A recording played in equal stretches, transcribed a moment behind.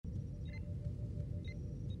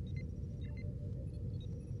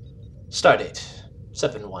Stardate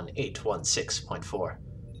 71816.4.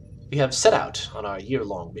 We have set out on our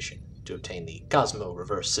year-long mission to obtain the Cosmo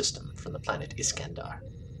Reverse System from the planet Iskandar.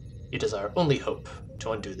 It is our only hope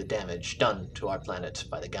to undo the damage done to our planet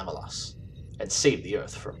by the Gamalas, and save the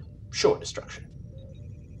Earth from sure destruction.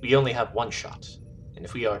 We only have one shot, and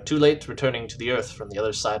if we are too late returning to the Earth from the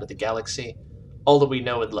other side of the galaxy, all that we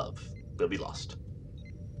know and love will be lost.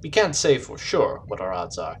 We can't say for sure what our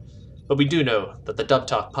odds are, but we do know that the Dub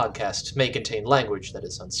Talk podcast may contain language that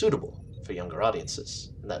is unsuitable for younger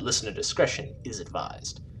audiences, and that listener discretion is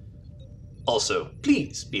advised. Also,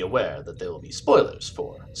 please be aware that there will be spoilers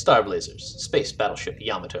for Star Blazers Space Battleship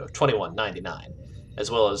Yamato 2199,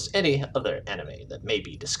 as well as any other anime that may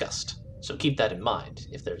be discussed, so keep that in mind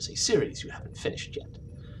if there is a series you haven't finished yet.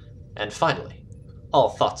 And finally, all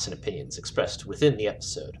thoughts and opinions expressed within the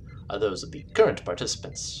episode are those of the current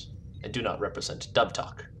participants, and do not represent Dub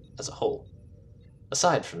Talk as a whole.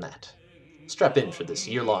 Aside from that, strap in for this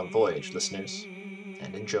year-long voyage, listeners,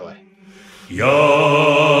 and enjoy.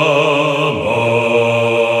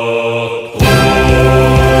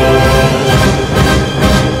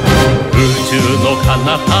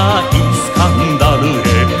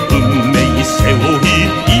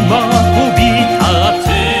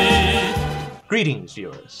 Greetings,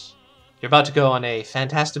 viewers. You're about to go on a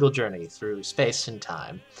fantastical journey through space and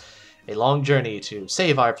time. A long journey to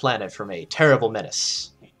save our planet from a terrible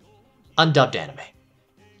menace. Undubbed anime.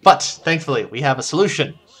 But, thankfully, we have a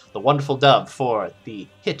solution. The wonderful dub for the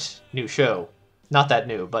hit new show. Not that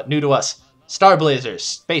new, but new to us. Star Blazers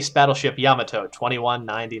Space Battleship Yamato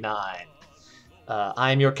 2199.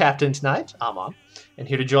 I am your captain tonight, Amon. And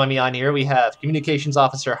here to join me on here, we have Communications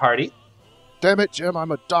Officer Hardy. Damn it, Jim, I'm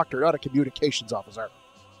a doctor, not a communications officer.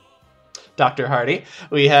 Dr. Hardy.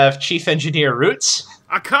 We have Chief Engineer Roots.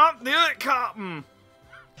 I can't do it, Captain!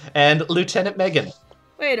 And Lieutenant Megan.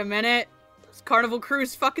 Wait a minute. This Carnival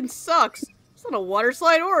Cruise fucking sucks. It's not a water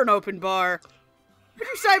slide or an open bar. What did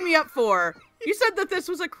you sign me up for? You said that this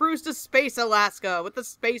was a cruise to Space Alaska with the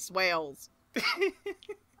space whales.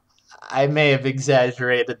 I may have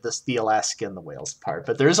exaggerated the Alaska and the whales part,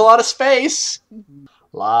 but there's a lot of space.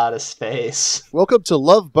 A lot of space. Welcome to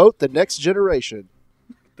Love Boat, the Next Generation.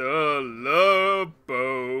 The Love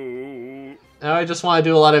Boat. Now I just want to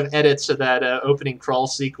do a lot of edits of that opening crawl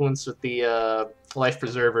sequence with the life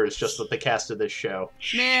preservers, just with the cast of this show.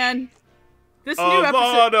 Man, this A new episode...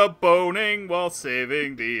 lot of boning while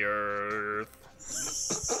saving the Earth.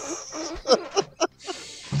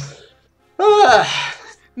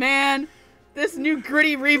 Man, this new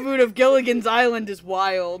gritty reboot of Gilligan's Island is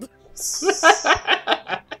wild.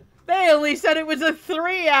 They only said it was a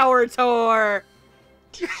 3-hour tour.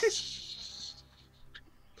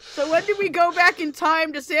 So when do we go back in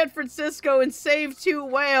time to San Francisco and save 2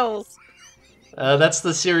 whales? That's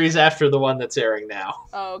the series after the one that's airing now.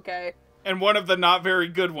 Oh, okay. And one of the not very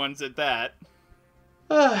good ones at that.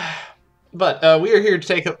 But we are here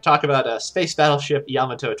to talk about Space Battleship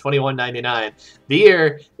Yamato 2199. The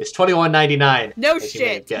year is 2199. No as you may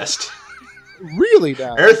have shit. guessed. Really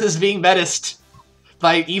now? Earth is being menaced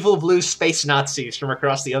by evil blue space Nazis from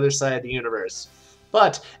across the other side of the universe.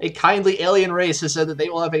 But a kindly alien race has said that they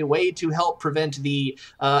will have a way to help prevent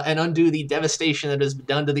and undo the devastation that has been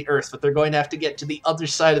done to the Earth. But they're going to have to get to the other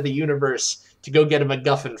side of the universe to go get a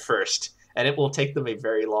MacGuffin first. And it will take them a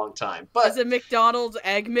very long time. But Is it McDonald's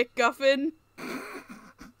Egg McGuffin?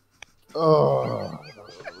 Oh.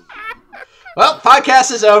 well,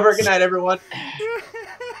 podcast is over. Good night, everyone.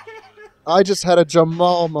 I just had a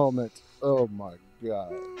Jamal moment. Oh my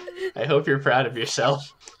god. I hope you're proud of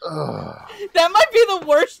yourself. Ugh. That might be the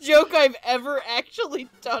worst joke I've ever actually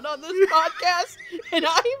done on this podcast. And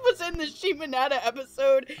I was in the Shimonada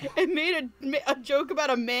episode and made a joke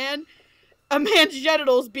about a man's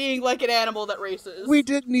genitals being like an animal that races. We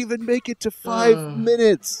didn't even make it to 5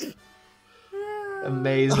 minutes.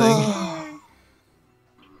 Amazing. Come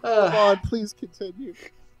on, please continue.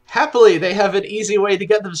 Happily, they have an easy way to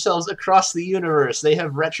get themselves across the universe. They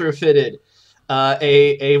have retrofitted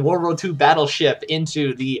a World War II battleship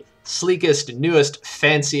into the sleekest, newest,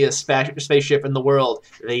 fanciest spaceship in the world,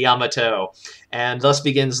 the Yamato. And thus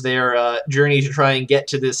begins their journey to try and get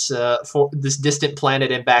to this distant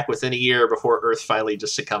planet and back within a year before Earth finally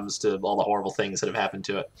just succumbs to all the horrible things that have happened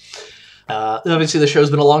to it. Obviously, the show's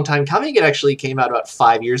been a long time coming. It actually came out about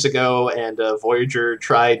 5 years ago, and Voyager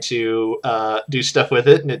tried to do stuff with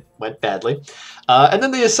it, and it went badly. And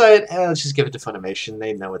then they decided, let's just give it to Funimation.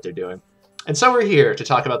 They know what they're doing. And so we're here to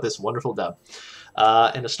talk about this wonderful dub.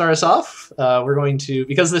 And to start us off, we're going to,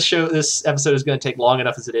 because this episode is going to take long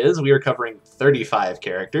enough as it is, we are covering 35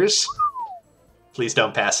 characters. Please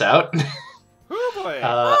don't pass out. Oh boy.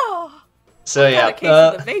 So Kind yeah, of case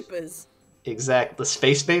of the vapors. exact the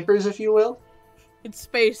space vapors, if you will. In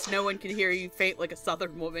space, no one can hear you faint like a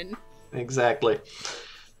southern woman. Exactly.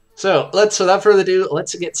 So without further ado,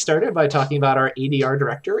 let's get started by talking about our ADR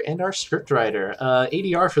director and our scriptwriter.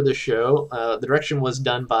 ADR for this show, the direction was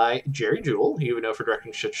done by Jerry Jewell, who you would know for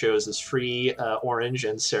directing such shows as Free, Orange,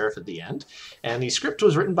 and Seraph at the End. And the script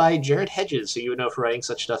was written by Jared Hedges, who you would know for writing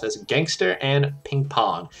such stuff as Gangster and Ping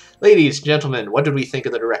Pong. Ladies, gentlemen, what did we think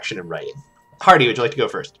of the direction and writing? Hardy, would you like to go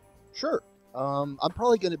first? Sure. I'm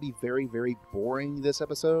probably going to be very, very boring this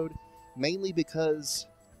episode, mainly because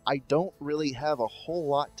I don't really have a whole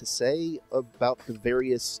lot to say about the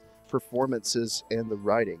various performances and the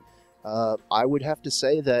writing. I would have to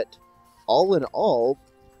say that, all in all,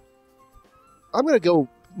 I'm going to go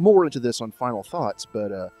more into this on final thoughts,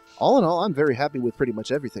 but all in all, I'm very happy with pretty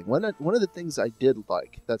much everything. One of the things I did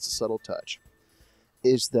like, that's a subtle touch,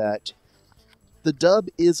 is that the dub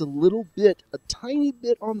is a tiny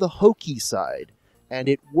bit on the hokey side, and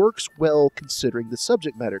it works well considering the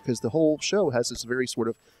subject matter, because the whole show has this very sort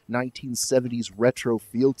of 1970s retro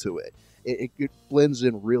feel to it. It blends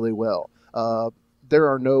in really well.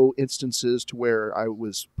 There are no instances to where I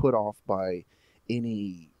was put off by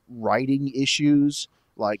any writing issues,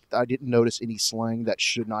 like I didn't notice any slang that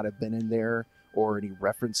should not have been in there, or any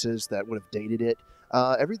references that would have dated it.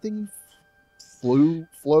 Everything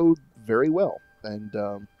flowed very well. And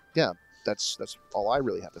yeah, that's all I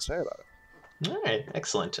really have to say about it. All right,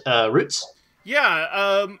 excellent. Roots?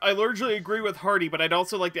 Yeah, I largely agree with Hardy, but I'd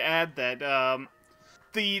also like to add that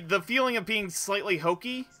the feeling of being slightly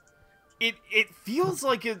hokey, it feels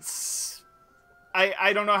like it's...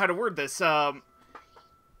 I don't know how to word this.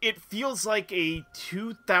 It feels like a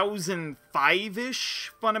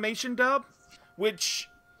 2005-ish Funimation dub, which,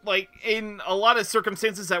 like, in a lot of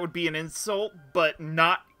circumstances that would be an insult, but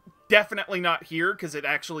definitely not here, because it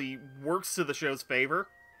actually works to the show's favor.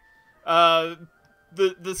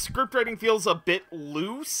 The script writing feels a bit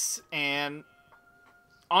loose, and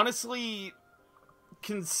honestly,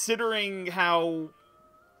 considering how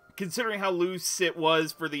loose it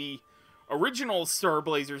was for the original Star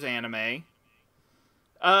Blazers anime,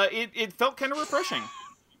 it felt kind of refreshing.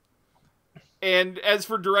 And as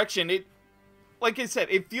for direction, like I said,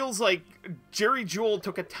 it feels like Jerry Jewell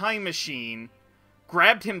took a time machine,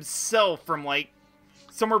 grabbed himself from, like,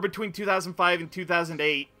 somewhere between 2005 and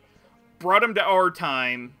 2008, brought him to our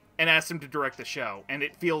time, and asked him to direct the show. And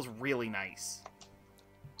it feels really nice.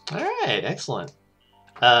 All right, excellent.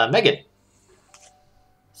 Megan?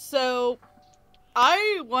 So,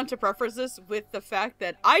 I want to preface this with the fact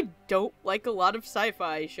that I don't like a lot of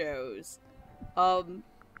sci-fi shows. When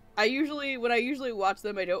I usually watch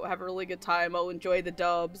them, I don't have a really good time. I'll enjoy the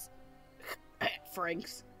dubs.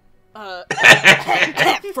 Franks.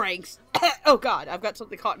 Franks. Oh god, I've got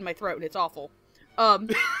something caught in my throat and it's awful.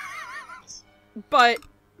 But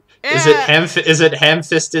is it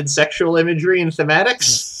ham-fisted sexual imagery and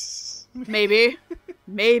thematics? Maybe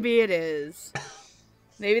it is.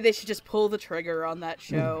 Maybe they should just pull the trigger on that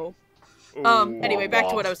show. Anyway, back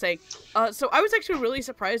to what I was saying. So I was actually really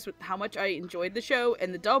surprised with how much I enjoyed the show,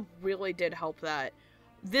 and the dub really did help that.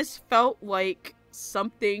 This felt like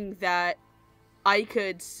something that I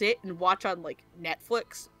could sit and watch on, like,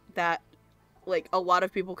 Netflix, that, like, a lot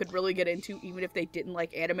of people could really get into, even if they didn't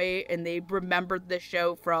like anime, and they remembered the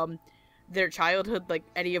show from their childhood, like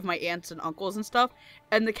any of my aunts and uncles and stuff.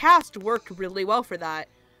 And the cast worked really well for that.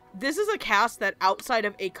 This is a cast that, outside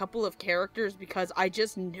of a couple of characters, because I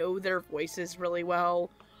just know their voices really well,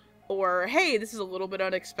 or, hey, this is a little bit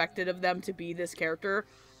unexpected of them to be this character,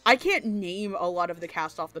 I can't name a lot of the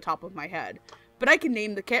cast off the top of my head. But I can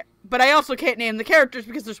name but I also can't name the characters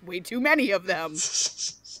because there's way too many of them.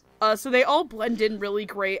 So they all blend in really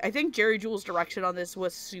great. I think Jerry Jewell's direction on this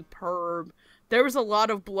was superb. There was a lot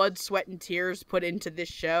of blood, sweat, and tears put into this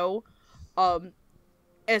show.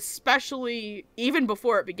 Especially, even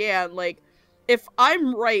before it began, like, if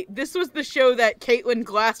I'm right, this was the show that Caitlin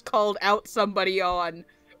Glass called out somebody on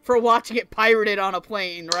for watching it pirated on a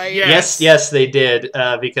plane, right? Yes, they did.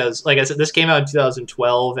 Because, like I said, this came out in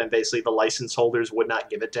 2012, and basically the license holders would not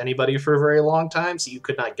give it to anybody for a very long time, so you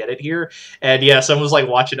could not get it here. And yeah, someone was like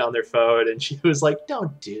watching on their phone, and she was like,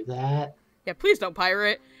 "Don't do that." Yeah, please don't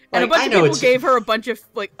pirate. And like, a bunch of people gave her a bunch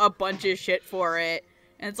of shit for it.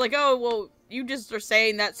 And it's like, oh, well, you just are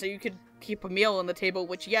saying that so you could keep a meal on the table,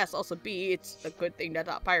 which, yes, also B, it's a good thing to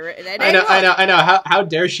not pirate. And then, I know. How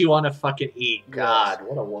dare she want to fucking eat? God,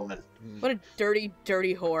 what a woman. What a dirty,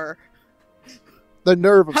 dirty whore. The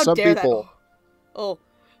nerve of some people. Oh,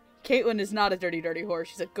 Caitlin is not a dirty, dirty whore.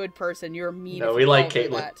 She's a good person. You're mean. No, we like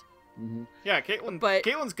Caitlin. That. Yeah, Caitlin. But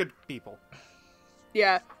Caitlin's good people.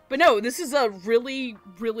 Yeah, but no, this is a really,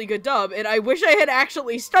 really good dub, and I wish I had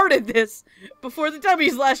actually started this before the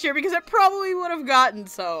dubbies last year, because I probably would have gotten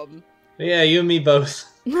some. Yeah, you and me both.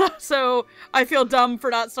 So, I feel dumb for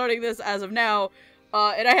not starting this as of now,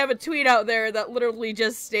 and I have a tweet out there that literally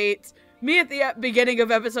just states, me at the beginning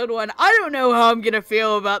of episode 1, I don't know how I'm gonna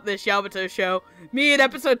feel about this Yamato show. Me in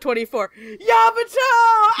episode 24, Yamato!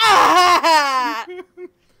 Ah!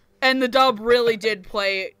 And the dub really did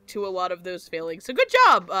play to a lot of those feelings. So good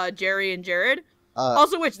job, Jerry and Jared.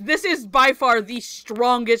 Also, which this is by far the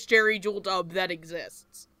strongest Jerry Jewel dub that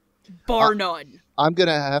exists. Bar none. I'm going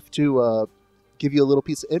to have to give you a little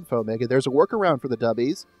piece of info, Megan. There's a workaround for the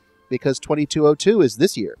dubbies, because 2202 is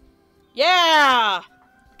this year. Yeah!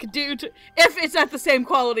 If it's at the same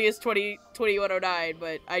quality as 2109,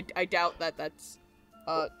 but I doubt that that's...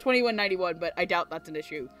 2191, but I doubt that's an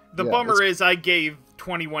issue. The bummer is I gave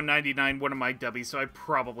 2199 one of my dubbies, so I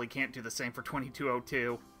probably can't do the same for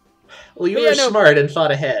 2202. Well, you were smart and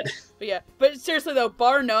thought ahead. But seriously though,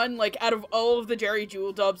 bar none, like out of all of the Jerry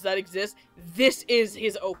Jewel dubs that exist, this is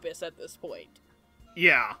his opus at this point.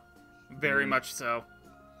 Yeah, very much so.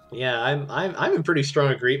 Yeah, I'm in pretty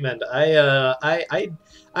strong agreement.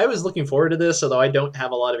 I was looking forward to this, although I don't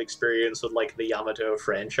have a lot of experience with like the Yamato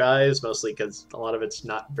franchise, mostly because a lot of it's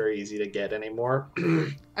not very easy to get anymore.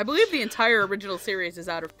 I believe the entire original series is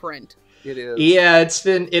out of print. It is. Yeah,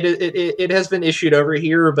 it has been issued over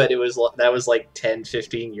here, but that was like 10,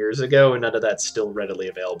 15 years ago, and none of that's still readily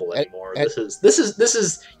available anymore. This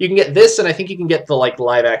is you can get this, and I think you can get the like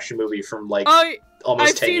live action movie from like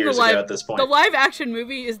almost 10 years ago at this point. The live action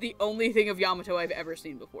movie is the only thing of Yamato I've ever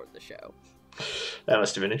seen before the show. That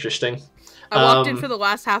must have been interesting. I walked in for the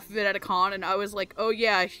last half of it at a con, and I was like, oh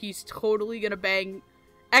yeah, he's totally gonna bang...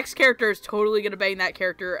 X character is totally gonna bang that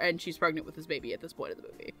character, and she's pregnant with his baby at this point of the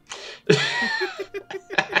movie.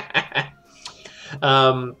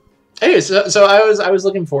 Anyway, so I was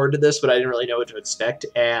looking forward to this, but I didn't really know what to expect,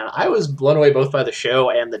 and I was blown away both by the show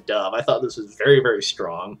and the dub. I thought this was very, very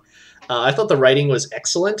strong. I thought the writing was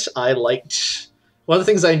excellent. I liked... One of the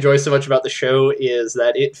things I enjoy so much about the show is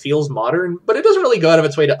that it feels modern, but it doesn't really go out of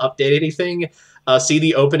its way to update anything. See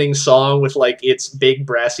the opening song with like its big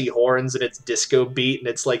brassy horns and its disco beat and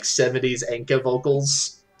its like 70s Enka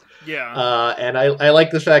vocals. Yeah. And I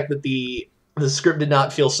like the fact that the script did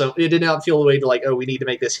not feel the way to like, oh, we need to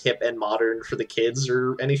make this hip and modern for the kids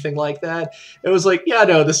or anything like that. It was like, yeah,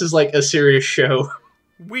 no, this is like a serious show.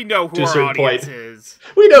 We know who our audience is.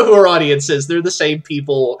 We know who our audience is. They're the same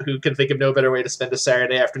people who can think of no better way to spend a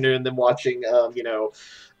Saturday afternoon than watching,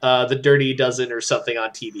 The Dirty Dozen or something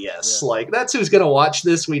on TBS. Yeah. Like, that's who's going to watch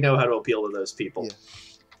this. We know how to appeal to those people.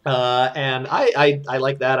 Yeah. And I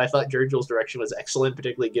like that. I thought Jerry Jewell's direction was excellent,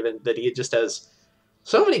 particularly given that he just has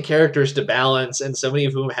so many characters to balance, and so many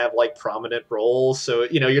of whom have, like, prominent roles. So,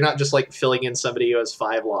 you're not just, like, filling in somebody who has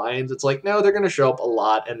 5 lines. It's like, no, they're going to show up a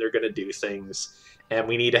lot, and they're going to do things. And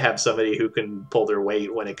we need to have somebody who can pull their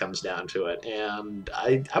weight when it comes down to it. And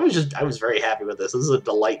I was very happy with this. This is a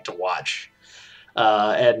delight to watch.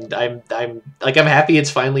 And I'm happy it's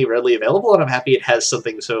finally readily available, and I'm happy it has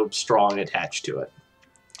something so strong attached to it.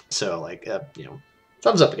 So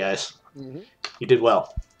thumbs up, guys. Mm-hmm. You did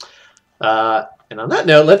well. And on that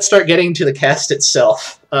note, let's start getting to the cast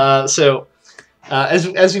itself.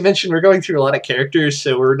 As we mentioned, we're going through a lot of characters,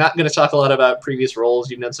 so we're not going to talk a lot about previous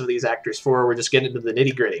roles you've known some of these actors for. We're just getting into the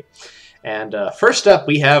nitty-gritty. And first up,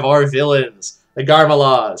 we have our villains, the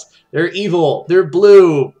Garmalas. They're evil. They're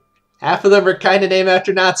blue. Half of them are kind of named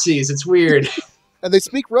after Nazis. It's weird. And they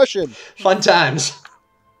speak Russian. Fun times.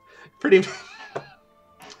 It's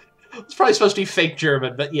probably supposed to be fake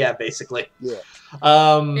German, but yeah, basically. Yeah.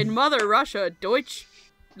 In Mother Russia, Deutsch...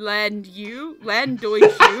 Land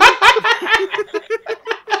Deutsch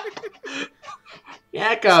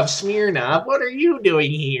Yakov Smirnov, what are you doing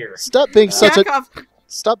here? Stop being such a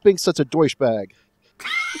douchebag.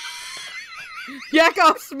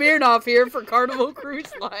 Yakov Smirnov here for Carnival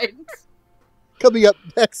Cruise Lines. Coming up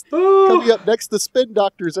next, the Spin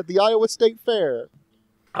Doctors at the Iowa State Fair.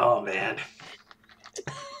 Oh man.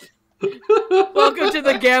 Welcome to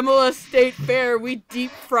the Gamela State Fair. We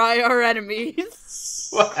deep fry our enemies.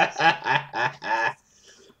 We're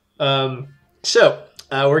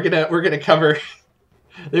gonna cover.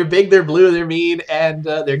 They're big, they're blue, they're mean, and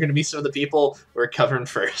they're gonna be some of the people we're covering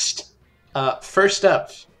first. First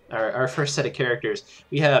up, our first set of characters,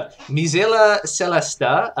 we have Mizela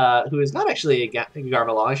Celesta, who is not actually a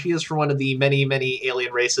Garmalan. She is from one of the many, many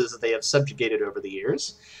alien races that they have subjugated over the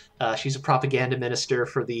years. She's a propaganda minister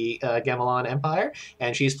for the Gamelan Empire,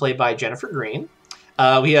 and she's played by Jennifer Green.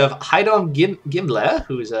 We have Haidong Gimble,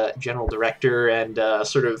 who's a general director and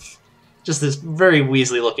sort of just this very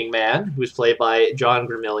Weasley-looking man who's played by John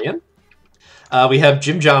Grimillion. We have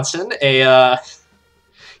Jim Johnson,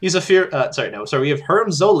 he's a we have Herm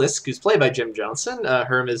Zolisk, who's played by Jim Johnson.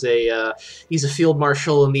 Herm is he's a field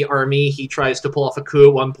marshal in the army. He tries to pull off a coup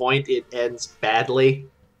at one point. It ends badly.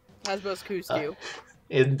 As most coups do.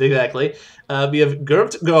 Exactly. We have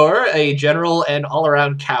Gert Gore, a general and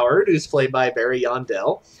all-around coward, who's played by Barry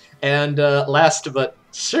Yondell. And last but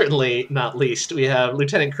certainly not least, we have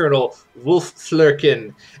Lieutenant Colonel Wolf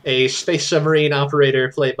Flurkin, a space submarine operator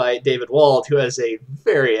played by David Wald, who has a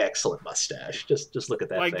very excellent mustache. Just look at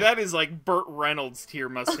that thing. That is like Burt Reynolds tier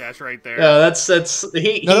mustache right there. Yeah, that's a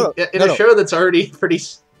show that's already pretty.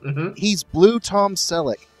 Mm-hmm. He's Blue Tom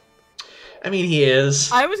Selleck. I mean, he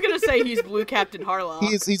is. I was gonna say he's Blue Captain Harlock.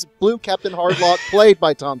 He's Blue Captain Harlock, played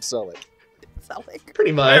by Tom Selleck. Selleck.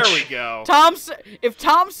 Pretty much. There we go. If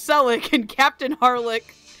Tom Selleck and Captain Harlock,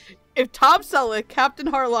 Captain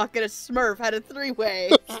Harlock, and a Smurf had a three-way,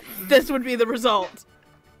 this would be the result.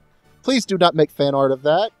 Please do not make fan art of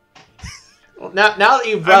that. Well, now that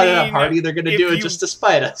you've brought it up, Hardy, they're going to do it just to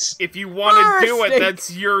spite us. If you want to do it,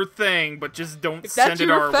 that's your thing, but just don't send it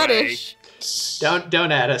our fetish, way.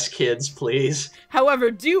 Don't add us, kids, please.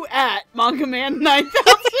 However, do at Manga Man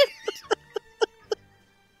 9000.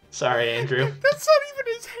 Sorry, Andrew. That's not even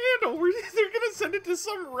his handle. They're gonna send it to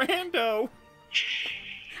some rando.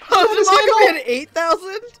 Oh, is it Manga Man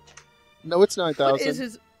 8000? No, it's 9,000. What is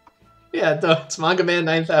his... Yeah, no, it's Manga Man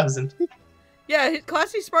 9000. Yeah,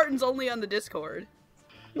 Classy Spartan's only on the Discord.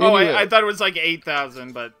 Oh, Anyway. I thought it was like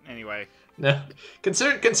 8,000, but anyway. No,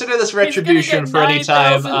 consider this retribution for any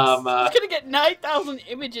time. He's gonna get 9,000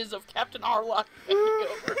 images of Captain Harlock.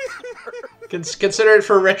 Consider it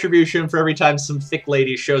for retribution for every time some thick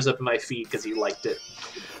lady shows up in my feed because he liked it.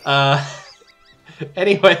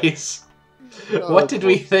 Anyways, what did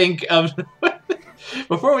we think of?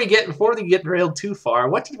 Before we get railed too far,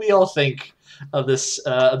 what did we all think of this?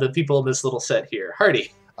 The people in this little set here,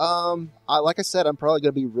 Hardy. Like I said, I'm probably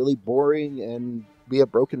going to be really boring and be a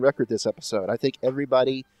broken record this episode. I think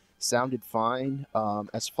everybody sounded fine.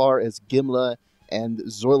 As far as Gimla and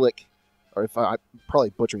Zorlik, or if I'm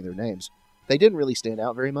probably butchering their names, they didn't really stand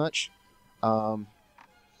out very much. The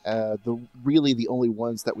only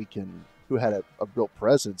ones that who had a real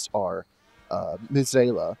presence are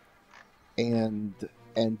Mizela and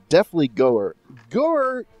definitely Goer.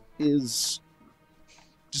 Goer is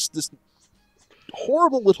just this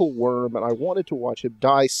horrible little worm, and I wanted to watch him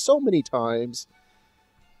die so many times.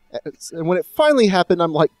 And when it finally happened,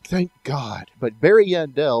 I'm like, thank God. But Barry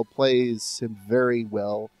Yandell plays him very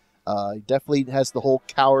well. He definitely has the whole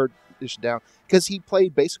cowardish down, because he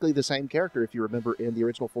played basically the same character, if you remember, in the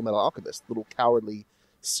original Full Metal Alchemist. Little cowardly,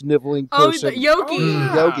 sniveling person. Oh, the Yogi.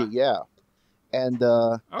 Yogi, yeah. And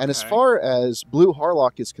as far as Blue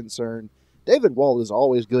Harlock is concerned, David Wald is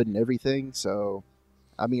always good in everything, so...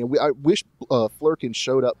 I mean, I wish Flurkin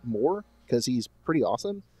showed up more, because he's pretty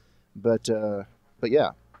awesome. But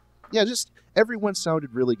yeah, just everyone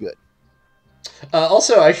sounded really good.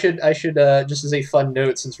 Also, I should just as a fun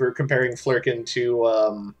note, since we're comparing Flurkin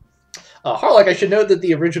to Harlock, I should note that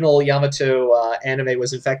the original Yamato anime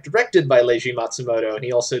was in fact directed by Leiji Matsumoto, and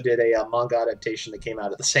he also did a manga adaptation that came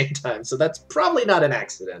out at the same time. So that's probably not an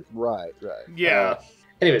accident. Right. Yeah.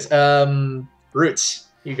 Anyways, Roots,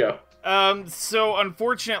 you go. So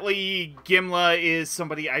unfortunately, Gimla is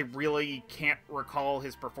somebody I really can't recall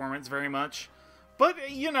his performance very much. But,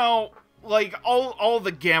 you know, like, all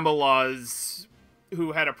the Gambalas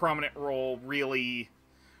who had a prominent role really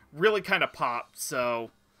kind of popped, so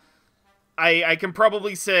I can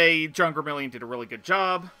probably say John Grimillion did a really good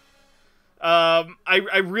job.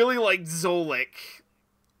 I really liked Zolik,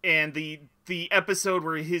 and the episode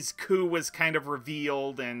where his coup was kind of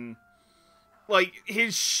revealed, and like,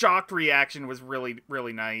 his shocked reaction was really,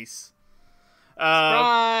 really nice.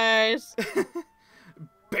 Surprise!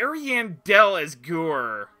 Barry Yandell as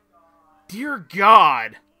Gur. Dear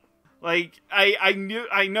God. Like, I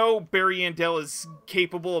know Barry Yandell is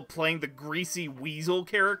capable of playing the greasy weasel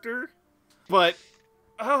character, but,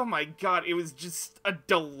 oh my God, it was just a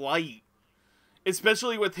delight.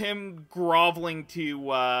 Especially with him groveling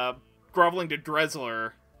to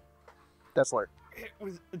Dressler. Dessler. It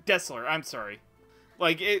was Dessler, I'm sorry.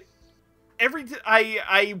 Like,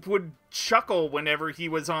 I would chuckle whenever he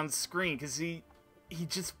was on screen, because he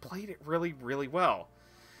just played it really, really well.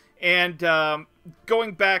 And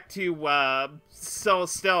going back to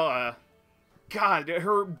Celestella, God,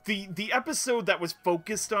 the episode that was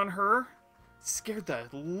focused on her scared the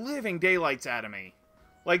living daylights out of me.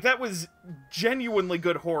 Like, that was genuinely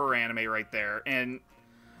good horror anime right there, and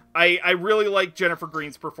I really like Jennifer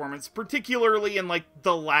Green's performance, particularly in like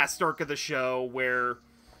the last arc of the show where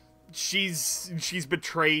she's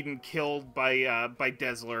betrayed and killed by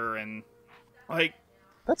Dessler, and like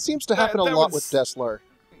That seems to happen a that lot was- with Dessler.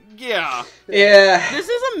 yeah, Yeah. This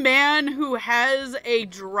is a man who has a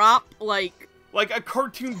drop, like... like a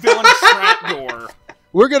cartoon villain trapdoor.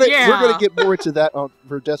 We're gonna Yeah. get more into that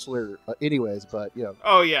for Dessler, anyways. But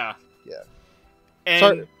Oh yeah, Yeah. And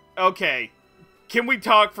Sorry. okay, can we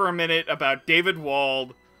talk for a minute about David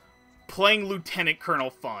Wald playing Lieutenant Colonel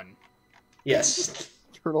Fun? Yes.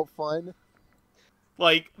 Colonel Fun.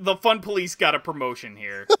 Like, the Fun Police got a promotion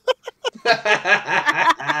here.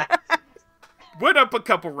 Went up a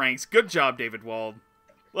couple ranks. Good job, David Wald.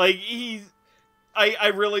 Like,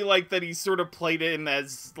 I really like that he sort of played him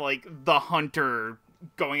as, like, the hunter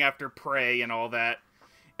going after prey and all that.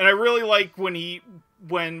 And I really like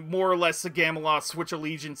when more or less the Gamaloth switch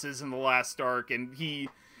allegiances in the last arc, and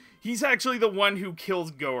he's actually the one who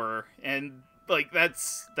kills Goer, and, like,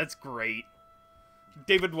 that's great.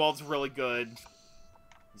 David Wald's really good.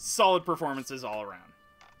 Solid performances all around.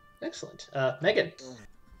 Excellent. Megan.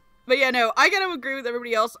 But yeah, no, I gotta agree with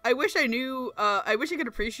everybody else. I wish I could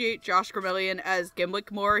appreciate Josh Gramillion as Gimlick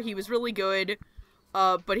more. He was really good,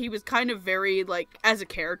 but he was kind of very, like, as a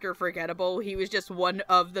character, forgettable. He was just one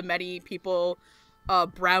of the many people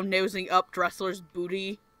brown-nosing up Dressler's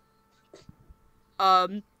booty.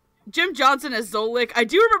 Jim Johnson as Zolik. I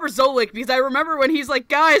do remember Zolik because I remember when he's like,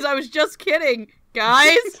 guys, I was just kidding.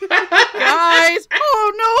 Guys? Guys?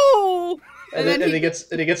 Oh no! And then he gets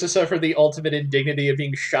to suffer the ultimate indignity of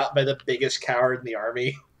being shot by the biggest coward in the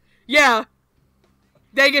army. Yeah.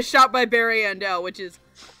 They get shot by Barry Andel, which is...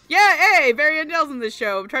 Yeah, hey, Barry Andel's in this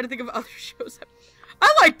show. I'm trying to think of other shows.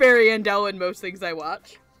 I like Barry Andel in most things I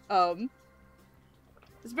watch.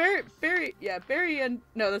 Is Barry and...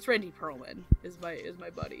 No, that's Randy Perlman is my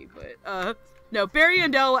buddy. But, no, Barry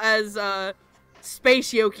Andel as,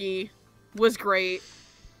 Space Yoki was great.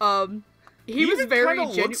 He was very kind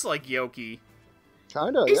of looks like Yoki.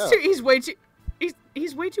 Kinda, yeah.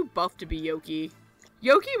 He's way too buff to be Yoki.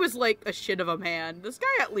 Yoki was like a shit of a man. This guy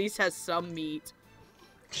at least has some meat.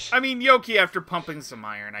 I mean, Yoki after pumping some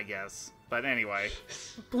iron, I guess. But anyway.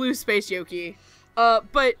 Blue space Yoki.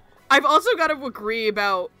 But I've also got to agree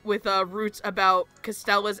with Roots about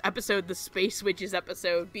Costella's episode, the Space Witches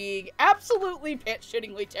episode, being absolutely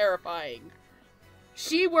pit-shittingly terrifying.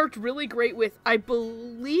 She worked really great with, I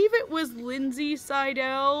believe it was Lindsay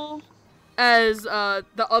Seidel as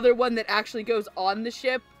the other one that actually goes on the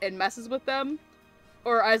ship and messes with them.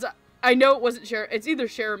 Or as, I know it wasn't it's either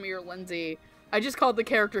Jeremy or Lindsay. I just called the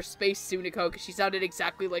character Space Sunico because she sounded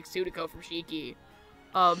exactly like Sunico from Shiki.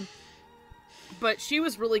 But she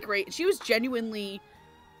was really great. She was genuinely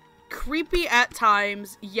creepy at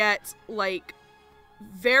times, yet, like,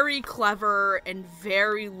 very clever and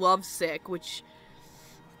very lovesick, which...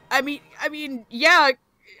 I mean, yeah,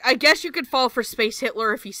 I guess you could fall for Space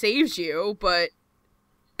Hitler if he saves you, but...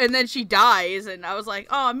 And then she dies, and I was like,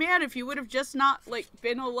 oh man, if you would have just not, like,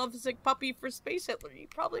 been a lovesick puppy for Space Hitler, you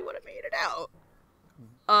probably would have made it out.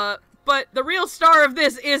 But the real star of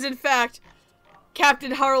this is, in fact,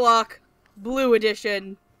 Captain Harlock, Blue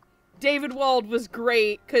Edition. David Wald was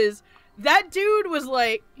great, because that dude was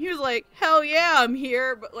like, he was like, hell yeah, I'm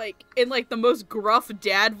here, but, like, in, like, the most gruff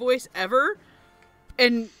dad voice ever.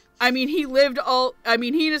 And... I mean, he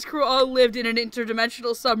and his crew all lived in an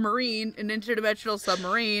interdimensional submarine.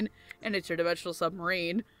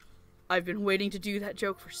 I've been waiting to do that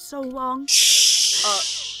joke for so long.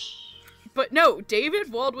 But no,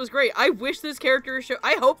 David Wald was great. I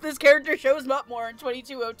hope this character shows up more in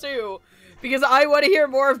 2202. Because I want to hear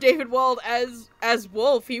more of David Wald as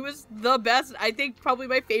Wolf. He was the best. I think probably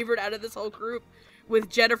my favorite out of this whole group, with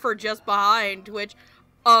Jennifer just behind, which...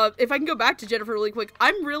 if I can go back to Jennifer really quick,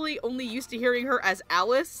 I'm really only used to hearing her as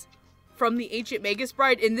Alice from the Ancient Magus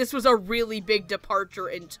Bride, and this was a really big departure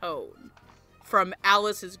in tone from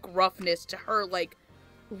Alice's gruffness to her, like,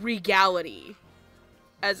 regality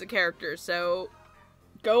as a character, so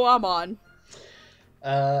go on.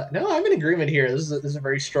 No, I'm in agreement here. This is a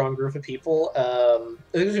very strong group of people.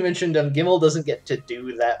 As you mentioned, Gimel doesn't get to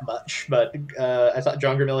do that much, but I thought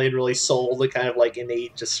John Gramillion really sold the kind of, like,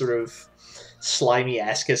 innate, just sort of slimy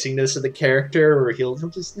ass-kissingness of the character, where he'll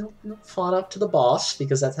just fawn up to the boss,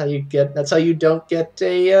 because that's how you don't get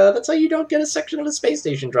a section of the space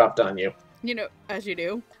station dropped on you. You know, as you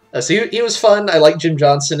do. So he was fun. I like Jim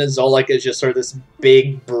Johnson as Zolik as just sort of this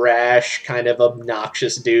big, brash, kind of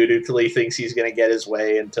obnoxious dude who clearly thinks he's going to get his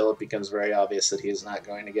way until it becomes very obvious that he is not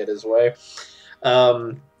going to get his way.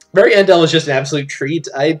 Endel was just an absolute treat.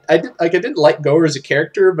 I didn't like Goer as a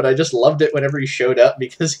character, but I just loved it whenever he showed up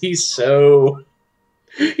because he's so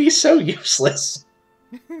useless.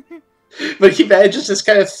 But he manages to just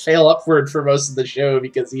kind of fail upward for most of the show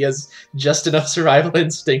because he has just enough survival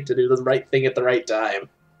instinct to do the right thing at the right time.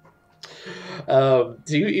 So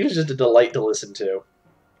he was just a delight to listen to.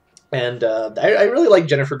 And I really like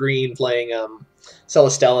Jennifer Green playing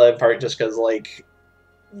Celestella in part just because, like,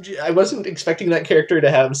 I wasn't expecting that character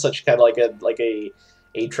to have such kind of like a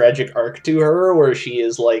tragic arc to her, where she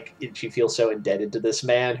feels so indebted to this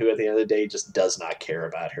man who, at the end of the day, just does not care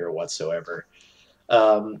about her whatsoever.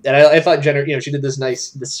 And I thought Jennifer, she did this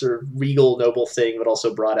sort of regal, noble thing, but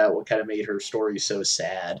also brought out what kind of made her story so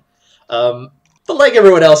sad. But like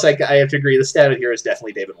everyone else, I have to agree, the standout here is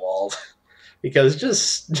definitely David Wald, because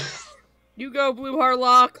just You go, Blue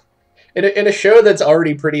Harlock. in a show that's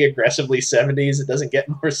already pretty aggressively 70s, it doesn't get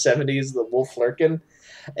more 70s than Wolf Lurkin.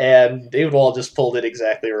 And David Wald just pulled it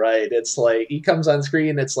exactly right. It's like, he comes on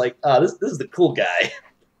screen, it's like, this is the cool guy.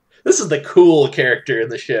 This is the cool character in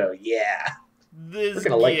the show. Yeah. We're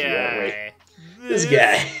gonna like you, aren't we? This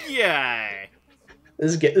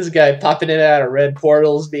guy popping in and out of red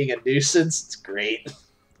portals, being a nuisance. It's great.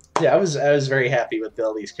 Yeah, I was very happy with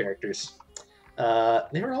all these characters.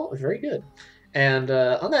 They were all very good. And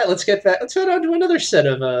on that, let's head on to another set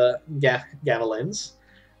of Gamelins.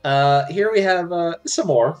 Here we have some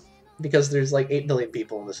more, because there's like 8 billion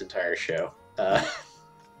people in this entire show.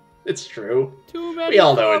 It's true. Too many We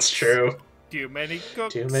all know cooks. it's true. Too many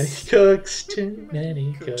cooks. Too many cooks. Too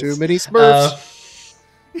many cooks. Too many Smurfs.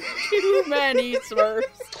 Too many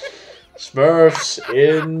Smurfs. Smurfs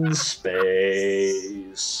in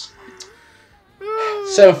space.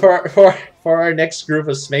 So for our next group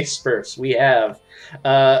of space Smurfs, we have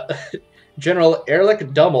General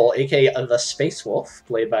Erlich Dummel, aka the Space Wolf,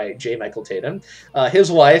 played by J. Michael Tatum,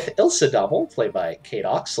 his wife Ilsa Dummel, played by Kate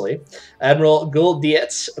Oxley, Admiral Gul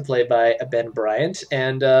Dietz, played by Ben Bryant,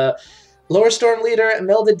 and Lower Storm Leader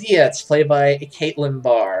Melda Dietz, played by Caitlin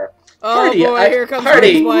Barr. Oh Hardy, boy, here comes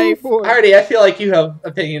Hardy. his wife. Hardy, I feel like you have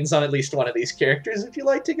opinions on at least one of these characters. Would you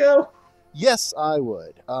like to go? Yes, I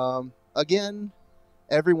would. Again,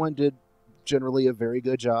 everyone did generally a very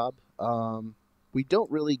good job. We don't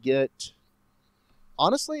really get...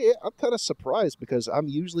 Honestly, I'm kind of surprised because I'm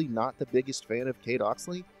usually not the biggest fan of Kate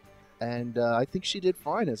Oxley, and I think she did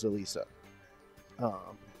fine as Elisa.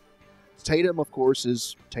 Tatum, of course,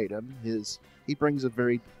 is Tatum. He brings a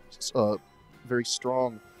very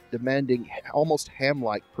strong, demanding, almost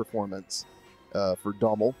ham-like performance for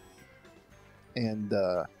Dummel, and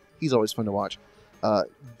he's always fun to watch.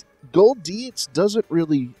 Gold Dietz didn't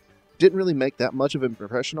really make that much of an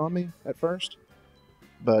impression on me at first,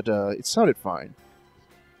 but it sounded fine.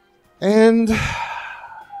 And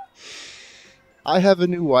I have a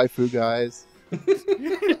new waifu, guys.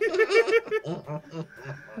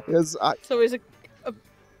 Yes, So it's a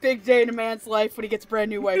big day in a man's life when he gets a brand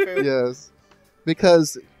new waifu. yes,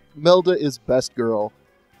 because Melda is best girl,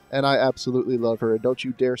 and I absolutely love her. And don't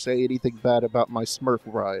you dare say anything bad about my Smurf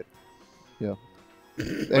ride. Yeah.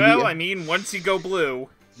 Well, I mean, once you go blue.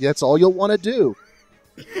 That's all you'll want to do.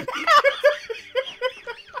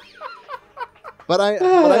 But I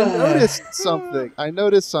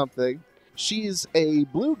noticed something. She's a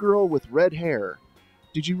blue girl with red hair.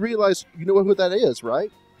 Did you realize, you know who that is,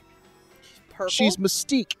 right? Purple? She's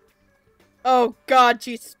Mystique. Oh god,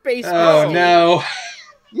 she's space Oh Mystique. no.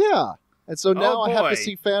 Yeah. And so now Oh, I have boy. to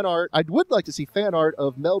see fan art. I would like to see fan art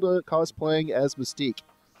of Melda cosplaying as Mystique.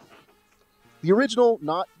 The original,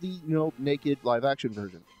 not the naked live action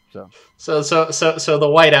version. So the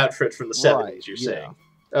white outfit from the 70s, Right, you're yeah. saying.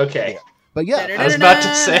 Okay. But yeah, I was about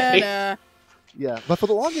to say. yeah. But for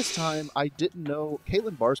the longest time, I didn't know.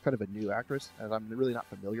 Caitlin Barr's kind of a new actress, and I'm really not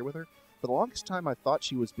familiar with her. For the longest time, I thought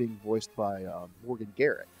she was being voiced by Morgan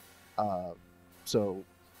Garrett. So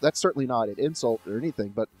that's certainly not an insult or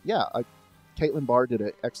anything. But yeah, Caitlin Barr did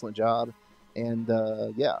an excellent job, and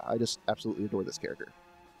yeah, I just absolutely adore this character.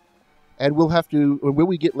 And we'll have to, when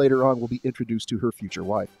we get later on, we'll be introduced to her future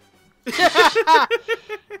wife.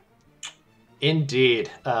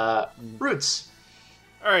 Indeed. Roots.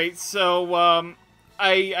 All right, so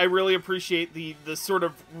I really appreciate the sort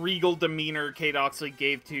of regal demeanor Kate Oxley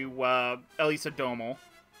gave to Elisa Dummel.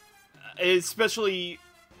 Especially,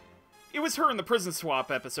 it was her in the prison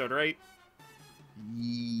swap episode, right?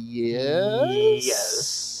 Yes.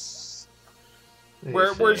 Yes.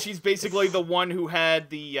 Where she's basically the one who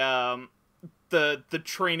had the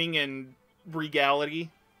training in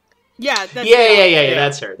regality. Yeah, that's Yeah.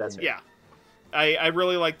 That's her. Yeah, I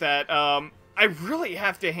really like that. I really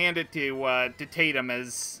have to hand it to Tatum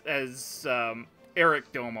as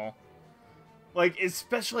Eric Domo. Like,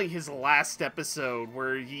 especially his last episode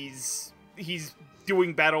where he's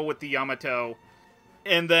doing battle with the Yamato,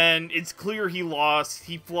 and then it's clear he lost.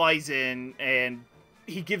 He flies in and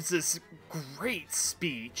he gives this great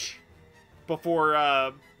speech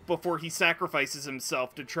before he sacrifices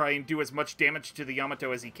himself to try and do as much damage to the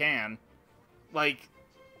Yamato as he can. Like,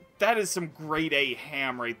 that is some grade A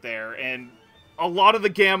ham right there, and a lot of the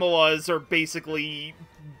Gamelas are basically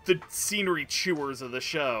the scenery chewers of the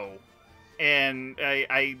show, and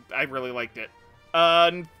I really liked it.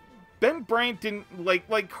 Ben Bryant didn't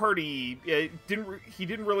like Hardy. He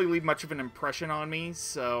didn't really leave much of an impression on me,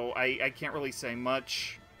 so I can't really say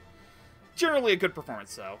much. Generally a good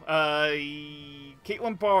performance though.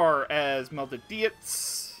 Caitlin Barr as Melda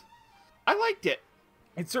Dietz. I liked it.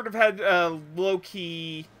 It sort of had a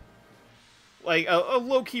low-key, like a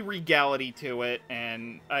low-key regality to it,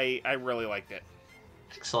 and I really liked it.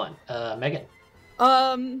 Excellent. Megan.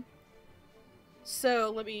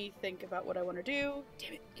 So let me think about what I want to do.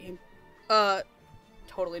 Damn it, game.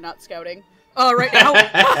 Totally not scouting. Right now,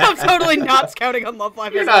 I'm totally not scouting on Love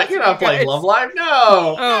Live. You're not playing Love Live?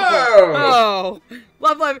 No! Oh,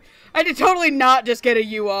 Love Live. I did totally not just get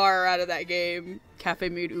a UR out of that game. Cafe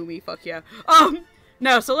Mood Umi, fuck yeah.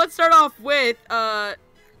 No, so let's start off with,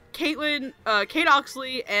 Kate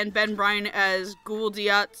Oxley and Ben Bryant as Ghoul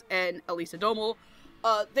Dietz and Elisa Domel.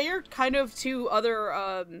 They are kind of two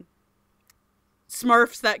other,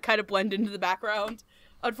 Smurfs that kind of blend into the background,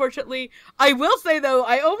 unfortunately. I will say, though,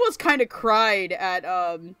 I almost kind of cried at,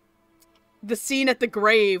 the scene at the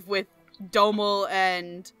grave with Domel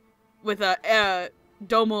and,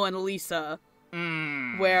 Domel and Elisa,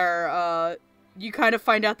 where, you kind of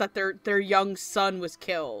find out that their young son was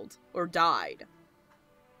killed, or died.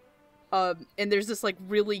 And there's this, like,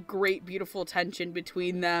 really great, beautiful tension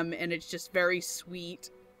between them, and it's just very sweet.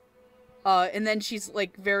 And then she's,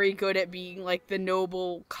 like, very good at being, like, the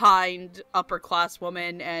noble, kind, upper-class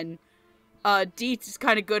woman, and, Dietz is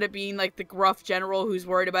kind of good at being, like, the gruff general who's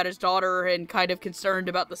worried about his daughter and kind of concerned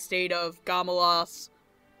about the state of Gamelas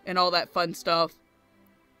and all that fun stuff.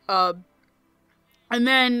 And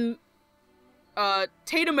then,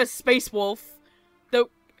 Tatum as Space Wolf.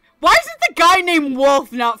 Why isn't the guy named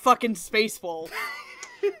Wolf not fucking Space Wolf?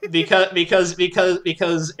 because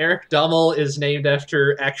Eric Dommel is named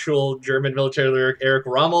after actual German military lyric Eric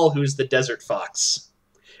Rommel, who's the Desert Fox.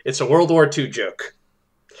 It's a World War II joke.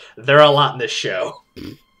 There are a lot in this show.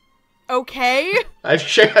 Okay. I'm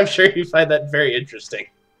sure you find that very interesting.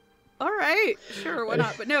 All right, sure, why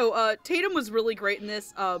not? But no, Tatum was really great in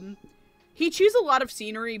this. He chews a lot of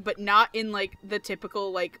scenery, but not in like the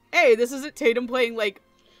typical like, hey, this isn't Tatum playing like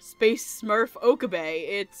Space Smurf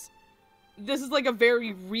Okabe. This is like a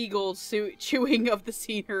very regal chewing of the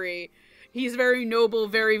scenery. He's very noble,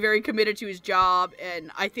 very, very committed to his job, and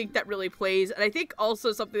I think that really plays. And I think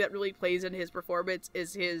also something that really plays in his performance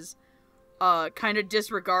is his kind of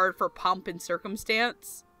disregard for pomp and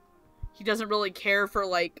circumstance. He doesn't really care for,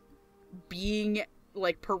 like, being,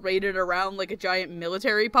 like, paraded around like a giant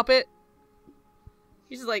military puppet.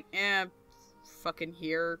 He's just like, fucking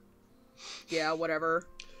here. Yeah, whatever.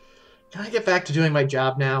 Can I get back to doing my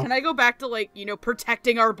job now? Can I go back to, like, you know,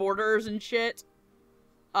 protecting our borders and shit?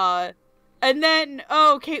 And then,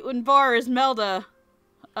 Caitlin Barr is Melda.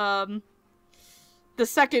 The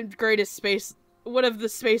second greatest one of the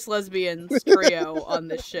space lesbians trio on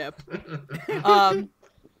this ship.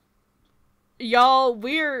 Y'all,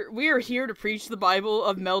 we're here to preach the Bible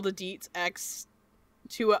of Melda Dietz ex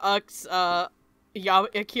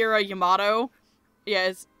Akira Yamato.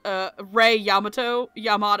 Yes, Rei Yamato.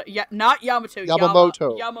 Not Yamato.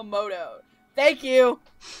 Yamamoto. Yamamoto. Thank you.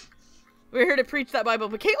 We're here to preach that Bible.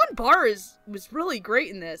 But Caitlin Barr was really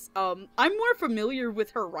great in this. I'm more familiar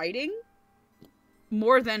with her writing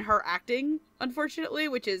more than her acting, unfortunately,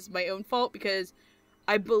 which is my own fault because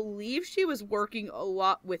I believe she was working a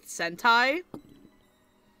lot with Sentai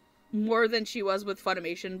more than she was with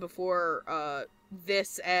Funimation before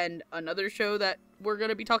this and another show that we're going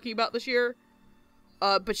to be talking about this year.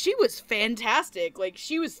 But she was fantastic. Like,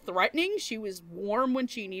 she was threatening. She was warm when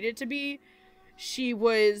she needed to be. She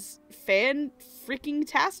was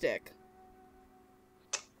fan-freaking-tastic.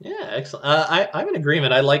 Yeah, excellent. I'm in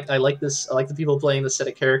agreement. I like this. I like the people playing the set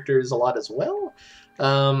of characters a lot as well.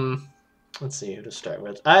 Let's see who to start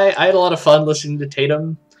with. I had a lot of fun listening to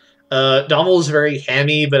Tatum. Dommel is very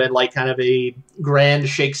hammy, but in like kind of a grand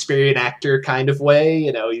Shakespearean actor kind of way.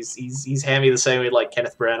 You know, he's hammy the same way like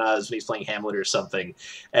Kenneth Branagh is when he's playing Hamlet or something,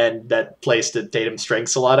 and that plays to Tatum's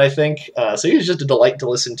strengths a lot, I think. So he was just a delight to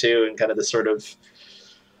listen to, and kind of this sort of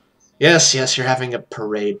Yes, yes, you're having a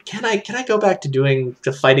parade. Can I go back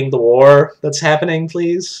to fighting the war that's happening,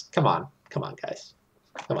 please? Come on, guys,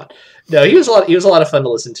 come on. No, he was a lot of fun to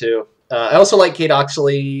listen to. I also like Kate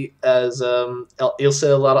Oxley as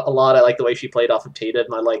Ilsa a lot. I like the way she played off of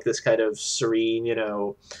Tatum. I like this kind of serene,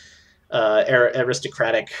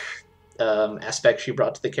 aristocratic aspect she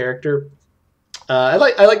brought to the character. I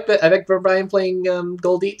like Brian playing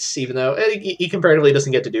Gold Eats, even though he comparatively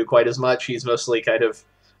doesn't get to do quite as much. He's mostly kind of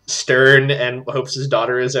stern and hopes his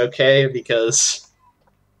daughter is okay, because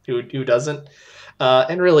who doesn't?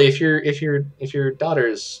 And really, if your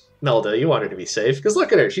daughter's Melda, you want her to be safe, because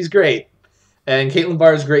look at her, she's great, and Caitlin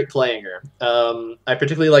Barr is great playing her. I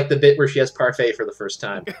particularly like the bit where she has parfait for the first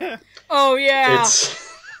time. Oh yeah,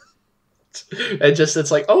 it's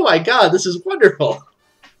like, oh my god, this is wonderful.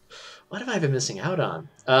 What have I been missing out on?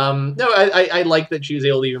 No, I like that she was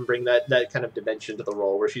able to even bring that kind of dimension to the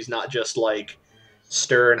role, where she's not just like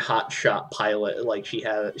stern hotshot pilot. Like she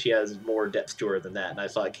has more depth to her than that, and I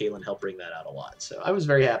thought Caitlin helped bring that out a lot. So I was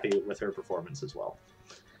very happy with her performance as well.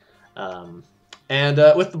 And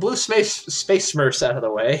with the blue space Smurfs out of the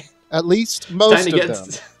way, At least most of them.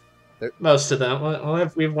 Most of them.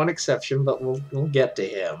 Well, we have one exception, but we'll get to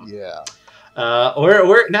him. Yeah.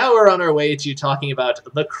 We're on our way to talking about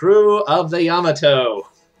the crew of the Yamato.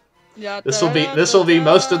 This will be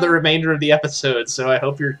most of the remainder of the episode, so I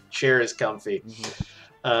hope your chair is comfy.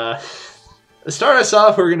 To start us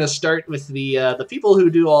off, we're going to start with the people who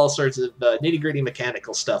do all sorts of nitty-gritty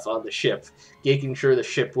mechanical stuff on the ship, making sure the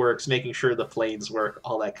ship works, making sure the planes work,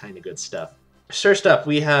 all that kind of good stuff. First up,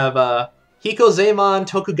 we have Hikozaemon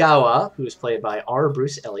Tokugawa, who is played by R.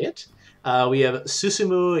 Bruce Elliott. We have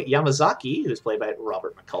Susumu Yamazaki, who is played by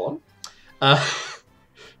Robert McCullum.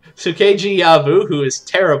 Tsukeiji Yabu, who is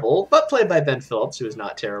terrible, but played by Ben Phillips, who is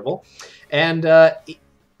not terrible. And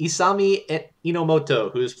Isami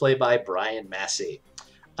Inomoto, who is played by Brian Massey.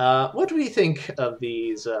 What do we think of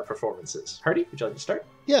these performances? Hardy, would you like to start?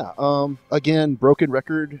 Yeah, again, broken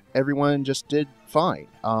record, everyone just did fine.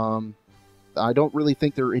 I don't really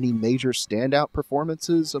think there are any major standout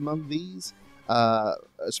performances among these.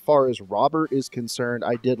 As far as Robert is concerned,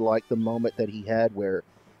 I did like the moment that he had where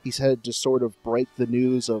he's had to sort of break the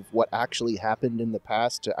news of what actually happened in the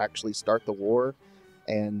past to actually start the war.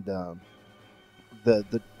 And the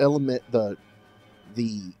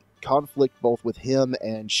conflict both with him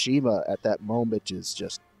and Shima at that moment is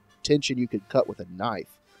just tension you could cut with a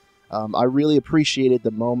knife. I really appreciated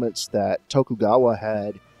the moments that Tokugawa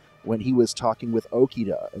had when he was talking with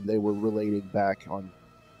Okida and they were relating back on.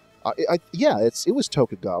 It was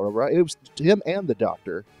Tokugawa, right? It was him and the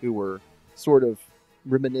doctor who were sort of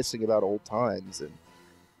reminiscing about old times and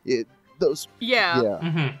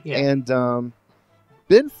And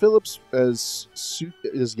Ben Phillips as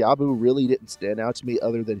Yabu really didn't stand out to me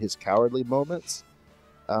other than his cowardly moments.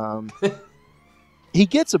 He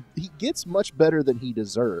gets much better than he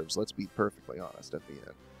deserves. Let's be perfectly honest at the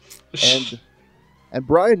end. And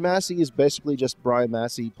Brian Massey is basically just Brian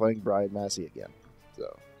Massey playing Brian Massey again.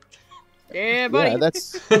 So. Yeah, buddy. Yeah,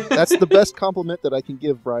 that's the best compliment that I can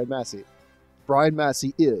give Brian Massey. Brian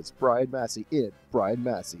Massey is Brian Massey in Brian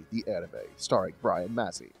Massey, the anime, starring Brian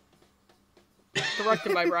Massey.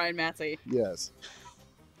 Directed by Brian Massey. Yes.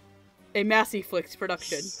 A Massey Flicks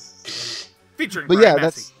production. Featuring but Brian yeah,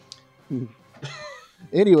 Massey.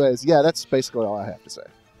 Anyways, yeah, that's basically all I have to say.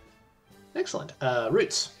 Excellent.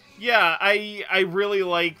 Roots. Yeah, I really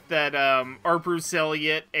like that R. Bruce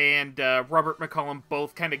Elliott and Robert McCullum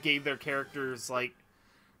both kind of gave their characters, like,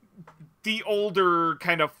 the older,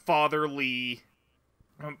 kind of fatherly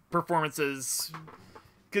performances.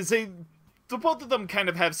 Because the both of them kind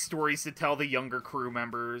of have stories to tell the younger crew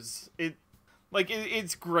members.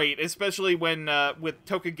 It's great, especially when, with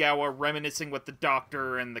Tokugawa reminiscing with the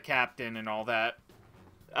doctor and the captain and all that.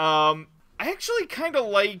 I actually kind of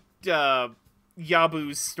liked,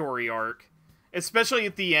 Yabu's story arc, especially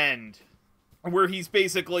at the end, where he's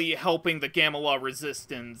basically helping the Gamma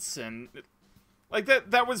resistance, and like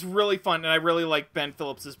that was really fun, and I really liked Ben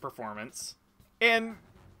Phillips' performance. And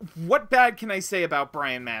what bad can I say about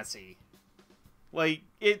Brian Massey? Like,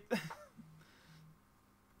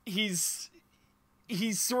 he's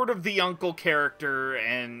sort of the uncle character,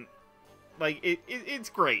 and like it's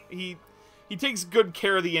great. He takes good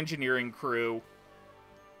care of the engineering crew.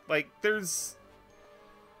 Like,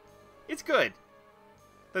 it's good.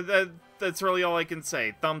 That's really all I can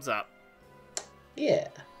say. Thumbs up. Yeah.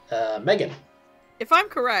 Megan. If I'm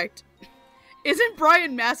correct, isn't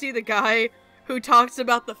Brian Massey the guy who talks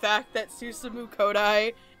about the fact that Susumu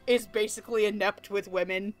Kodai is basically inept with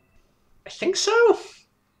women? I think so.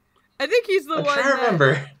 I think he's the one. I'm trying to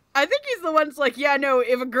remember. I think he's the one that's like, yeah, no,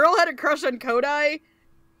 if a girl had a crush on Kodai,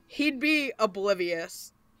 he'd be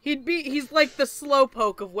oblivious. He's like the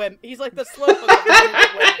slowpoke of women. He's like the slowpoke of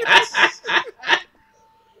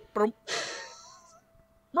women.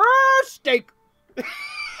 Steak!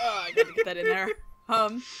 I gotta get that in there.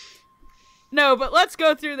 No, but let's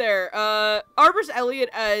go through there. Arbus Elliott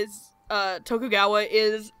as Tokugawa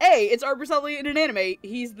is it's Arbus Elliott in an anime.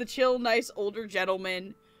 He's the chill, nice older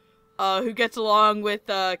gentleman who gets along with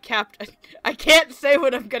Captain. I can't say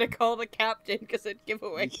what I'm gonna call the captain because it'd give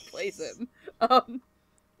away who plays him.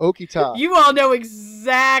 Okita. You all know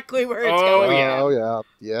exactly where it's going. Oh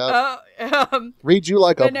yeah. Read you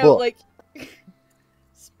like a but no, book. like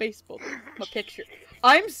Space book. A picture.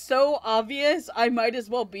 I'm so obvious. I might as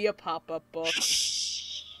well be a pop-up book.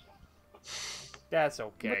 That's I'm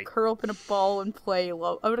okay. gonna curl up in a ball and play. I'm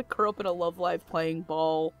gonna curl up in a Love Live playing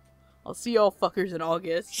ball. I'll see y'all fuckers in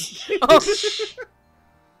August.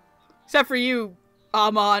 Except for you,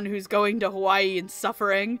 Amon, who's going to Hawaii and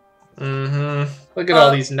suffering. Mm-hmm. Look at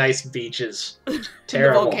all these nice beaches.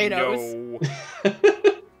 Terrible. volcanoes. No.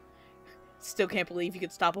 Still can't believe you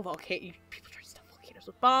could stop a volcano. People try to stop volcanoes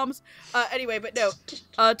with bombs. Anyway, but no.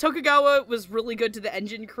 Tokugawa was really good to the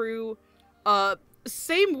engine crew.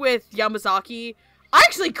 Same with Yamazaki. I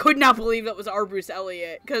actually could not believe that was Arbus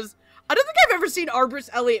Elliott, because I don't think I've ever seen Arbus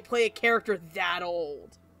Elliott play a character that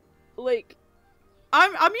old. Like,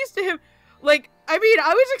 I'm used to him. Like, I mean,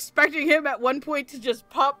 I was expecting him at one point to just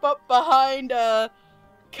pop up behind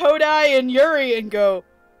Kodai and Yuri and go,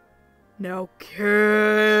 "Now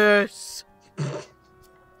kiss."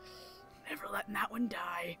 Never letting that one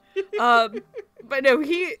die. But no,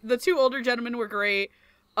 the two older gentlemen were great.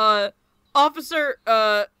 Officer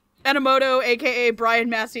Enomoto, aka Brian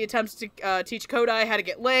Massey, attempts to teach Kodai how to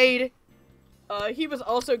get laid. He was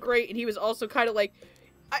also great, and he was also kind of like,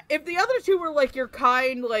 if the other two were like your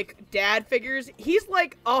kind, like, dad figures, he's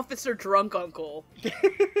like Officer Drunk Uncle.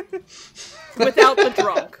 Without the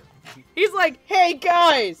drunk. He's like, "Hey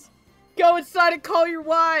guys, go inside and call your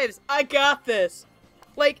wives. I got this."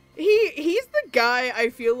 Like, he's the guy I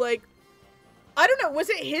feel like, I don't know, was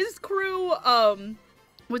it his crew,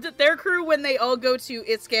 was it their crew when they all go to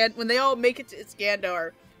when they all make it to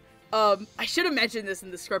Iskandar? I should have mentioned this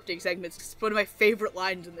in the scripting segments, because it's one of my favorite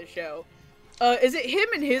lines in the show. Is it him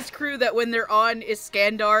and his crew that when they're on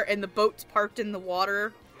Iskandar and the boat's parked in the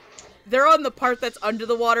water, they're on the part that's under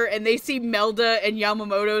the water and they see Melda and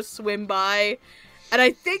Yamamoto swim by? And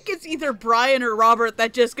I think it's either Brian or Robert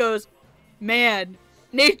that just goes, "Man,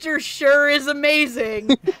 nature sure is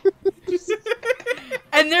amazing."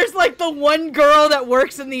 And there's like the one girl that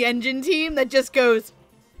works in the engine team that just goes,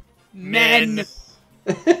 "Men."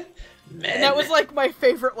 Men. And that was like my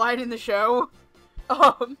favorite line in the show.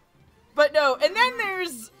 But no, and then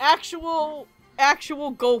there's actual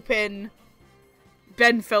Gulpin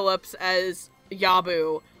Ben Phillips as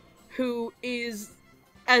Yabu, who is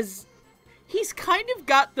he's kind of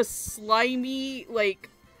got the slimy, like,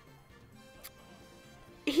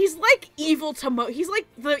 he's like evil Timon. He's like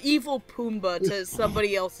the evil Pumbaa to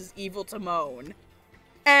somebody else's evil Timon.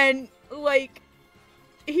 And, like,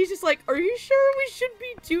 he's just like, "Are you sure we should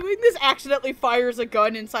be doing this?" Accidentally fires a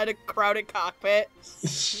gun inside a crowded cockpit.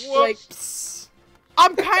 Like,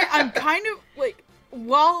 I'm kind of, like,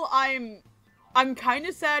 while I'm kind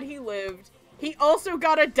of sad he lived, he also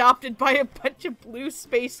got adopted by a bunch of blue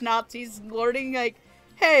space Nazis learning, like,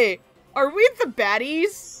 "Hey, are we the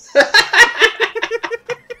baddies?"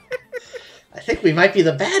 I think we might be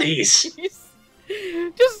the baddies.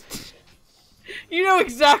 Just, you know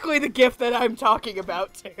exactly the gif that I'm talking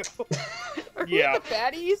about, too. Are we the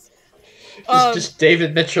baddies? Just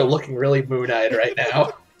David Mitchell looking really moon-eyed right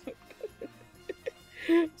now.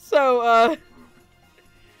 So,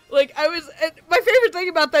 like, my favorite thing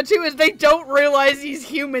about that, too, is they don't realize he's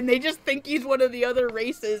human. They just think he's one of the other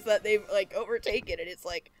races that they've, like, overtaken. And it's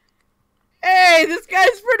like, "Hey, this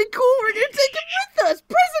guy's pretty cool. We're gonna take him with us.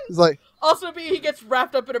 Prison." It's like, also, he gets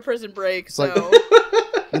wrapped up in a prison break, so.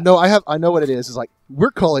 like, no, I know what it is. It's like,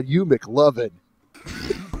 "We're calling you McLovin."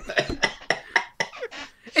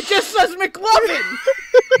 It just says McLovin!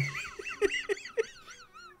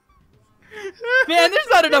 Man, there's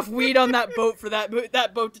not enough weed on that boat for that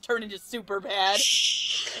boat to turn into super bad.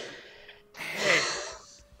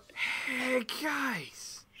 Hey,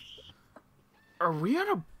 guys. Are we on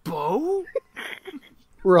a boat?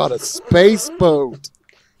 We're on a space boat.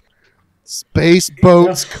 Space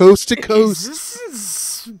boats, coast to coast. Is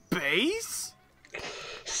this in space?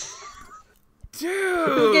 Dude.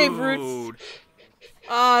 Who gave Roots?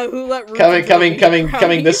 Who let Roots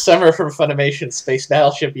Coming this summer from Funimation, Space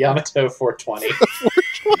Battleship Yamato 420.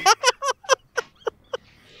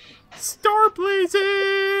 Star plays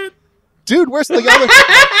it! Dude, where's the Yamato?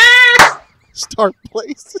 Star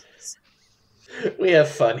places. We have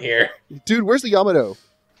fun here. Dude, where's the Yamato?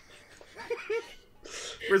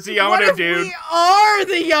 Where's the What Yamato, if dude? we are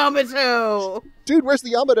the Yamato? Dude, where's the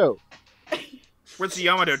Yamato? Where's the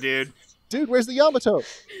Yamato, dude? Dude, where's the Yamato?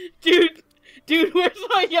 Dude, where's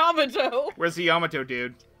my Yamato? Where's the Yamato,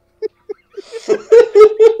 dude?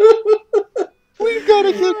 We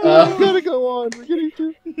gotta go on. We're getting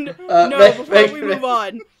to... No, before we move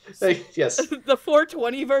on. Yes. The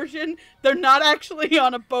 420 version, they're not actually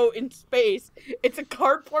on a boat in space. It's a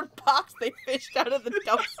cardboard box they fished out of the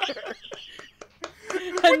dumpster.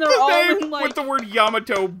 And they're all in, like, with the word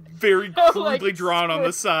Yamato very Oh, crudely like, drawn on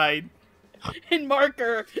the side. in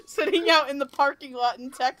marker, sitting out in the parking lot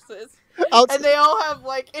in Texas. Outside. And they all have,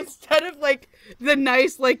 like, instead of, like, the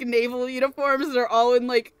nice, like, naval uniforms, they're all in,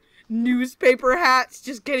 like, newspaper hats,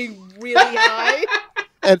 just getting really high.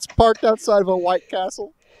 And it's parked outside of a White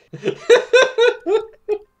Castle.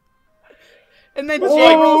 And then Jay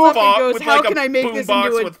Like, rolls up and goes, with, how like, a can I make this boombox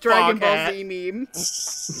into a with Dragon fog Ball hat." Z meme?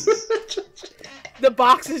 The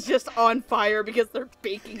box is just on fire because they're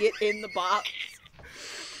baking it in the box.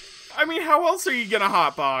 I mean, how else are you gonna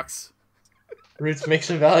hotbox? Roots makes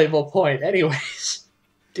a valuable point. Anyways,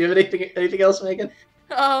 do you have anything else, Megan?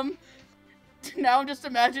 Now I'm just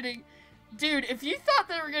imagining, dude, if you thought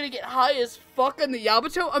they were gonna get high as fuck on the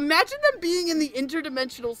Yamato, imagine them being in the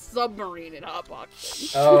interdimensional submarine in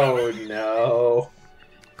Hotbox. Oh no.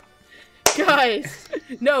 Guys,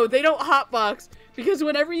 no, they don't hotbox, because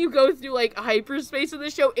whenever you go through, like, hyperspace in the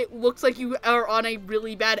show, it looks like you are on a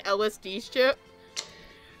really bad LSD ship.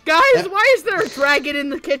 Guys, why is there a dragon in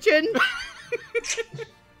the kitchen?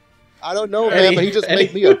 I don't know, man, but he just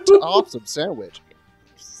made me a awesome sandwich.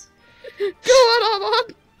 Go on,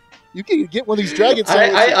 Amon. You can get one of these dragon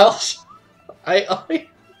sandwiches.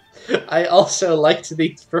 I also liked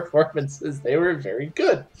these performances. They were very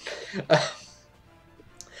good.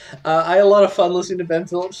 I had a lot of fun listening to Ben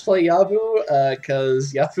Phillips play Yabu,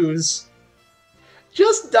 because Yabu's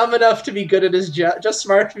just dumb enough to be good at his job, just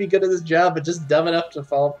smart to be good at his job, but just dumb enough to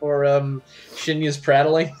fall for Shinya's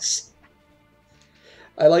prattlings.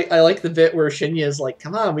 I like the bit where Shinya is like,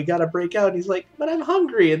 "Come on, we gotta break out." And he's like, "But I'm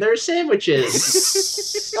hungry, and there are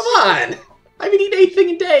sandwiches." Come on, I haven't eaten anything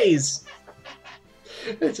in days.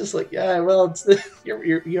 It's just like, yeah, well, it's you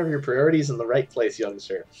have your priorities in the right place, young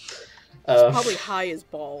sir. Probably high as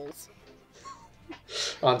balls.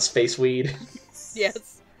 On space weed.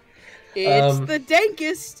 Yes. It's the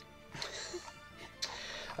dankest.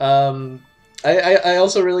 I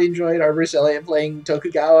also really enjoyed Arborist Elliott playing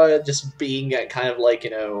Tokugawa, just being kind of like,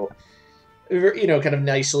 kind of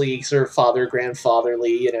nicely sort of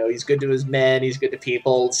grandfatherly. He's good to his men, he's good to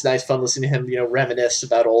people. It's nice fun listening to him, reminisce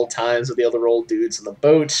about old times with the other old dudes on the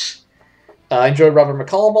boat. I enjoyed Robert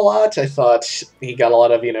McCollum a lot. I thought he got a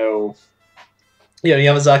lot of,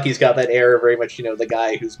 Yamazaki's got that air of very much, the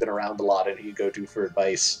guy who's been around a lot and who you go to for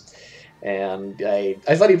advice. And I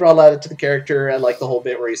thought he brought a lot to the character. I like the whole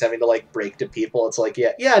bit where he's having to, like, break to people. It's like,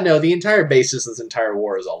 no, the entire basis of this entire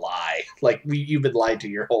war is a lie. Like, you've been lied to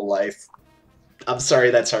your whole life. I'm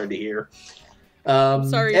sorry, that's hard to hear. I'm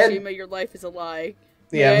sorry, Shima, your life is a lie.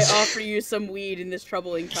 Yeah, May I offer you some weed in this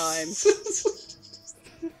troubling time?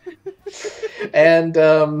 And,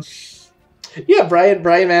 Brian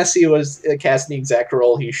Massey was cast in the exact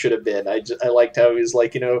role he should have been. I liked how he was,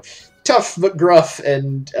 like, tough but gruff,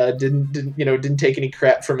 and didn't take any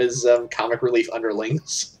crap from his comic relief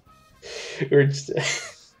underlings. It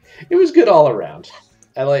was good all around.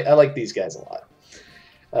 I like these guys a lot.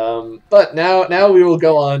 But now we will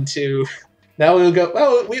go on to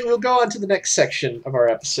we'll go on to the next section of our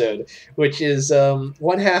episode, which is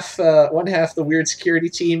one half the weird security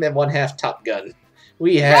team and one half Top Gun.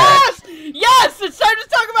 We have Yes! It's time to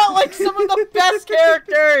talk about, like, some of the best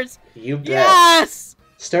characters! You bet. Yes!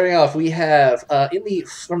 Starting off, we have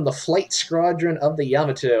from the Flight Squadron of the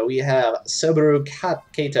Yamato, we have Sobaru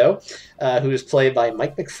Kato, who is played by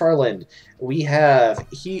Mike McFarland. We have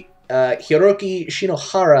Hiroki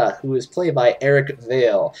Shinohara, who is played by Eric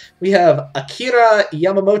Vale. We have Akira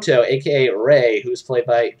Yamamoto, aka Rei, who is played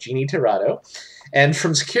by Jeannie Tirado. And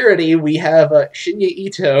from security, we have Shinya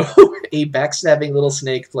Ito, a backstabbing little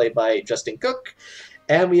snake played by Justin Cook.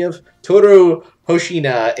 And we have Toru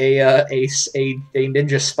Hoshina, a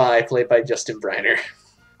ninja spy played by Justin Briner.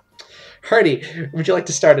 Hardy, would you like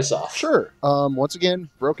to start us off? Sure. Once again,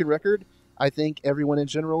 broken record. I think everyone in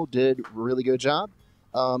general did a really good job.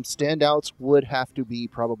 Standouts would have to be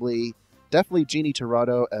definitely Jeannie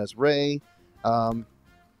Tirado as Rei, and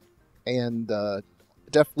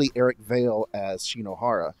definitely Eric Vale as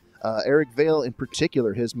Shinohara. Eric Vale, in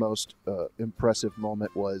particular, his most impressive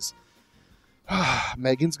moment was,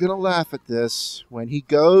 Megan's gonna laugh at this, when he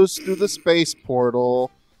goes through the space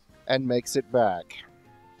portal and makes it back.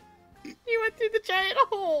 He went through the giant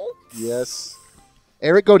hole. Yes.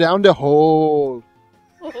 Eric, go down the hole.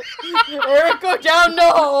 Eric, go down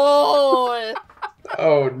the hole.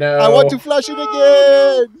 Oh no! I want to flush it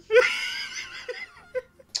again.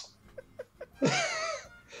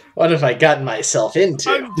 What have I gotten myself into?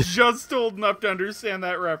 I'm just old enough to understand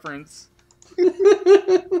that reference.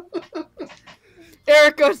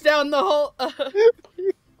 Eric goes down the hole.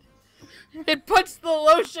 It puts the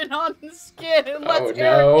lotion on the skin and lets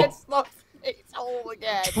Eric get stuck in his hole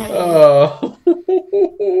again. Oh.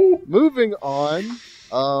 Moving on.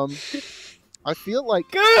 I feel like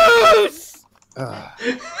Goose!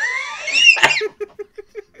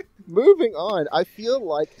 moving on, I feel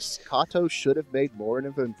like Kato should have made more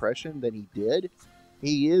of an impression than he did.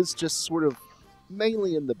 He is just sort of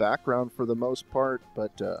mainly in the background for the most part,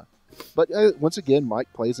 but once again,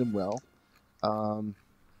 Mike plays him well.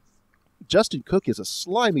 Justin Cook is a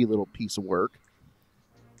slimy little piece of work,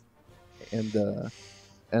 and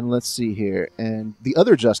let's see here, and the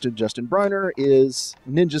other Justin Briner, is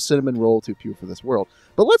Ninja Cinnamon Roll Too Pure for This World.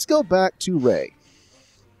 But let's go back to Ray.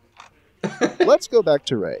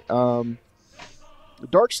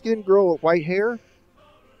 Dark-skinned girl with white hair.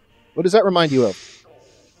 What does that remind you of?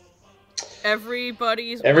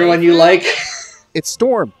 Everyone you like. It's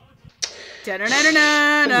Storm. We've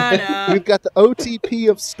got the OTP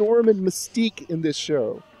of Storm and Mystique in this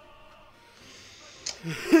show.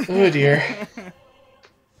 Oh dear.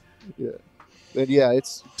 Yeah. And yeah,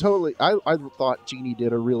 it's totally... I thought Jeannie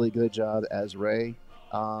did a really good job as Ray.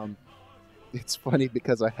 It's funny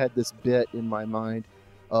because I had this bit in my mind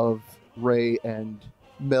of Ray and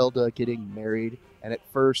Melda getting married, and at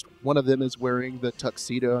first one of them is wearing the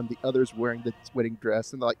tuxedo and the other's wearing the wedding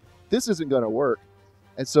dress, and they're like, this isn't going to work.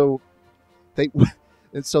 And so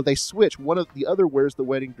they switch. One of the other wears the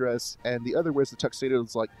wedding dress and the other wears the tuxedo.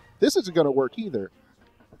 It's like, this isn't going to work either.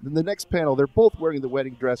 Then the next panel, they're both wearing the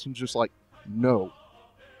wedding dress and just like, no.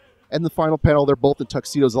 And the final panel, they're both in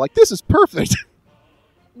tuxedos. They're like, this is perfect.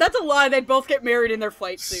 That's a lie. They both get married in their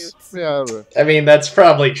flight suits. Yeah. I mean, that's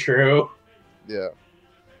probably true. Yeah.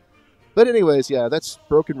 But anyways, yeah, that's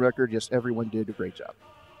broken record. Just everyone did a great job.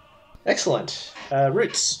 Excellent.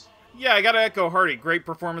 Roots. Yeah, I gotta echo Hardy. Great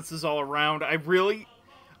performances all around. I really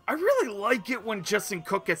like it when Justin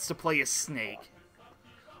Cook gets to play a snake.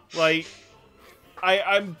 Like,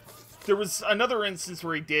 there was another instance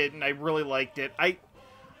where he did, and I really liked it. I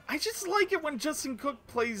just like it when Justin Cook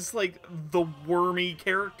plays, like, the wormy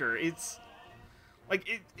character. It's,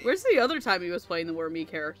 like, Where's the other time he was playing the wormy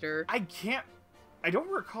character? I don't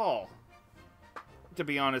recall, to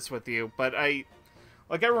be honest with you, but I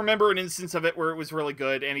remember an instance of it where it was really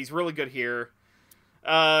good, and he's really good here.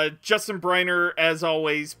 Justin Briner, as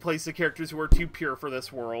always, plays the characters who are too pure for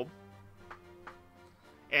this world.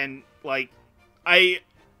 And, like, I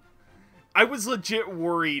was legit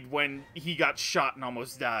worried when he got shot and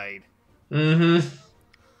almost died. Mm-hmm.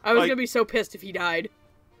 I was gonna be so pissed if he died.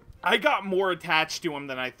 I got more attached to him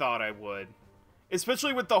than I thought I would.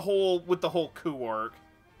 Especially with the whole coup arc.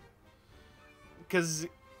 Because,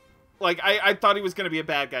 like, I thought he was gonna be a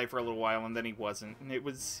bad guy for a little while, and then he wasn't. And it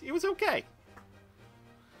was okay.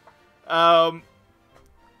 I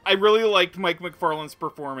really liked Mike McFarlane's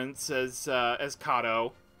performance as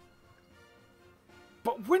Kato.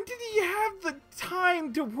 But when did he have the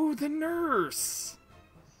time to woo the nurse?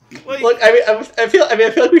 Like, Look, I feel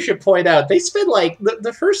like we should point out they spend like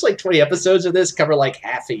the first like 20 episodes of this cover like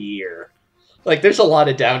half a year. Like, there's a lot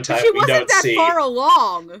of downtime She we wasn't don't that see. far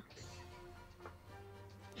along.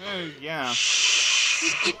 yeah.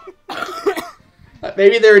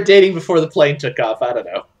 Maybe they were dating before the plane took off. I don't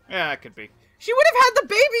know. Yeah, it could be. She would have had the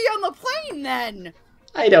baby on the plane then.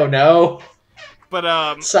 I don't know.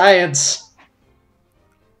 But Science.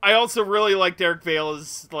 I also really liked Eric Vale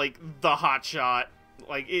as, like, the hot shot.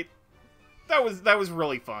 Like, that was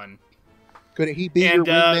really fun. Couldn't he be your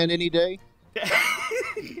wingman any day?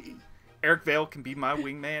 Eric Vale can be my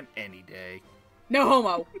wingman any day. No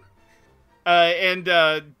homo. And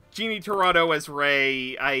Jeannie Torado as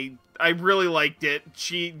Ray, I really liked it.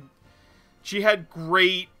 She had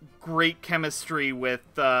great chemistry with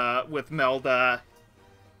Melda.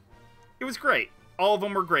 It was great. All of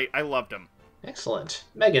them were great. I loved them. Excellent.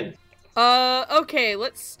 Megan. Okay,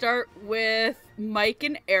 let's start with Mike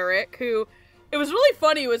and Eric, who... It was really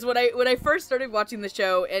funny was when I first started watching the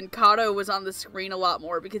show and Kato was on the screen a lot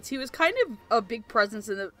more because he was kind of a big presence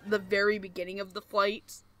in the very beginning of the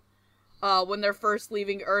flight. when they're first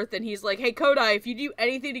leaving Earth, and he's like, "Hey, Kodai, if you do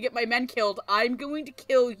anything to get my men killed, I'm going to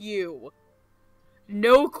kill you.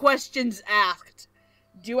 No questions asked.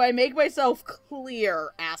 Do I make myself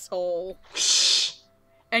clear, asshole?"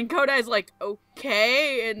 And Kodai's like,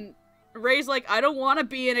 "Okay," and Ray's like, "I don't want to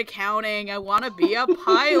be in accounting, I want to be a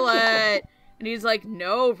pilot." And he's like,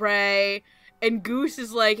 "No, Ray." And Goose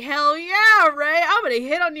is like, "Hell yeah, Ray, I'm gonna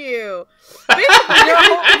hit on you."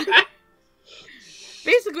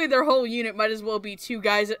 Basically, their whole unit might as well be two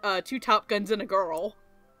Top Guns and a girl.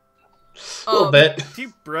 A little bit.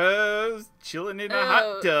 Two bros chilling in a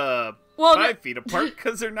hot tub. Well, 5 feet apart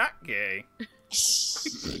because they're not gay.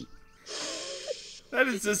 That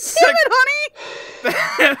is the Damn it, honey!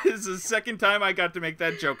 That is the second time I got to make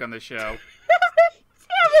that joke on the show.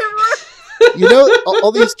 You know,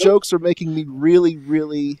 all these jokes are making me really,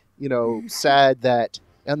 really, sad that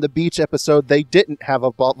on the beach episode they didn't have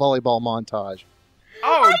a volleyball montage.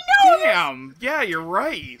 Oh, damn! Yeah, you're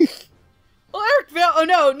right. Well, Eric Vale.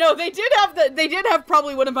 Oh no, they did have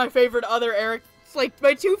probably one of my favorite other Eric. Like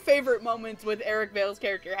my two favorite moments with Eric Vale's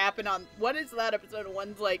character happen on one is that episode, and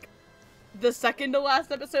one's like the second to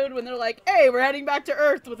last episode when they're like, "Hey, we're heading back to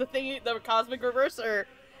Earth with the Cosmic Reverser,"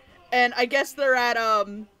 and I guess they're at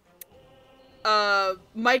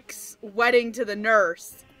Mike's wedding to the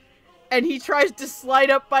nurse, and he tries to slide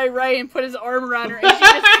up by Ray and put his arm around her, and she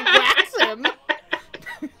just whacks him.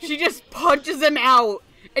 She just punches him out,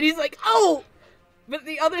 and he's like, "Oh!" But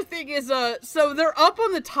the other thing is, so they're up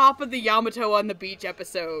on the top of the Yamato on the beach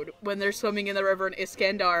episode when they're swimming in the river in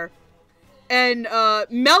Iskandar, and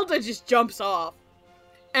Melda just jumps off,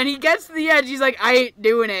 and he gets to the edge. He's like, "I ain't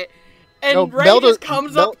doing it," and No, Ray Melda- just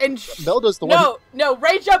comes up and Melda's the one. no,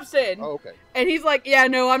 Ray jumps in. Oh, okay. And he's like, "Yeah,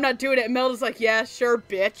 no, I'm not doing it." And Melda's like, "Yeah, sure,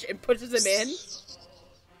 bitch," and pushes him in.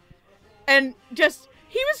 And just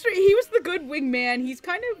he was the good wingman. He's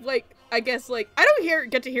kind of like, I guess, like, I don't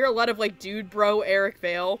get to hear a lot of like dude bro Eric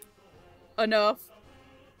Vale enough.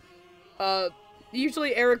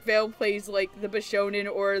 Usually Eric Vale plays like the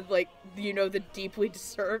Bishonen or like the deeply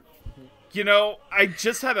disturbed. I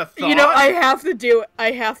just had a thought. I have to do it.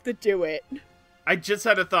 I have to do it. I just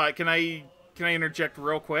had a thought. Can I interject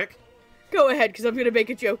real quick? Go ahead, because I'm gonna make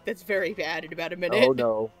a joke that's very bad in about a minute. Oh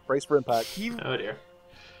no! Brace for impact. Oh dear.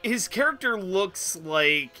 His character looks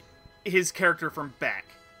like his character from Beck.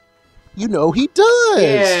 You know he does.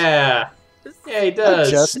 Yeah. Yeah, he does.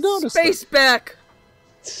 I just noticed. Space back.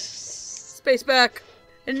 Space back.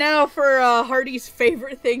 And now for Hardy's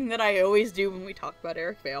favorite thing that I always do when we talk about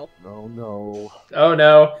Eric Vale. Oh no! Oh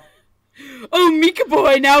no. Oh, Mika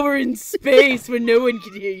boy, now we're in space when no one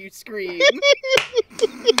can hear you scream.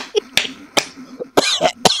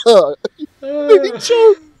 Big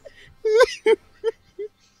joke.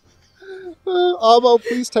 Amo,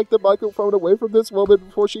 please take the microphone away from this woman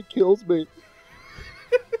before she kills me.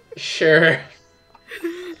 Sure.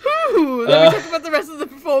 Ooh, let me talk about the rest of the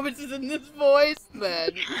performances in this voice,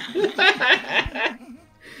 then.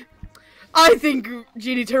 I think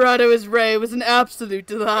Jeannie Torado as Ray was an absolute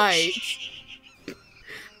delight.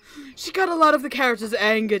 She got a lot of the character's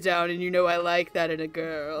anger down, and I like that in a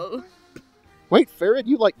girl. Wait, Farrod,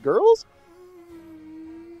 you like girls?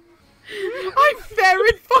 I'm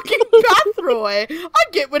Farrod fucking Bathroy! I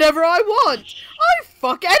get whatever I want! I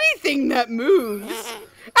fuck anything that moves!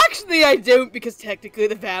 Actually, I don't, because technically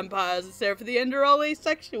the vampires instead for the end are all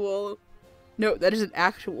asexual. No, that is an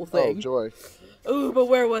actual thing. Oh, joy. Ooh, but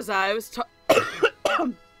where was I?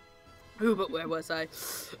 Ooh, but where was I?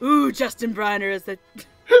 Ooh, Justin Briner is the...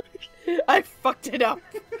 I fucked it up.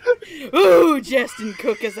 Ooh, Justin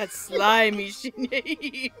Cook is that slimy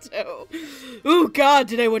Shinito. Ooh, God,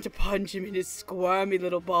 did I want to punch him in his squirmy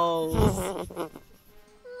little balls.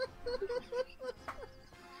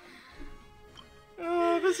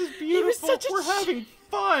 Oh, this is beautiful. We're having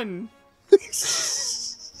fun.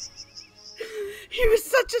 He was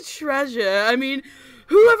such a treasure. I mean,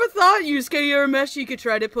 whoever thought Yusuke Urameshi could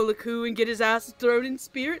try to pull a coup and get his ass thrown in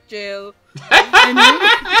spirit jail?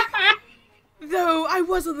 Though I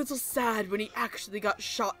was a little sad when he actually got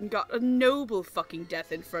shot and got a noble fucking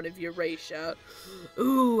death in front of Eurasia.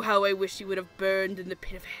 Ooh, how I wish he would have burned in the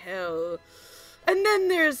pit of hell. And then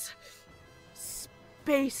there's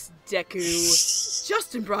Space Deku.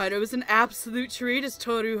 Justin Briner was an absolute treat as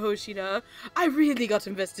Toru Hoshina. I really got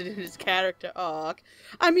invested in his character arc.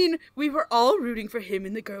 I mean, we were all rooting for him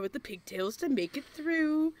and the girl with the pigtails to make it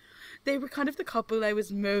through. They were kind of the couple I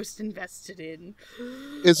was most invested in.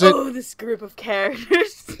 Oh, this group of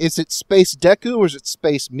characters. Is it Space Deku or is it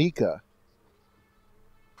Space Mika?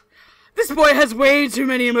 This boy has way too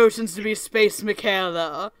many emotions to be Space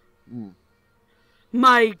Michaela.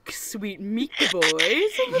 My sweet Mika boy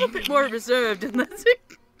is a little bit more reserved unless it...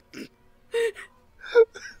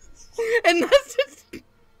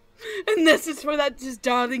 Unless it's for that just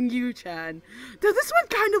darling Yu-chan. Though this one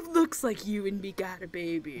kind of looks like you and me got a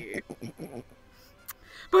baby.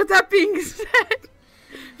 But that being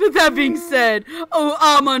said, oh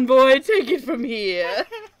Amon boy, take it from here.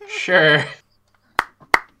 Sure.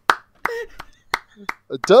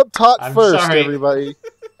 Dub talk I'm first, sorry. everybody.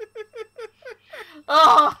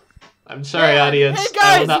 Oh, I'm sorry, man. audience. Hey I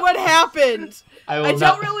will guys, not- what happened? I I will don't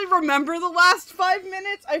not. really remember the last 5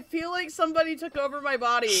 minutes. I feel like somebody took over my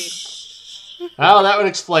body. Well, that would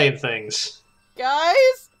explain things.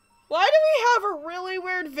 Guys, why do we have a really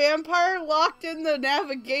weird vampire locked in the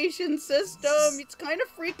navigation system? It's kind of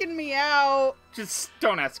freaking me out. Just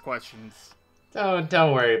don't ask questions.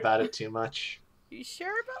 Don't worry about it too much. You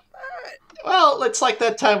sure about that? Well, it's like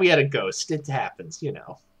that time we had a ghost. It happens, you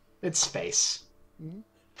know. It's space.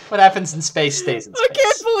 What happens in space stays in I space.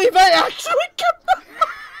 can't believe I actually kept them.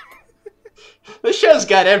 The show's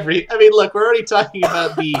got every. I mean, look, we're already talking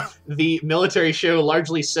about the military show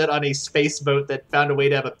largely set on a space boat that found a way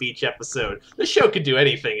to have a beach episode. The show could do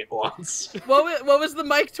anything it wants. What was the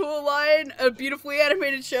Mike Toole line? A beautifully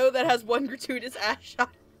animated show that has one gratuitous ass shot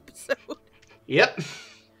episode. Yep.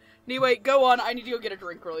 Anyway, go on. I need to go get a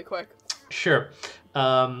drink really quick. Sure.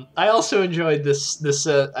 I also enjoyed this.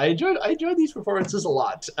 I enjoyed these performances a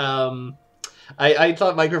lot. I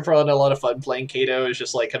thought Mike McFarlane had a lot of fun playing Kato. Is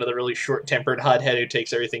just like kind of the really short-tempered hothead who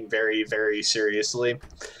takes everything very, very seriously.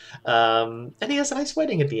 And he has a nice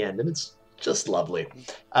wedding at the end, and it's just lovely.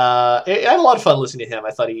 I had a lot of fun listening to him.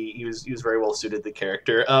 I thought he was very well suited to the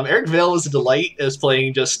character. Eric Vale was a delight as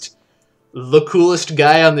playing just the coolest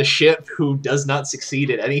guy on the ship who does not succeed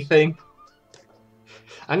at anything.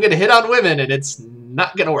 I'm gonna hit on women, and it's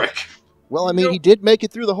not gonna work. Well, I mean, he did make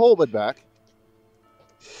it through the hole but back.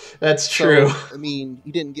 That's So, true. I mean,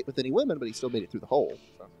 he didn't get with any women, but he still made it through the hole.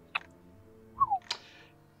 So.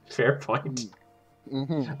 Fair point.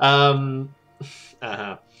 Mm-hmm.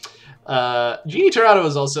 Jeannie Torado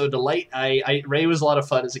was also a delight. Ray was a lot of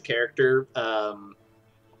fun as a character.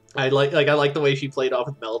 I like the way she played off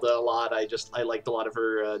with Melda a lot. I liked a lot of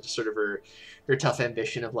her just sort of her tough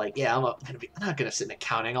ambition of like, yeah, I'm not gonna sit in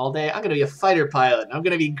accounting all day. I'm gonna be a fighter pilot. And I'm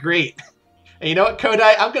gonna be great. And you know what,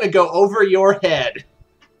 Kodai? I'm gonna go over your head,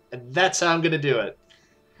 and that's how I'm gonna do it.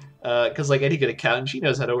 Because like any good accountant, she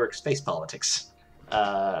knows how to work space politics.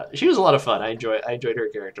 She was a lot of fun. I enjoyed her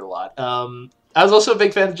character a lot. I was also a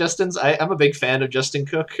big fan of Justin's. I'm a big fan of Justin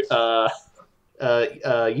Cook.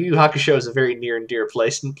 Yu Yu Hakusho is a very near and dear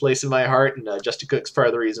place in my heart, and Justin Cook's part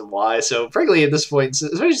of the reason why. So, frankly, at this point,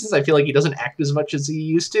 especially since I feel like he doesn't act as much as he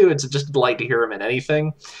used to, it's just a delight to hear him in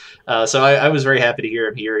anything. So I was very happy to hear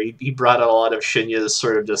him here. He brought out a lot of Shinya's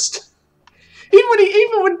sort of just...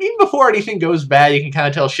 Even before anything goes bad, you can kind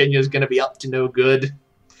of tell Shinya's going to be up to no good.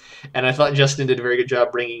 And I thought Justin did a very good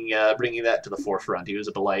job bringing that to the forefront. He was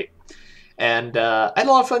a delight. And I had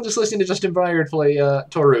a lot of fun just listening to Justin Byard play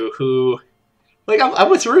Toru, who... Like, I'm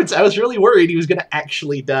with Roots. I was really worried he was going to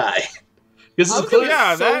actually die. Because I this was is gonna clearly,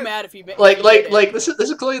 Yeah, be so that- mad if he this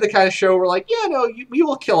is clearly the kind of show where, like, yeah, no, we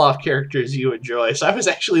will kill off characters you enjoy. So I was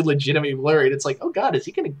actually legitimately worried. It's like, oh god, he's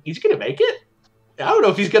gonna make it? I don't know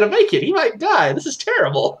if he's gonna make it. He might die. This is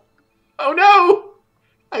terrible. Oh no!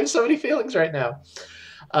 I have so many feelings right now.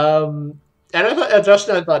 And I thought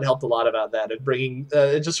Justin helped a lot about that, and bringing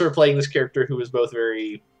just sort of playing this character who was both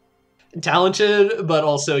very talented, but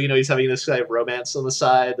also, you know, he's having this kind of romance on the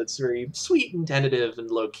side that's very sweet and tentative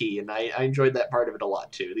and low key, and I enjoyed that part of it a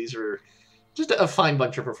lot too. These are just a fine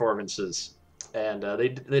bunch of performances, and they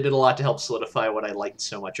did a lot to help solidify what I liked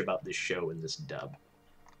so much about this show and this dub.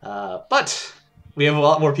 But we have a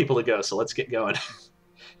lot more people to go, so let's get going.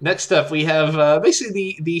 Next up, we have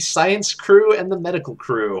basically the science crew and the medical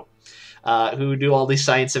crew. Who do all these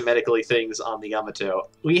science and medically things on the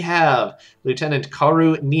Yamato. We have Lieutenant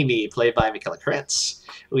Karu Nimi, played by Michaela Krantz.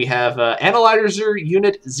 We have Analyzer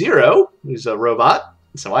Unit 0, who's a robot,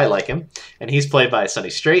 so I like him, and he's played by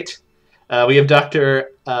Sonny Strait. We have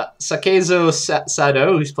Dr. Sakezo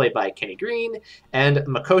Sado, who's played by Kenny Green, and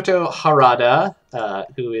Makoto Harada,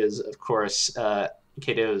 who is, of course,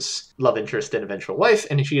 Kato's love interest and eventual wife,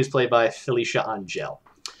 and she is played by Felicia Angel.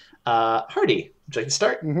 Hardy, would you like to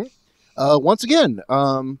start? Mm-hmm. Once again,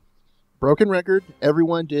 broken record.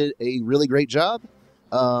 Everyone did a really great job.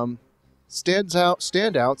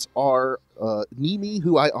 Standouts are Nimi,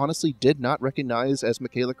 who I honestly did not recognize as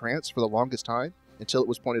Michaela Krantz for the longest time until it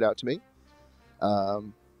was pointed out to me.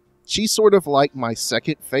 She's sort of like my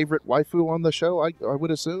second favorite waifu on the show, I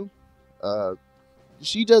would assume.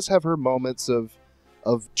 She does have her moments of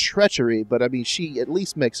treachery, but I mean, she at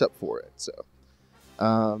least makes up for it. So,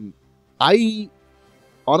 I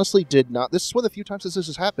honestly did not. This is one of the few times this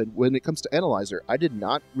has happened when it comes to Analyzer. I did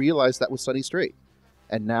not realize that was Sunny Strait,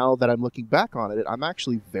 and now that I'm looking back on it, I'm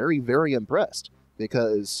actually very, very impressed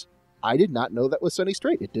because I did not know that was Sunny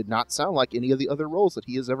Strait. It did not sound like any of the other roles that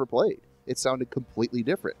he has ever played. It sounded completely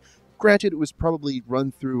different. Granted, it was probably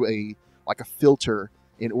run through a filter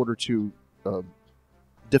in order to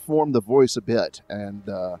deform the voice a bit, and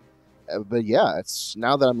but yeah, it's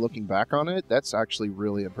now that I'm looking back on it, that's actually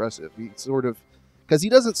really impressive. He sort of, because he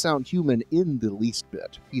doesn't sound human in the least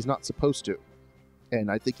bit. He's not supposed to, and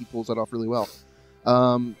I think he pulls that off really well.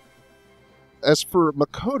 As for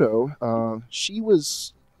Makoto, she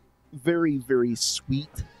was very, very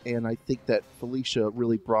sweet, and I think that Felicia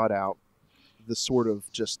really brought out the sort of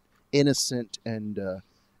just innocence and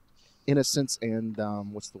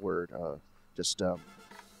what's the word?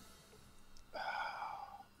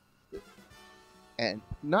 And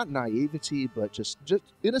not naivety, but just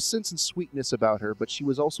innocence and sweetness about her. But she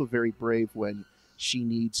was also very brave when she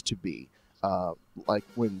needs to be. Like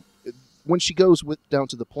when she goes down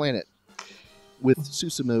to the planet with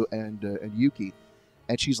Susumu and Yuki,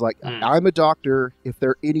 and she's like, "I'm a doctor. If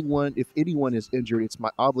anyone is injured, it's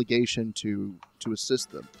my obligation to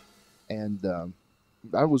assist them." And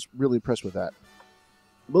I was really impressed with that.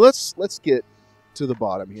 But let's get to the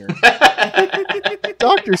bottom here.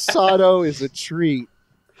 Dr. Sato is a treat,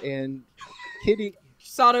 and Kitty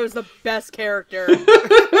Sato is the best character.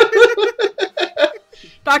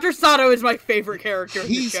 Dr. Sato is my favorite character in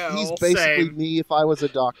the show. He's basically Same. me if I was a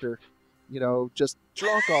doctor. Just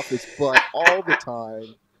drunk off his butt all the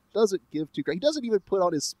time. Doesn't give two. He doesn't even put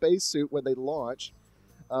on his spacesuit when they launch.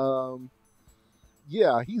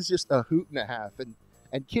 Yeah, he's just a hoot and a half,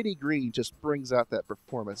 and Kitty Green just brings out that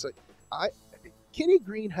performance. Kitty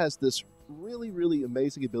Green has this really, really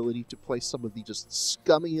amazing ability to play some of the just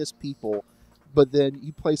scummiest people, but then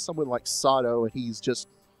you play someone like Sato, and he's just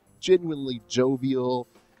genuinely jovial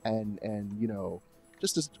and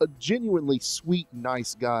just a genuinely sweet,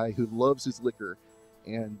 nice guy who loves his liquor.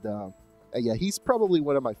 And yeah, he's probably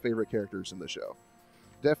one of my favorite characters in the show.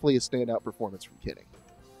 Definitely a standout performance from Kitty.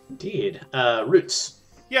 Indeed. Roots.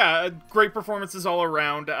 Yeah, great performances all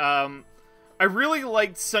around. I really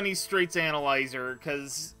liked Sunny Strait's Analyzer,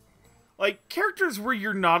 because, like, characters where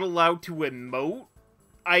you're not allowed to emote,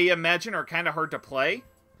 I imagine are kind of hard to play.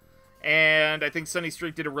 And I think Sunny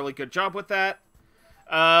Strait did a really good job with that.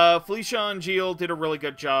 Felicia Angeal did a really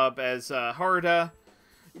good job as Haruta.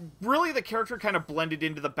 Really, the character kind of blended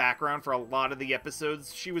into the background for a lot of the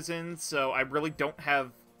episodes she was in, so I really don't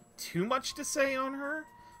have too much to say on her.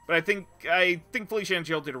 But I think Felicia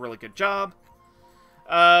Angeal did a really good job.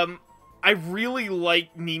 I really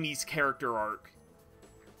like Nimi's character arc,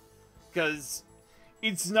 because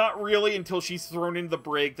it's not really until she's thrown into the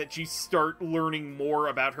brig that you start learning more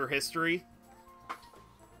about her history.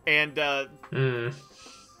 And,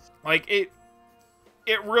 like, it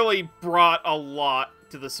really brought a lot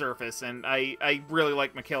to the surface, and I really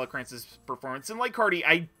like Michaela Krantz's performance. And like Hardy,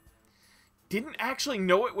 I didn't actually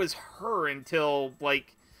know it was her until,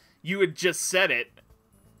 like, you had just said it.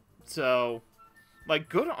 So, like,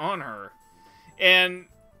 good on her. And,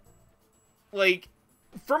 like,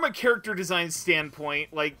 from a character design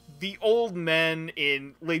standpoint, like, the old men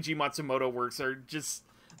in Leiji Matsumoto works are just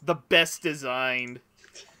the best designed.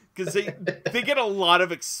 Because they get a lot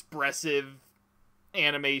of expressive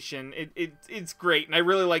animation. It's great. And I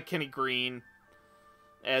really like Kenny Green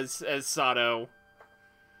as Sato.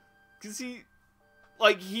 Because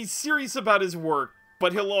he's serious about his work,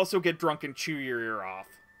 but he'll also get drunk and chew your ear off.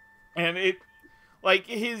 And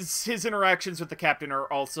his interactions with the captain are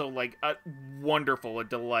also, like, wonderful, a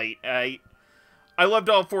delight. I loved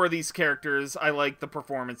all four of these characters. I like the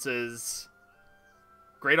performances.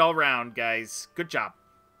 Great all around, guys. Good job.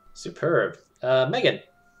 Superb. Megan.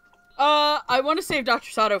 I want to save Dr.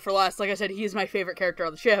 Sato for last. Like I said, he is my favorite character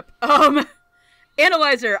on the ship.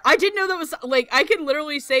 Analyzer. I didn't know that was, like, I can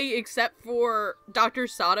literally say except for Dr.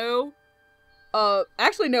 Sato.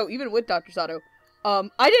 Actually, no, even with Dr. Sato. I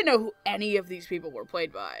didn't know who any of these people were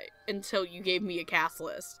played by until you gave me a cast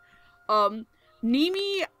list.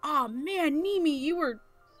 Nimi, oh man, Nimi, you were,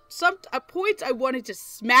 at points I wanted to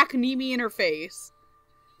smack Nimi in her face.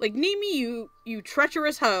 Like, Nimi, you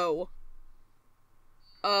treacherous hoe.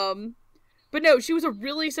 But no, she was a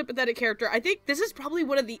really sympathetic character. I think this is probably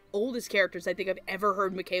one of the oldest characters I think I've ever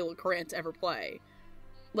heard Michaela Krantz ever play.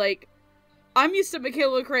 Like, I'm used to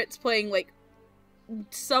Michaela Krantz playing, like,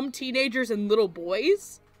 some teenagers and little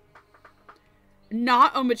boys.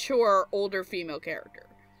 Not a mature, older female character.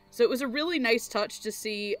 So it was a really nice touch to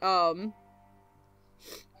see,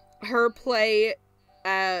 her play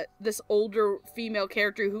this older female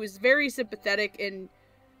character who is very sympathetic, and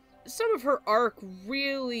some of her arc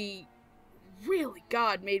really, really,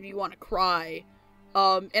 God, made me want to cry.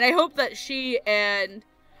 And I hope that she and...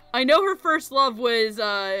 I know her first love was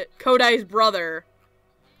Kodai's brother,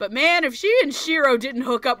 but man, if she and Shiro didn't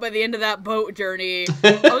hook up by the end of that boat journey,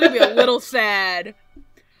 I'm gonna be a little sad.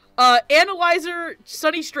 Analyzer,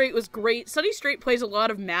 Sunny Strait was great. Sunny Strait plays a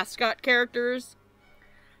lot of mascot characters,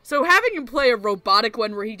 so having him play a robotic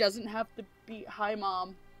one where he doesn't have to be... Hi,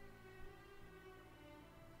 Mom.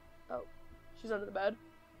 Oh, she's under the bed.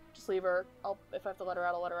 Just leave her. If I have to let her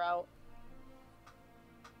out, I'll let her out.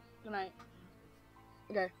 Good night.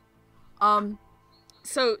 Okay.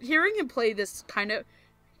 So hearing him play this kind of...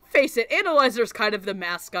 Face it, Analyzer's kind of the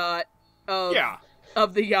mascot of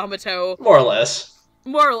the Yamato. More or less.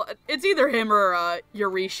 It's either him or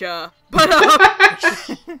Eurisha.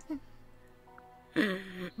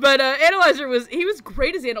 But Analyzer was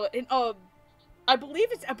great as Analyzer. I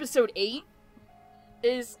believe it's episode 8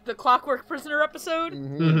 is the Clockwork Prisoner episode.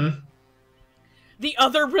 Mm-hmm. The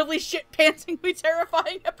other really shit-pantsingly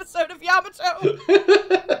terrifying episode of Yamato.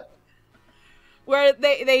 Where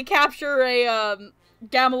they capture a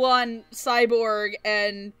Gamelon cyborg,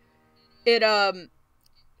 and it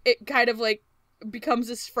kind of like becomes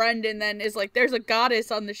his friend, and then is like, there's a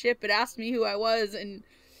goddess on the ship, it asked me who I was, and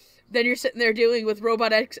then you're sitting there dealing with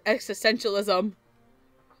robot existentialism.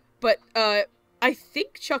 But I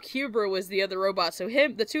think Chuck Huber was the other robot, so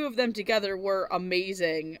the two of them together were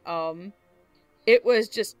amazing. It was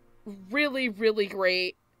just really, really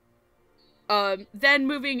great. Then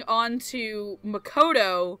moving on to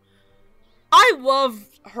Makoto, I love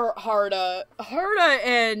Harda.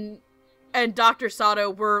 Harda and Dr. Sato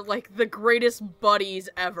were like the greatest buddies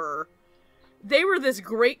ever. They were this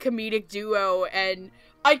great comedic duo, and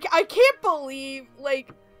I can't believe,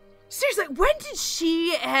 like, seriously, when did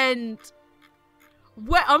she and...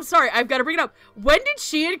 I'm sorry, I've got to bring it up. When did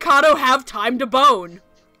she and Kato have time to bone?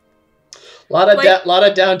 A lot of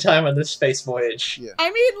downtime on this space voyage. Yeah.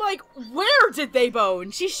 I mean, like, where did they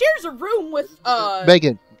bone? She shares a room with,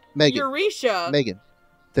 Megan. Eurisha. Megan.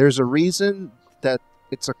 There's a reason that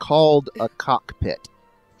it's called a cockpit.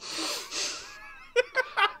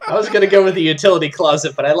 I was going to go with the utility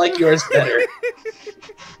closet, but I like yours better.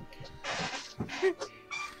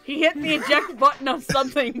 He hit the eject button on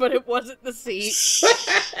something, but it wasn't the seat.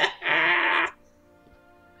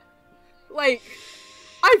 Like,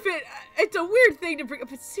 it's a weird thing to bring up,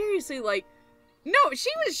 but seriously, like, no, she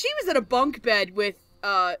was in a bunk bed with,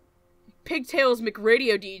 Pigtails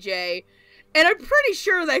McRadio DJ, and I'm pretty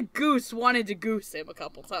sure that Goose wanted to goose him a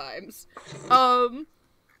couple times. And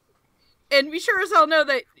we sure as hell know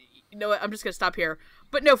that, you know what, I'm just gonna stop here.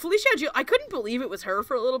 But no, Felicia Gil, I couldn't believe it was her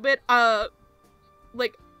for a little bit.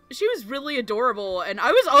 Like, she was really adorable, and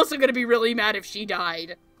I was also gonna be really mad if she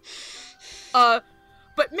died. But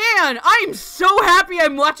man, I'm so happy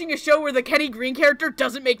I'm watching a show where the Kenny Green character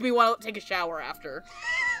doesn't make me want to take a shower after.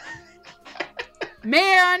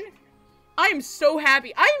 Man, I'm so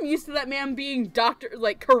happy. I am used to that man being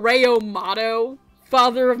Koreo Mato,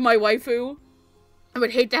 father of my waifu. I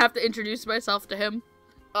would hate to have to introduce myself to him.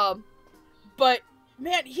 But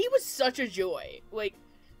man, he was such a joy. Like,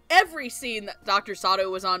 every scene that Dr. Sato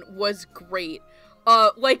was on was great.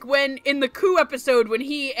 Like when, in the coup episode, when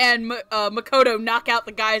he and Makoto knock out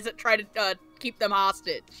the guys that try to keep them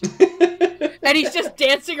hostage. And he's just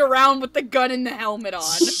dancing around with the gun and the helmet on.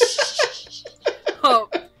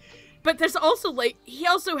 But there's also, like, he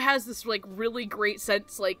also has this, like, really great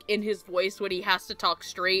sense, like, in his voice when he has to talk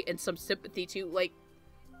straight, and some sympathy too. Like,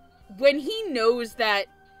 when he knows that,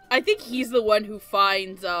 I think he's the one who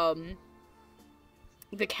finds, the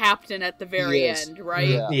captain at the very end,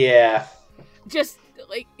 right? Yeah. Just,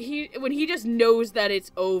 like, when he just knows that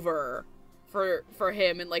it's over for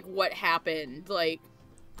him and, like, what happened, like,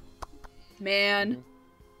 man.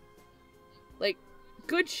 Like,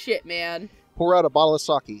 good shit, man. Pour out a bottle of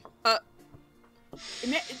sake. That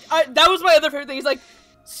was my other favorite thing. He's like,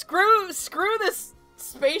 screw this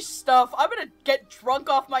space stuff. I'm gonna get drunk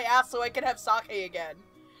off my ass so I can have sake again.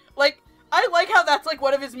 Like, I like how that's like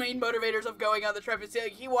one of his main motivators of going on the trip. Is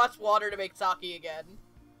like he wants water to make sake again.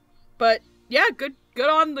 But yeah, good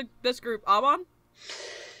on this group. Amon?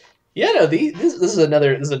 Yeah, no, this is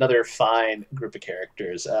another fine group of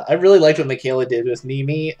characters. I really liked what Michaela did with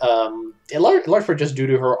Mimi. In large part just due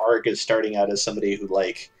to her arc as starting out as somebody who,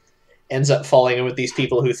 like, ends up falling in with these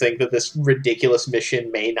people who think that this ridiculous mission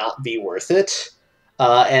may not be worth it.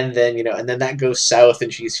 And then and then that goes south,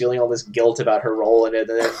 and she's feeling all this guilt about her role in it,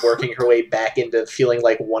 and then working her way back into feeling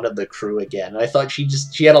like one of the crew again. And I thought she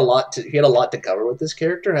had a lot to cover with this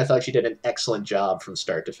character, and I thought she did an excellent job from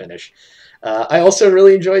start to finish. I also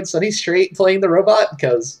really enjoyed Sunny Strait playing the robot,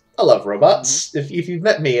 because I love robots. If you've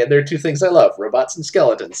met me, there are two things I love: robots and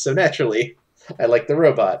skeletons. So naturally, I like the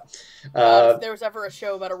robot. If there was ever a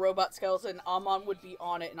show about a robot skeleton, Amon would be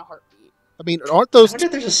on it in a heartbeat. I mean, aren't those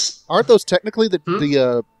technically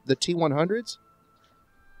the T100s?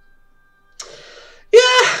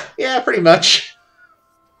 Yeah, pretty much.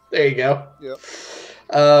 There you go. Yep.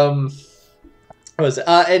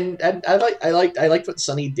 And I liked what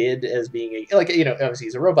Sunny did as being obviously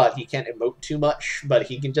he's a robot, he can't emote too much, but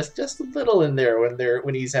he can just a little in there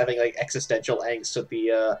when he's having like existential angst with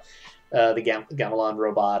the Gamelon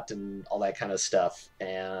robot and all that kind of stuff.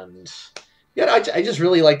 And I just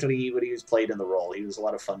really liked when he was played in the role. He was a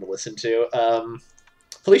lot of fun to listen to.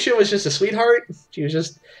 Felicia was just a sweetheart. She was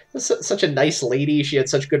just such a nice lady. She had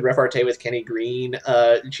such good repartee with Kenny Green.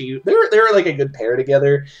 They were like a good pair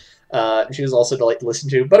together. She was also a delight to listen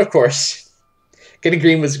to. But of course, Kenny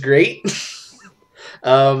Green was great.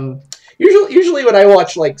 Usually when I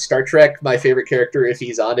watch like Star Trek, my favorite character, if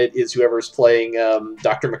he's on it, is whoever's playing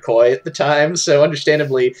Dr. McCoy at the time. So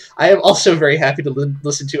understandably, I am also very happy to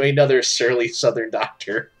listen to another surly Southern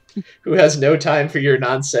doctor who has no time for your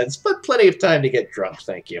nonsense, but plenty of time to get drunk.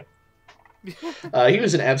 Thank you. He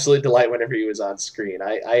was an absolute delight whenever he was on screen.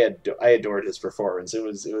 I adored his performance.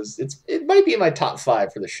 It might be in my top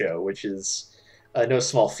 5 for the show, which is no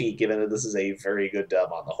small feat, given that this is a very good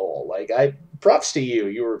dub on the whole. Props to you.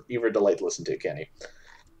 You were a delight to listen to, Kenny.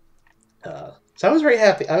 So I was very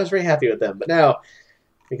happy. I was very happy with them. But now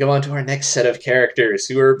we go on to our next set of characters,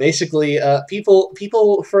 who are basically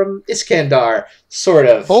people from Iskandar, sort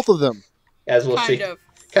of. Both of them, as we'll see.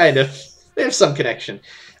 Kind of. They have some connection.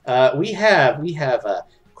 We have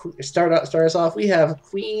start us off. We have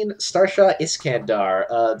Queen Starsha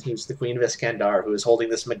Iskandar, who's the Queen of Iskandar, who is holding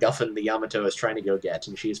this MacGuffin the Yamato is trying to go get,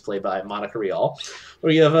 and she's played by Monica Rial.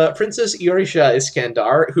 We have Princess Yorisha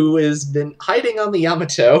Iskandar, who has been hiding on the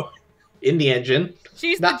Yamato in the engine.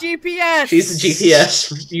 She's the GPS. She's the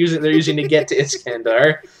GPS they're using to get to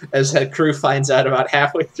Iskandar, as the crew finds out about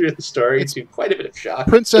halfway through the story, to quite a bit of shock.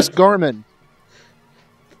 Princess Garmin.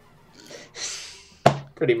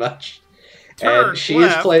 Pretty much. Turn and she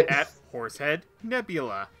left is played at Horsehead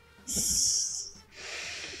Nebula.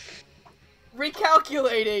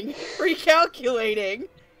 Recalculating.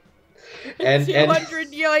 and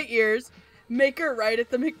 200 light years. Make her right at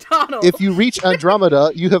the McDonald's. If you reach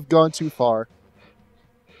Andromeda, you have gone too far.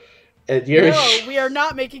 And no, we are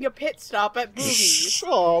not making a pit stop at Boobies.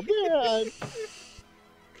 Oh, man.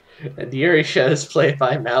 And Yorisha is played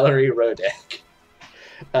by Mallory Rodek.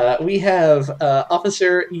 We have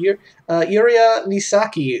Officer Yuria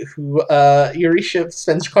Misaki, who Yorisha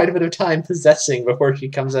spends quite a bit of time possessing before she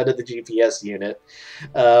comes out of the GPS unit.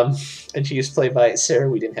 And she is played by Sarah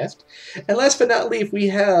Wiedenheft. And last but not least, we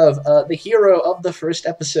have the hero of the first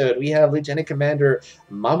episode. We have Lieutenant Commander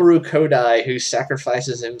Mamoru Kodai, who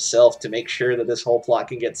sacrifices himself to make sure that this whole plot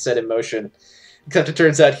can get set in motion. Except it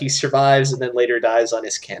turns out he survives and then later dies on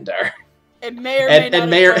Iskandar. And may or may not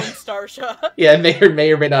have thrown Starsha. Yeah, may or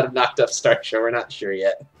may not have knocked up Starsha. We're not sure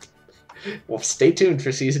yet. Well, stay tuned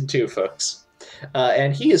for Season 2, folks.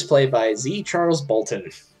 And he is played by Z. Charles Bolton.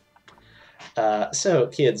 So,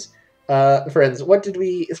 kids, friends, what do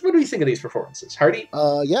we think of these performances? Hardy?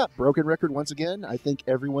 Yeah, broken record once again. I think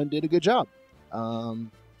everyone did a good job.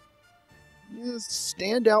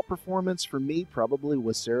 Standout performance for me probably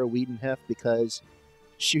was Sarah Wiedenheft, because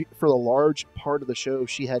she, for the large part of the show,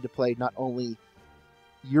 she had to play not only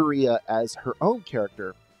Yuria as her own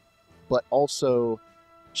character, but also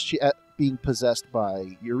she being possessed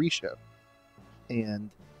by Yorisha. And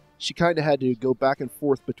she kind of had to go back and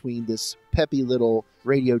forth between this peppy little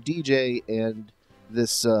radio DJ and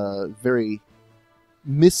this very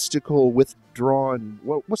mystical, withdrawn...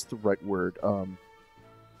 what's the right word?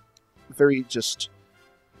 Very just...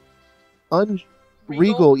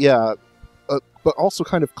 Regal, yeah. But also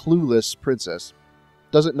kind of clueless princess.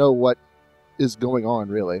 Doesn't know what is going on,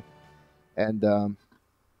 really. And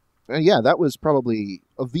yeah, that was probably...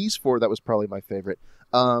 Of these four, that was probably my favorite.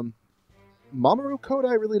 Mamoru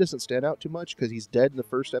Kodai really doesn't stand out too much, because he's dead in the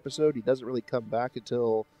first episode. He doesn't really come back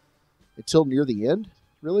until near the end,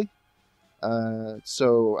 really.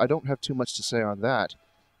 So I don't have too much to say on that.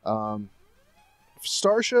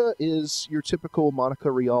 Starsha is your typical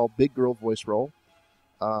Monica Rial big girl voice role.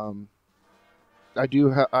 I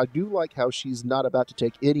do like how she's not about to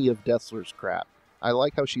take any of Dessler's crap. I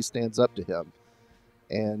like how she stands up to him.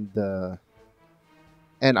 And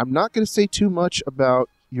And I'm not going to say too much about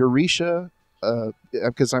Eurisha,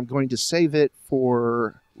 because I'm going to save it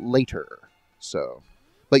for later. So,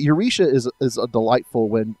 but Eurisha is a delightful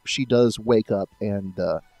when she does wake up and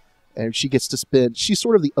she gets to spend. She's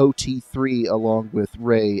sort of the OT3 along with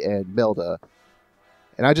Ray and Melda.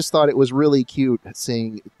 And I just thought it was really cute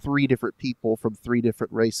seeing 3 different people from 3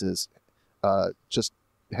 different races just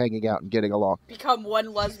hanging out and getting along. Become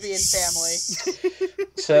one lesbian family.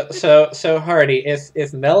 So Hardy,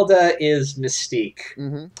 if Melda is Mystique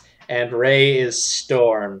Mm-hmm. and Ray is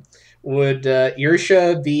Storm, would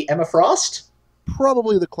Eurisha be Emma Frost?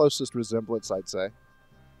 Probably the closest resemblance, I'd say.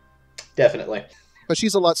 Definitely. But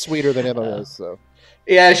she's a lot sweeter than Emma is, so.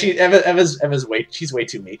 Yeah, Emma's way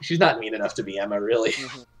too mean. She's not mean enough to be Emma, really.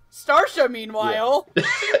 Starsha, meanwhile.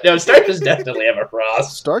 No, Starsha's definitely Emma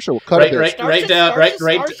Frost. Starsha will cut a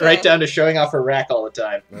bitch. Right down to showing off her rack all the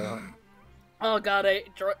time. Yeah. Oh god, I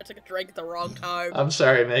took a drink at the wrong time. I'm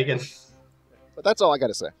sorry, Megan. But that's all I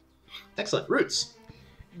gotta say. Excellent. Roots.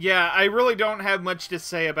 Yeah, I really don't have much to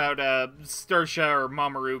say about Starsha or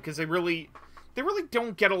Mamoru, because they really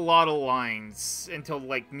don't get a lot of lines until,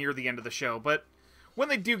 like, near the end of the show, but when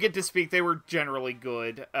they do get to speak, they were generally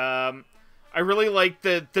good. I really like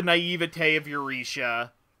the naivete of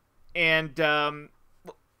Eurisha, and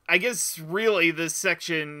I guess really this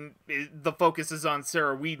section, the focus is on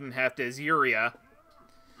Sarah Wiedenheft as Yuria,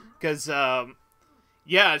 because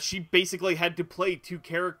yeah, she basically had to play 2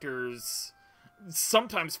 characters,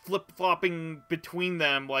 sometimes flip-flopping between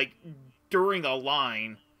them, like, during a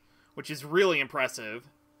line, which is really impressive.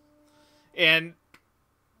 And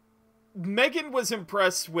Megan was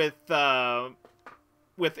impressed with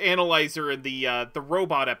Analyzer in the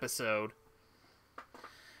robot episode,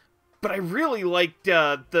 but I really liked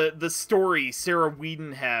the story Sarah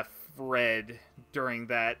Wiedenheft read during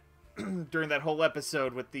that whole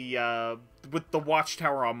episode with the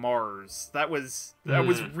Watchtower on Mars. That was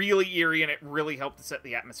really eerie, and it really helped to set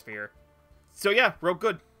the atmosphere. So yeah, real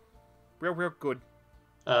good, real good.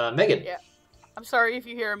 Megan. Yeah. I'm sorry if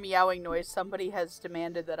you hear a meowing noise. Somebody has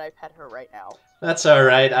demanded that I pet her right now. That's all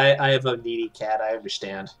right. I have a needy cat. I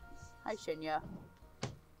understand. Hi, Shinya.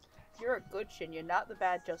 You're a good Shinya, not the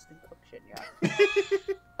bad Justin Cook Shinya.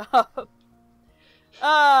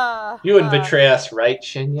 You wouldn't betray us, right,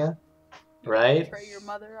 Shinya? Right? Betray your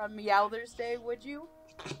mother on Meowthers Day, would you?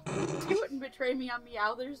 You wouldn't betray me on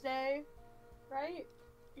Meowthers Day, right?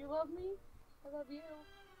 You love me? I love you.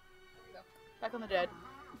 There we go. Back on the dead.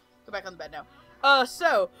 Go back on the bed now.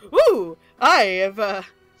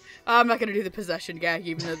 I'm not gonna do the possession gag,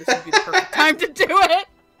 even though this would be the perfect time to do it.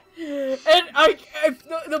 And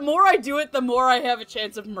the more I do it, the more I have a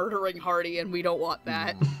chance of murdering Hardy, and we don't want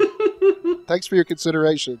that. Thanks for your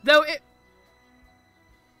consideration. Though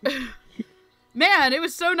man, it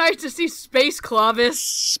was so nice to see Space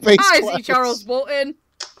Clovis. Hi, Z. Charles Bolton.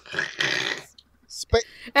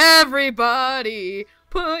 Everybody,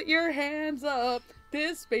 put your hands up.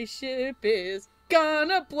 This spaceship is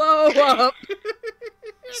gonna blow up.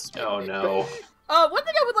 Oh no. One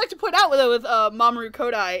thing I would like to point out with Mamoru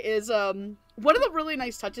Kodai is one of the really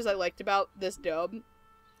nice touches I liked about this dub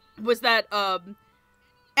was that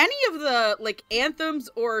any of the like anthems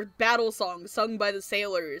or battle songs sung by the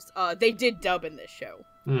sailors, they did dub in this show.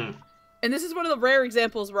 Mm. And this is one of the rare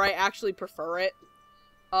examples where I actually prefer it.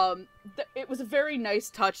 It was a very nice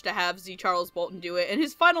touch to have Z. Charles Bolton do it, and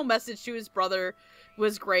his final message to his brother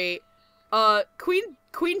was great. Queen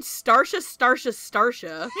Starsha,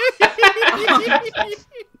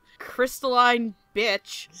 crystalline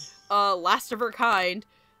bitch, last of her kind.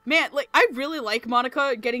 Man, like, I really like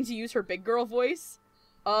Monica getting to use her big girl voice.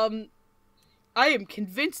 I am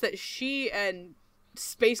convinced that she and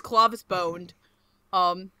Space Clovis boned.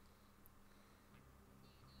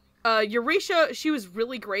 Eurisha, she was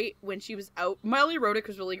really great when she was out. Miley Rodick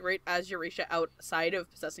was really great as Eurisha outside of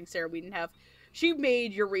possessing Sarah Wiedenheft. She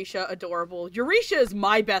made Eurisha adorable. Eurisha is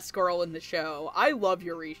my best girl in the show. I love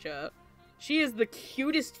Eurisha. She is the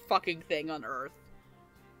cutest fucking thing on Earth.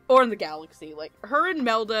 Or in the galaxy. Like, her and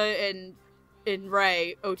Melda and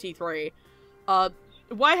Ray, OT3.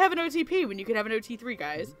 Why have an OTP when you can have an OT3,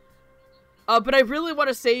 guys? But I really want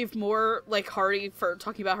to save more, like, Hardy for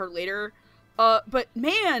talking about her later. But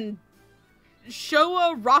man,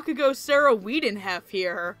 Showa Rakugo Sarah Wiedenheft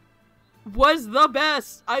here was the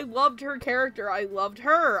best. I loved her character. I loved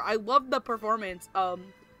her. I loved the performance.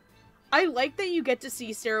 I like that you get to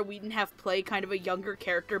see Sarah Wiedenheft play kind of a younger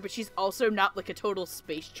character, but she's also not like a total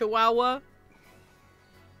space chihuahua.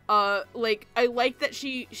 Like, I like that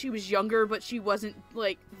she was younger, but she wasn't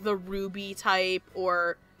like the Ruby type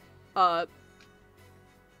or,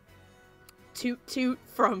 Toot Toot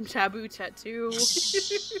from Taboo Tattoo.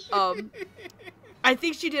 I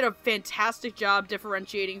think she did a fantastic job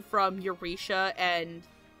differentiating from Eurisha and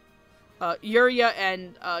Yuria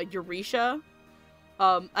and Eurisha.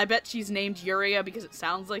 I bet she's named Yuria because it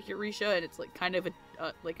sounds like Eurisha, and it's like kind of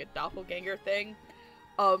like a doppelganger thing.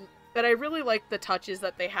 But I really liked the touches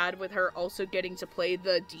that they had with her also getting to play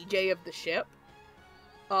the DJ of the ship.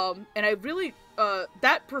 And I really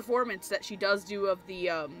that performance that she does do of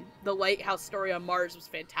the lighthouse story on Mars was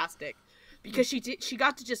fantastic, because she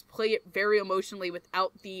got to just play it very emotionally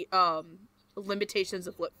without the limitations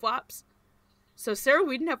of lip flaps. So Sarah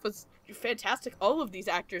Wiedenheft was fantastic. All of these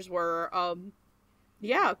actors were.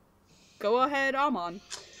 Yeah, go ahead, Amon.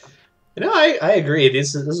 You know, I agree.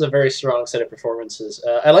 This is a very strong set of performances.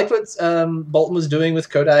 I liked what Bolton was doing with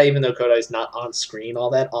Kodai, even though Kodai's not on screen all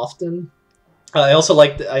that often. I also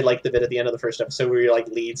liked the bit at the end of the first episode where he like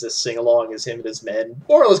leads a sing along as him and his men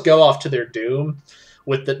more or less go off to their doom,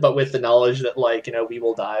 with the knowledge that like, you know, we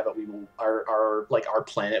will die, but we will our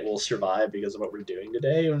planet will survive because of what we're doing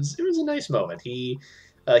today. It was a nice moment. He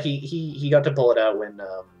got to pull it out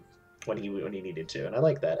when he needed to, and I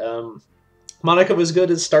like that. Monica was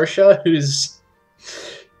good as Starsha, who's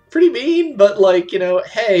pretty mean, but like, you know,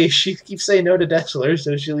 hey, she keeps saying no to Dessler,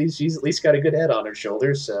 so she's at least got a good head on her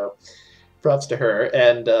shoulders, so props to her.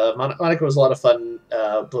 And Monica was a lot of fun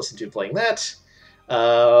to listen to playing that.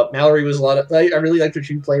 Mallory was a lot of... I really liked what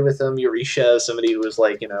you play with them. Eurisha, somebody who was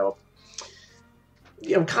like, you know,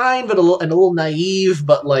 kind, but a little naive,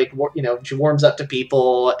 but like, you know, she warms up to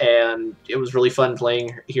people, and it was really fun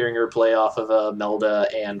hearing her play off of Melda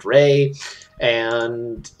and Ray,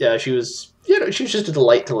 and she was, you know, she was just a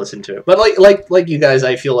delight to listen to. But like you guys,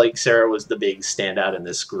 I feel like Sarah was the big standout in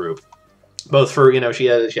this group, both for, you know, she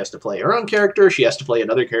has to play her own character, she has to play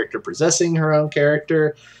another character possessing her own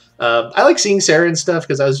character. I like seeing Sarah and stuff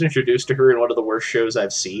because I was introduced to her in one of the worst shows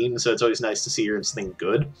I've seen, so it's always nice to see her in something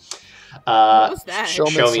good. What was that? Show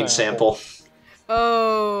Me Sample.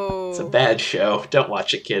 Oh, it's a bad show. Don't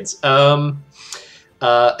watch it, kids. And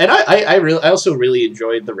I also really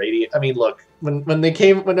enjoyed the radio. I mean, look,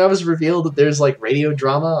 when I was revealed that there's like radio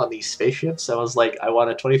drama on these spaceships, I was like, I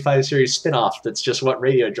want a 25 series spinoff that's just what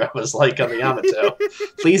radio drama is like on the Yamato.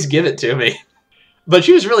 Please give it to me. But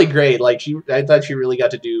she was really great. Like I thought she really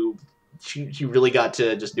got to do. She really got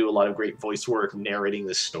to just do a lot of great voice work narrating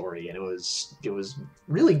this story, and it was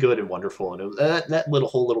really good and wonderful. And it was, that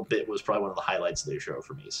whole little bit was probably one of the highlights of the show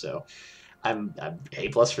for me. So I'm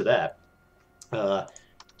A+ for that. And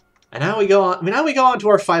now we go on to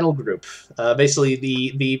our final group. Basically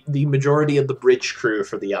the majority of the bridge crew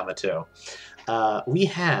for the Yamato. We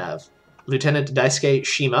have Lieutenant Daisuke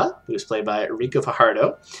Shima, who is played by Riko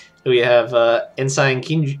Fajardo. We have Ensign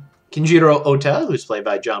Kinjiro Ota, who's played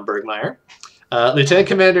by John Bergmeyer. Lieutenant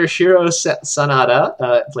Commander Shiro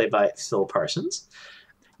Sanada, played by Phil Parsons.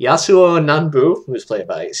 Yasuo Nanbu, who's played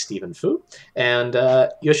by Stephen Fu. And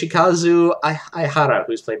Yoshikazu Aihara,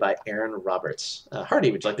 who's played by Aaron Roberts.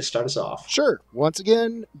 Hardy, would you like to start us off? Sure. Once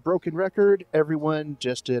again, broken record. Everyone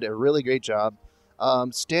just did a really great job.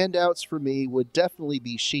 Standouts for me would definitely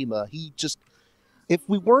be Shima. He just... If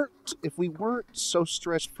we weren't so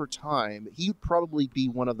stretched for time, he'd probably be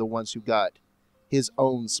one of the ones who got his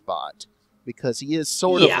own spot, because he is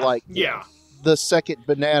sort of like the second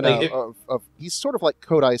banana of he's sort of like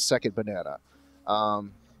Kodai's second banana.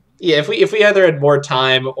 If we either had more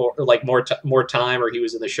time or like more time, or he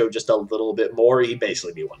was in the show just a little bit more, he'd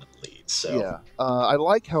basically be one of the leads. So yeah, I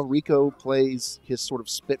like how Riko plays his sort of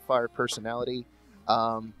Spitfire personality.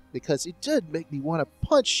 Because it did make me want to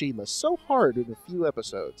punch Shima so hard in a few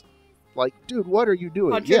episodes. Like, dude, what are you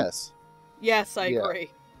doing? Punch him? Yes, I agree.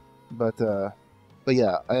 But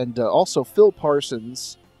yeah, and also Phil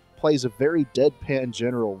Parsons plays a very deadpan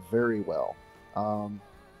general very well.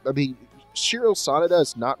 I mean, Shiro Sanada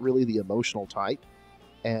is not really the emotional type,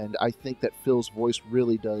 and I think that Phil's voice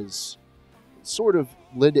really does sort of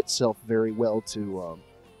lend itself very well to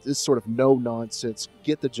this sort of no-nonsense,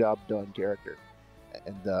 get-the-job-done character.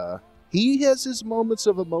 And he has his moments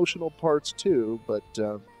of emotional parts too, but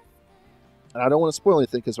and I don't want to spoil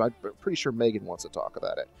anything because I'm pretty sure Megan wants to talk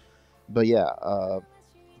about it. But yeah,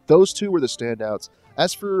 those two were the standouts.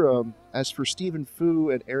 As for Stephen Fu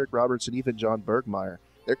and Eric Roberts and even John Bergmeyer,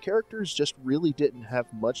 their characters just really didn't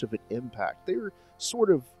have much of an impact. They were sort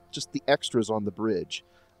of just the extras on the bridge.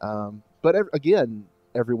 But again,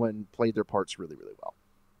 everyone played their parts really, really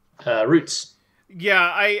well. Roots. Yeah,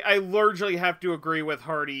 I largely have to agree with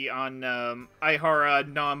Hardy on Aihara,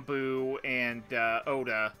 Nambu, and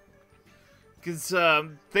Oda. Because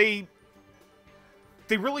they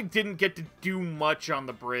really didn't get to do much on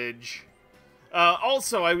the bridge.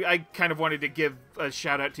 Also, I kind of wanted to give a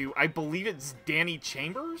shout out to, I believe it's Danny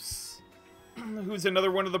Chambers, who's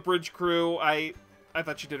another one of the bridge crew. I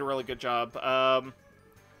thought she did a really good job.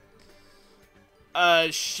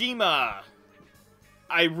 Shima,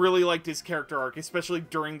 I really liked his character arc, especially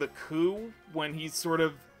during the coup, when he's sort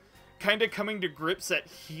of kind of coming to grips that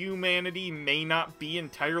humanity may not be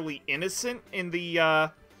entirely innocent in the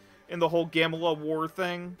whole Gamela War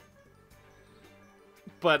thing.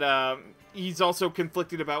 But, he's also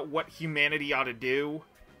conflicted about what humanity ought to do.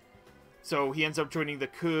 So he ends up joining the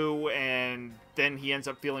coup, and then he ends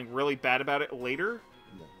up feeling really bad about it later.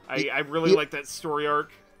 I really like that story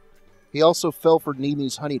arc. He also fell for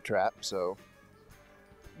Nini's honey trap, so...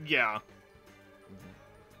 Yeah.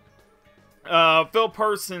 Phil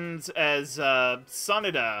Parsons as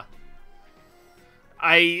Sanada.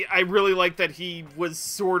 I really like that he was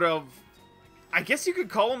sort of... I guess you could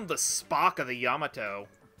call him the Spock of the Yamato.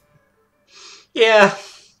 Yeah.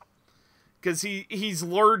 Because he's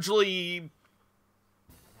largely...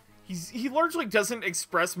 He largely doesn't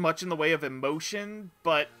express much in the way of emotion,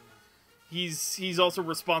 but he's also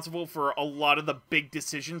responsible for a lot of the big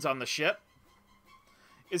decisions on the ship.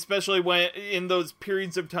 Especially when in those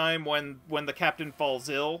periods of time when the captain falls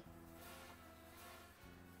ill.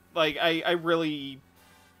 Like, I really...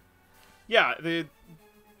 Yeah,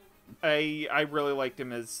 I really liked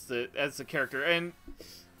him as the character. And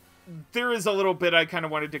there is a little bit I kind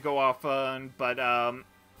of wanted to go off on, but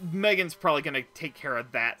Megan's probably going to take care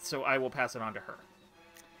of that, so I will pass it on to her.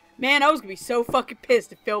 Man, I was going to be so fucking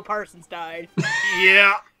pissed if Phil Parsons died.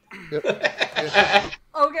 Yeah.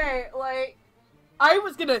 Okay, like, I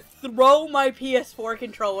was going to throw my PS4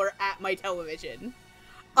 controller at my television.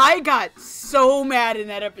 I got so mad in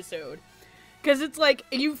that episode. Because it's like,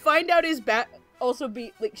 you find out his also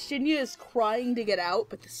be, like, Shinya is crying to get out,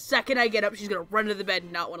 but the second I get up, she's gonna run to the bed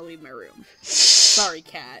and not want to leave my room. Sorry,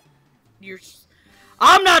 Kat.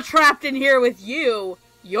 I'm not trapped in here with you!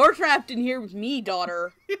 You're trapped in here with me,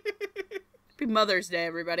 daughter. Happy Mother's Day,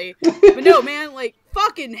 everybody. But no, man, like,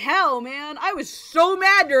 fucking hell, man. I was so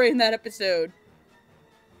mad during that episode.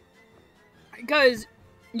 Because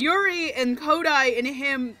Yuri and Kodai and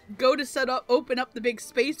him go to open up the big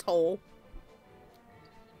space hole.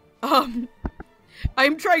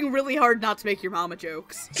 I'm trying really hard not to make your mama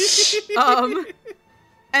jokes.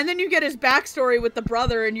 And then you get his backstory with the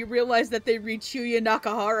brother, and you realize that they read Shuya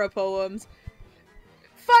Nakahara poems.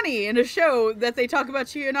 Funny, in a show that they talk about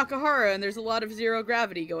Shuya Nakahara, and there's a lot of zero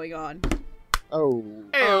gravity going on.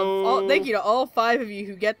 Oh. Thank you to all 5 of you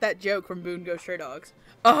who get that joke from Boon Go Stray Dogs.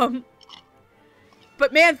 But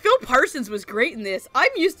man, Phil Parsons was great in this.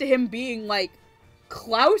 I'm used to him being like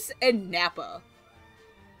Klaus and Nappa.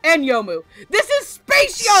 And Yomu. This is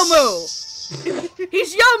Space Yomu!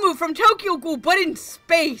 He's Yomu from Tokyo Ghoul, but in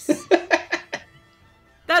space!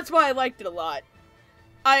 That's why I liked it a lot.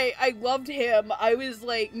 I loved him. I was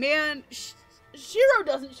like, man, Shiro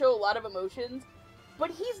doesn't show a lot of emotions, but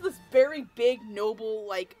he's this very big, noble,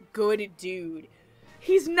 like, good dude.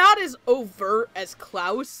 He's not as overt as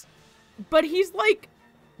Klaus, but he's, like,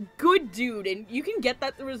 good dude, and you can get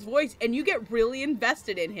that through his voice, and you get really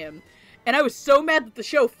invested in him. And I was so mad that the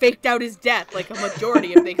show faked out his death, like a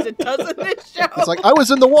majority of things it does in this show. It's like, I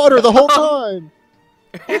was in the water the whole time!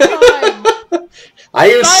 I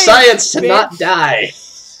use science to not die.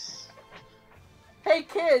 Hey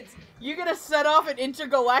kids, you gonna set off an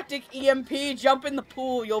intergalactic EMP, jump in the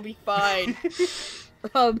pool, you'll be fine.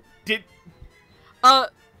 Did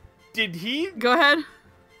he? Go ahead.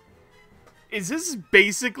 Is this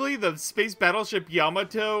basically the space battleship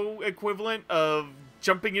Yamato equivalent of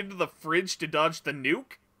jumping into the fridge to dodge the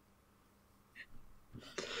nuke?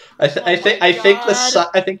 I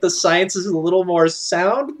think the science is a little more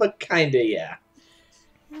sound, but kinda, yeah.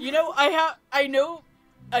 You know, I know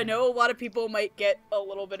a lot of people might get a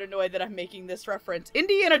little bit annoyed that I'm making this reference.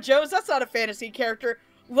 Indiana Jones, that's not a fantasy character.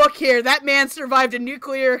 Look here, that man survived a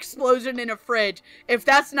nuclear explosion in a fridge. If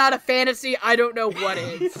that's not a fantasy, I don't know what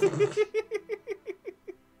is.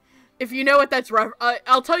 If you know what that's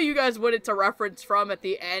I'll tell you guys what it's a reference from at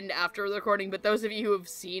the end after the recording, but those of you who have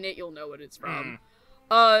seen it, you'll know what it's from.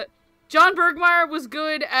 John Bergmeyer was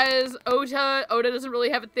good as Ota. Ota doesn't really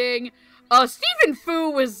have a thing. Stephen Fu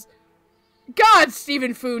was... God,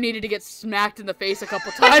 Stephen Fu needed to get smacked in the face a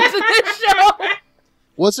couple times in this show!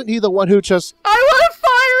 Wasn't he the one who just... I want to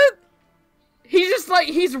fire... He's just like,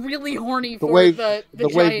 he's really horny for the wave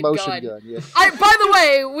giant motion gun. yeah. By the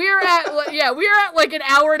way, we're at like an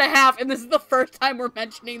hour and a half, and this is the first time we're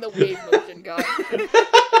mentioning the wave motion gun.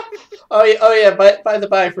 Oh yeah. By the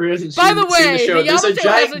way, for those who've seen the show, the there's a Yamato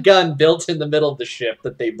giant gun built in the middle of the ship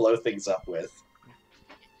that they blow things up with.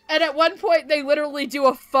 And at one point, they literally do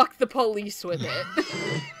a fuck the police with it.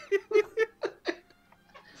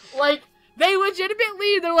 Like, they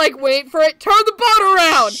legitimately, they're like, wait for it, turn the boat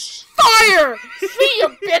around! Fire! See ya,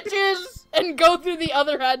 bitches! And go through the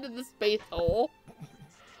other end of the space hole.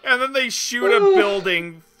 And then they shoot a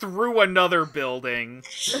building through another building.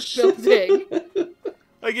 Building.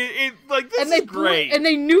 Like, like, this And is great. And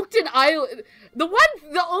they nuked an island. The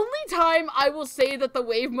only time I will say that the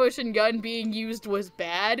wave motion gun being used was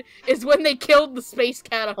bad is when they killed the space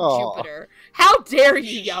cat on Aw. Jupiter. How dare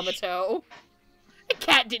you, Yamato? The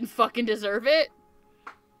cat didn't fucking deserve it.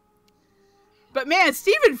 But man,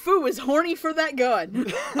 Stephen Fu is horny for that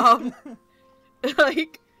gun.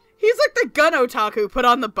 Like, he's like the gun otaku put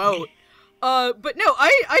on the boat. But no,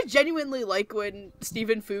 I genuinely like when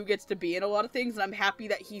Stephen Fu gets to be in a lot of things, and I'm happy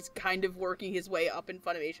that he's kind of working his way up in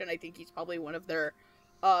Funimation. I think he's probably one of their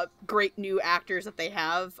great new actors that they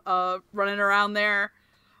have running around there.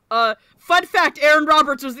 Fun fact, Aaron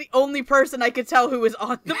Roberts was the only person I could tell who was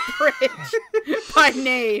on the bridge by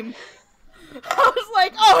name. I was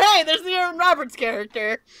like, oh hey, there's the Aaron Roberts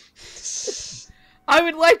character. I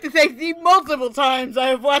would like to thank the multiple times I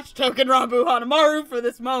have watched Token Rambu Hanamaru for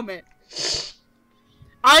this moment.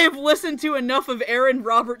 I have listened to enough of Aaron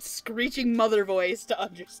Roberts' screeching mother voice to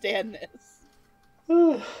understand this.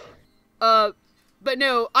 But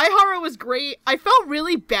no, Aihara was great. I felt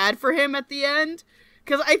really bad for him at the end,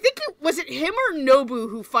 because I think was it him or Nobu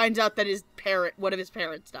who finds out that one of his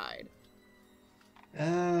parents died?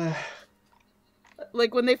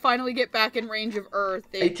 Like when they finally get back in range of Earth,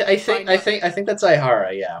 I think that's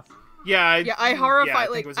Aihara. Yeah. Yeah. Aihara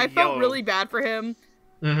I felt yellow. really bad for him.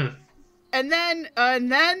 Mm-hmm. And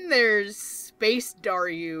then there's Space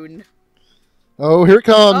Daryun. Oh, here it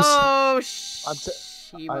comes. Oh,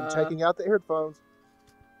 I'm taking out the headphones.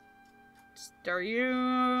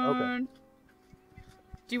 Daryun. Okay.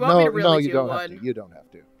 Do you want me to really no, you do don't one? have to. You don't have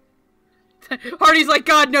to. Hardy's like,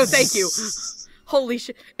 God, no, thank you. Holy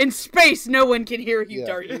shit! In space, no one can hear you, Yeah.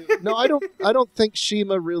 Daryun. No, I don't think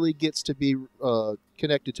Shima really gets to be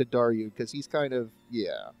connected to Daryun because he's kind of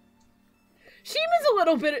Shima's a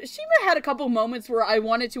little bit. Shima had a couple moments where I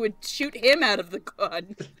wanted to shoot him out of the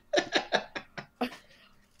gun.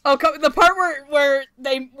 The part where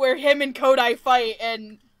him and Kodai fight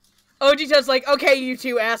and Ojito's like, okay, you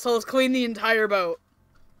two assholes, clean the entire boat.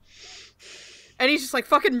 And he's just like,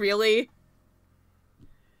 fucking really?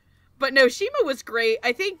 But no, Shima was great.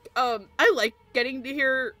 I think, I like getting to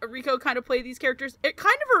hear Riko kind of play these characters. It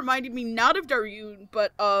kind of reminded me not of Daryun,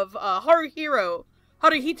 but of Haruhito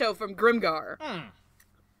from Grimgar.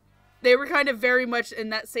 They were kind of very much in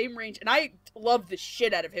that same range, and I loved the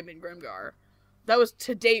shit out of him in Grimgar. That was,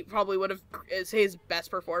 to date, probably one of his best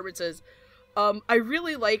performances. I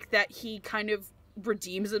really like that he kind of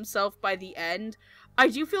redeems himself by the end. I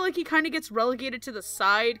do feel like he kind of gets relegated to the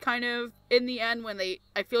side, kind of, in the end, when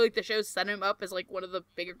I feel like the show set him up as, like, one of the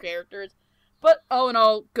bigger characters. But, all in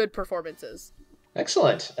all, good performances.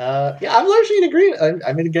 Excellent. Yeah, I'm largely in agreement.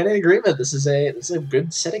 I'm in agreement. This is a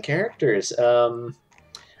good set of characters. I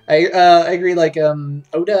agree. Like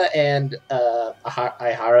Oda and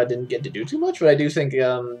Aihara didn't get to do too much, but I do think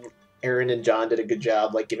Aaron and John did a good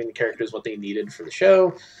job, like giving the characters what they needed for the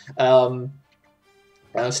show.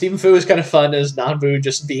 Stephen Fu is kind of fun as Nanbu,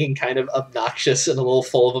 just being kind of obnoxious and a little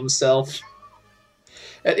full of himself.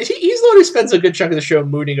 And he's the one who spends a good chunk of the show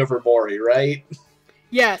mooning over Mori, right?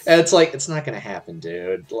 Yes. And it's like, it's not gonna happen,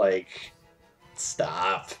 dude. Like,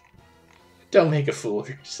 stop. Don't make a fool of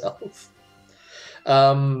yourself.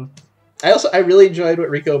 I really enjoyed what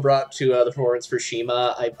Riko brought to the performance for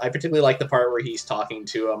Shima. I particularly like the part where he's talking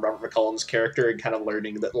to Robert McCullum's character and kind of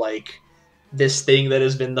learning that, like, this thing that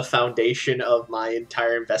has been the foundation of my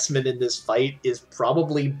entire investment in this fight is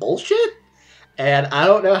probably bullshit, and I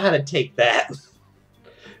don't know how to take that.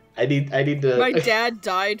 I need to. My dad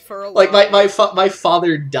died for a like while. my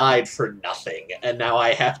father died for nothing, and now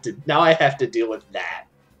I have to deal with that.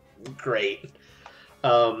 Great.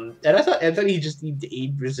 And I thought he just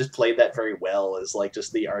played that very well, as like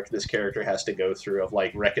just the arc this character has to go through of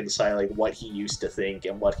like reconciling what he used to think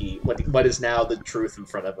and what is now the truth in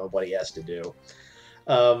front of him, what he has to do.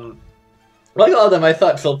 Like all of them, I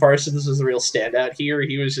thought Phil Parsons was the real standout here.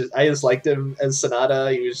 I just liked him as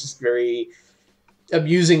Sonata. He was just very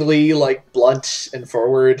amusingly like blunt and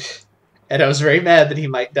forward, and I was very mad that he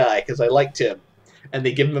might die because I liked him. And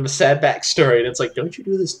they give him a sad backstory, and it's like, don't you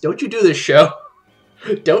do this show?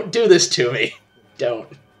 Don't do this to me. Don't.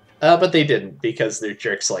 But they didn't, because they're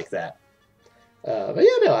jerks like that. But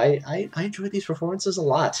yeah, no, I enjoyed these performances a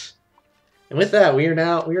lot. And with that, we are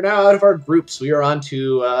now out of our groups. We are on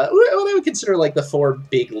to what I would consider like the 4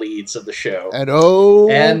 big leads of the show. And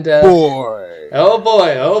boy, oh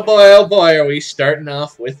boy, are we starting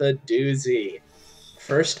off with a doozy.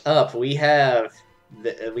 First up, we have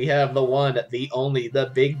the one, the only,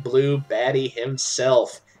 the big blue baddie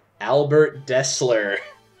himself, Albert Dessler,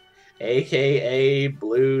 aka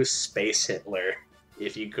Blue Space Hitler,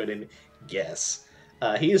 if you couldn't guess.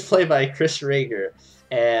 He is played by Chris Rager,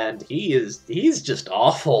 and he's just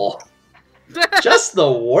awful. Just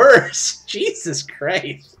the worst. Jesus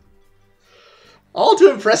Christ. All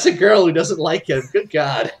to impress a girl who doesn't like him. Good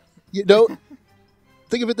God. You know,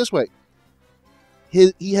 think of it this way.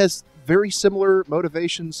 He has very similar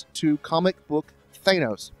motivations to comic book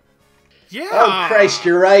Thanos. Yeah. Oh, Christ,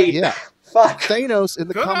 you're right. Yeah. Fuck. Thanos in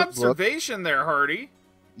the Good comic book. observation there, Hardy.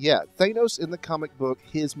 Yeah, Thanos in the comic book,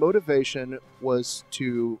 his motivation was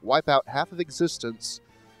to wipe out half of existence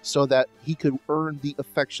so that he could earn the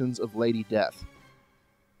affections of Lady Death.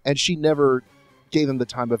 And she never gave him the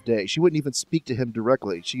time of day. She wouldn't even speak to him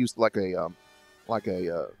directly. She used like a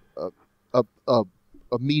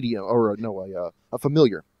medium, or a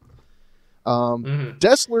familiar.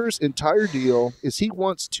 Dessler's entire deal is he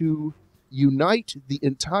wants to unite the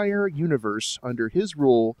entire universe under his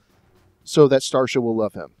rule so that Starsha will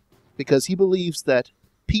love him. Because he believes that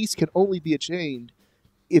peace can only be attained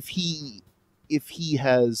if he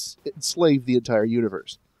has enslaved the entire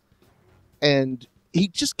universe. And he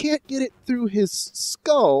just can't get it through his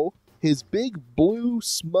skull, his big, blue,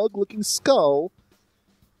 smug-looking skull,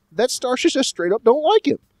 that Starsha just straight up don't like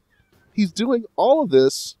him. He's doing all of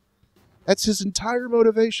this. That's his entire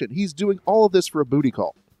motivation. He's doing all of this for a booty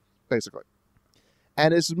call, basically.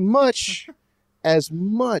 And as much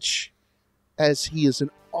as he is an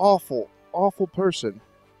awful, awful person,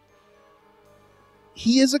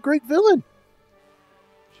 he is a great villain.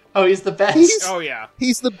 Oh, he's the best. Oh yeah.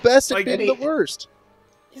 He's the best at Like being the worst.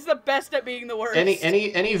 He's the best at being the worst.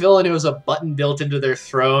 Any villain who has a button built into their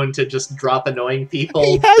throne to just drop annoying people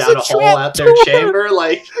He has down a a hole trap out their door. chamber,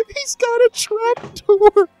 like He's got a trap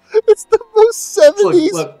door. It's the most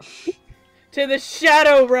 70s. look, to the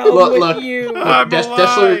shadow realm Look, with look. you. I'm alive,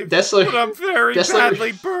 Dessler, but I'm very Dessler-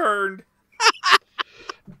 badly burned.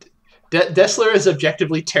 Dessler is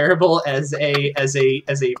objectively terrible as a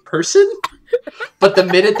person, but the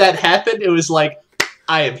minute that happened, it was like,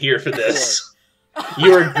 I am here for this.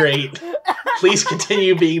 You are great. Please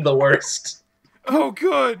continue being the worst. Oh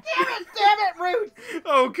good. Damn it, Ruth!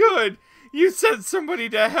 Oh good. You sent somebody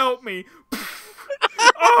to help me.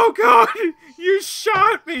 Oh god, you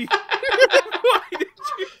shot me. Why did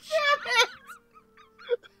you? Damn it!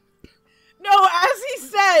 No, as he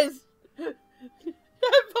says,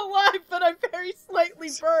 I'm alive, but I'm very slightly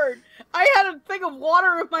burned. I had a thing of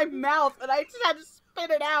water in my mouth, and I just had to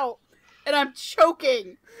spit it out, and I'm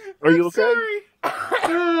choking. Are you okay? Sorry.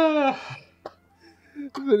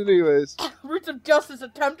 But anyways, Roots of Justice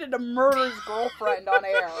attempted to murder his girlfriend on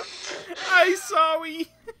air. I'm sorry.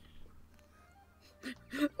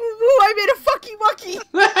 Ooh, I made a fucky mucky.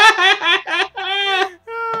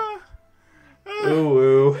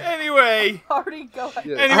 Ooh. Anyway, Hardy, go ahead.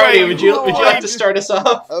 Yeah. Anyway, Hardy, would you Lord. like to start us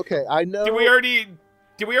off? okay, I know. did we already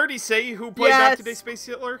say who played Yes. Back to Day Space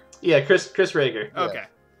Hitler? Yeah, Chris Rager. Okay.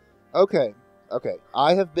 Okay.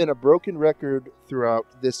 I have been a broken record throughout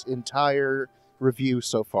this entire review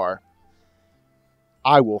so far.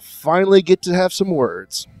 I will finally get to have some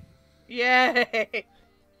words. Yay!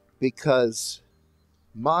 Because,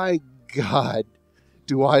 my God,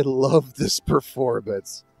 do I love this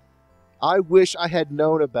performance. I wish I had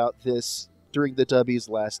known about this during the W's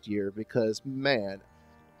last year because, man,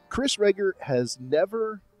 Chris Rager has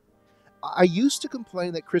never... I used to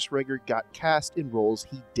complain that Chris Rager got cast in roles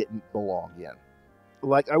he didn't belong in.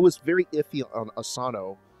 Like, I was very iffy on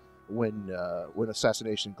Asano when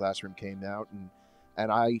Assassination Classroom came out,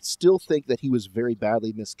 and I still think that he was very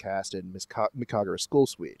badly miscast in Mikagura Skull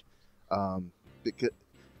Suite.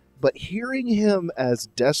 But hearing him as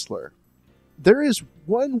Dessler, there is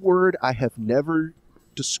one word I have never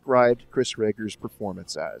described Chris Rager's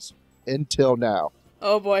performance as until now.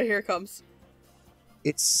 Oh boy, here it comes.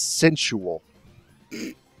 It's sensual.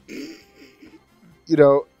 You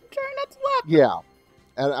know, Try not to laugh. yeah.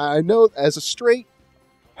 And I know as a straight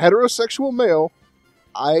heterosexual male,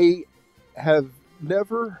 I have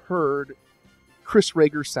never heard Chris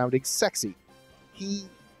Rager sounding sexy. He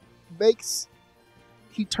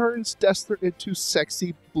turns Dessler into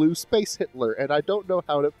sexy blue space Hitler, and I don't know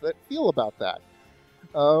how to feel about that.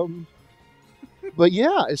 But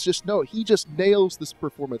yeah, it's just, no, he just nails this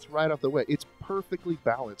performance right off the way. It's perfectly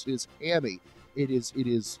balanced. It is hammy. It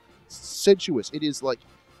is sensuous. It is like,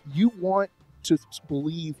 you want to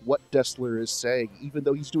believe what Dessler is saying, even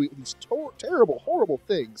though he's doing these terrible, horrible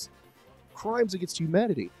things, crimes against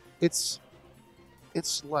humanity. It's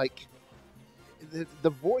like the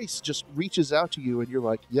voice just reaches out to you, and you're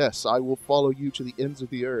like, yes, I will follow you to the ends of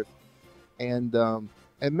the earth. And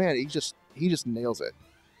man, he just nails it.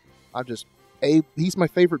 He's my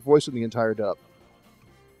favorite voice in the entire dub.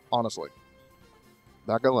 Honestly,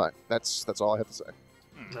 not gonna lie. That's all I have to say.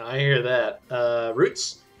 I hear that.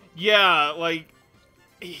 Roots? Yeah, like,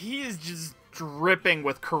 he is just dripping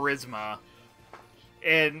with charisma.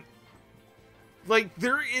 And, like,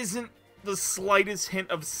 there isn't the slightest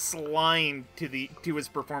hint of slime to his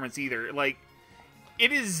performance either. Like,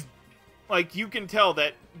 it is, like, you can tell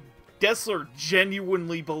that Dessler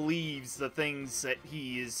genuinely believes the things that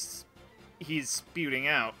he's spewing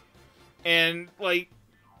out. And, like,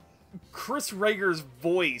 Chris Rager's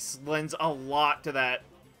voice lends a lot to that,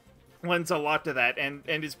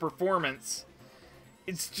 and his performance,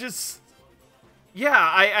 it's just, yeah,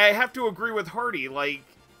 I have to agree with Hardy. Like,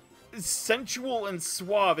 sensual and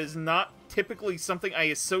suave is not typically something I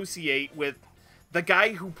associate with the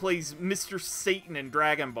guy who plays Mr. Satan in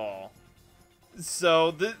Dragon Ball.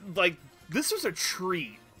 So, this was a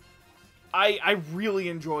treat. I really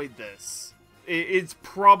enjoyed this. It's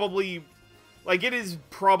probably, like, it is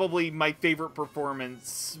probably my favorite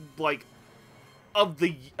performance, like,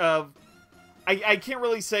 I can't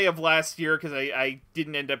really say of last year, because I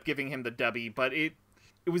didn't end up giving him the dubby, but it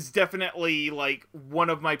was definitely, like, one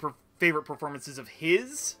of my favorite performances of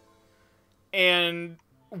his, and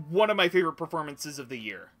one of my favorite performances of the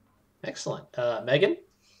year. Excellent. Megan?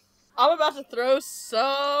 I'm about to throw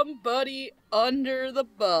somebody under the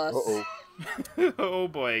bus. Uh-oh. Oh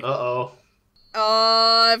boy. Uh-oh.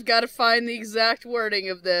 I've got to find the exact wording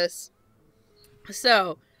of this.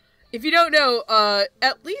 So, if you don't know,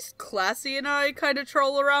 at least Classy and I kind of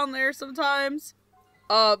troll around there sometimes.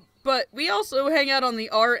 But we also hang out on the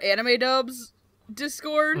R Anime Dubs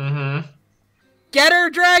Discord. Mm-hmm. Get her,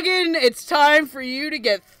 Dragon! It's time for you to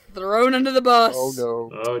get thrown under the bus. Oh no.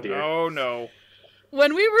 Oh dear. Oh no.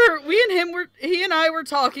 When he and I were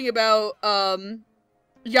talking about,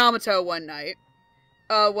 Yamato one night.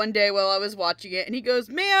 One day while I was watching it, and he goes,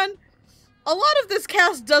 man, a lot of this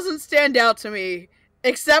cast doesn't stand out to me,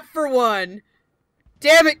 except for one.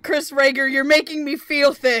 Damn it, Chris Rager, you're making me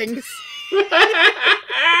feel things.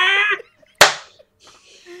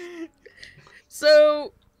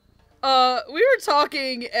 So, we were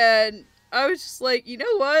talking, and I was just like, you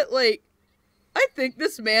know what, like, I think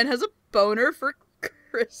this man has a boner for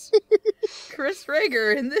Chris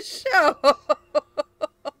Rager in this show.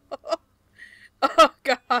 Oh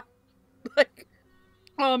god. Like,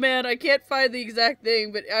 oh man, I can't find the exact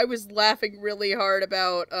thing, but I was laughing really hard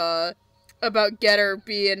about Getter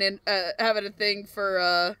being in, having a thing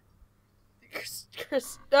for,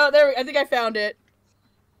 Chris. Oh, I think I found it.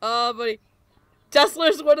 Buddy.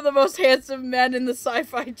 Dessler's one of the most handsome men in the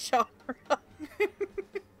sci-fi genre.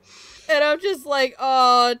 And I'm just like,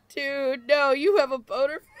 oh, dude, no, you have a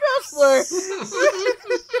boner for Dessler.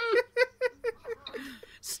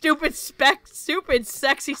 Stupid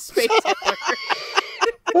sexy space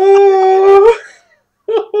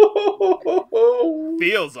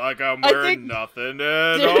Feels like I'm wearing nothing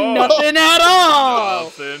at all. Nothing at all.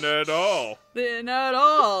 Nothing at all. Nothing at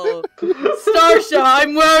all. Starsha,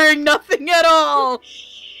 I'm wearing nothing at all.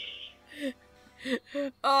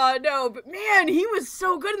 No, but man, he was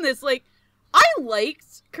so good in this. Like, I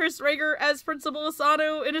liked Chris Rager as Principal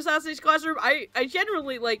Asano in Assassin's Classroom. I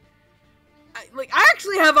generally, I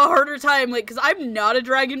actually have a harder time, like, because I'm not a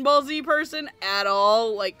Dragon Ball Z person at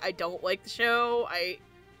all. Like, I don't like the show.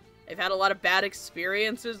 I've had a lot of bad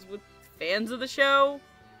experiences with fans of the show.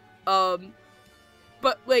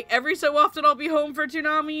 But, like, every so often I'll be home for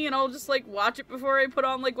Toonami, and I'll just, like, watch it before I put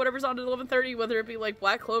on, like, whatever's on at 11:30, whether it be, like,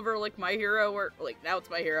 Black Clover, or, like, My Hero, or, like, now it's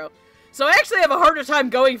My Hero. So I actually have a harder time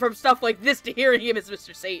going from stuff like this to hearing him as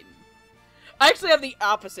Mr. Satan. I actually have the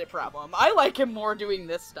opposite problem. I like him more doing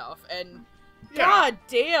this stuff, and Yeah. god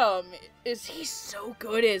damn, is he so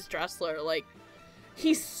good as Dessler. Like,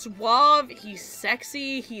 he's suave, he's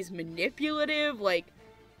sexy, he's manipulative, like,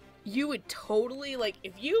 you would totally, like,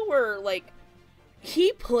 if you were, like,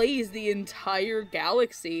 he plays the entire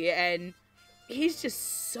galaxy, and he's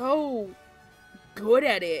just so good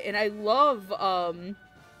at it, and I love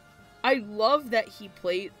that he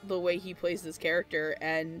played the way he plays this character,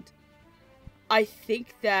 and I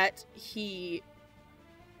think that he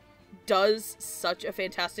does such a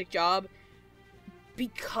fantastic job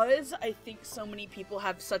because I think so many people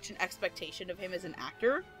have such an expectation of him as an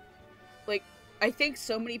actor. Like, I think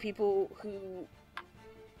so many people who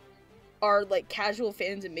are like casual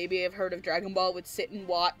fans and maybe have heard of Dragon Ball would sit and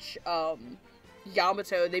watch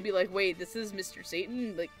Yamato, they'd be like, wait, this is Mr.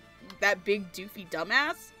 Satan? Like, that big doofy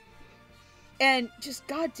dumbass? And just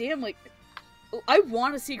goddamn, like, I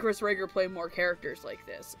want to see Chris Rager play more characters like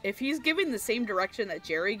this. If he's given the same direction that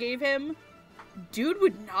Jerry gave him, dude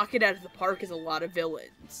would knock it out of the park as a lot of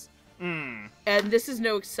villains. And this is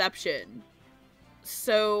no exception.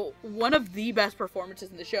 So, one of the best performances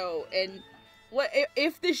in the show, and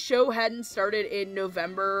if this show hadn't started in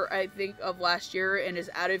November, I think, of last year, and is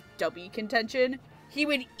out of W contention, he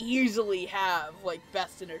would easily have, like,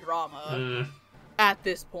 best in a drama at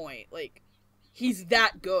this point. Like, he's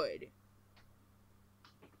that good.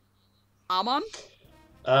 Amon?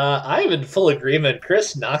 I'm in full agreement.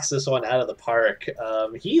 Chris knocks this one out of the park.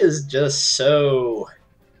 He is just so...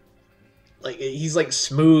 like, he's, like,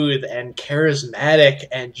 smooth and charismatic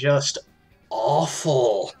and just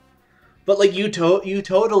awful. But, like, you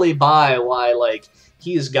totally buy why, like,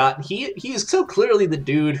 he is so clearly the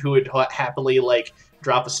dude who would happily, like,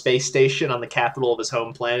 drop a space station on the capital of his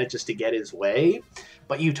home planet just to get his way.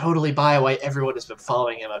 But you totally buy why everyone has been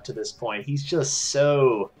following him up to this point. He's just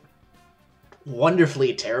so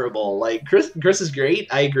wonderfully terrible. Like, Chris is great.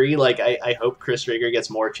 I agree. Like, I hope Chris Rager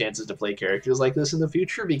gets more chances to play characters like this in the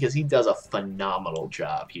future because he does a phenomenal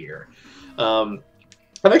job here. I'm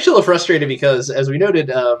actually a little frustrated because, as we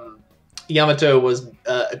noted, Yamato was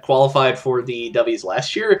qualified for the W's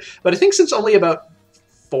last year, but I think since only about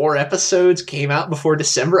 4 episodes came out before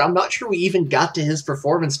December, I'm not sure we even got to his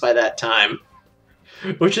performance by that time.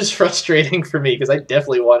 Which is frustrating for me because I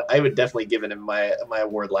would definitely given him my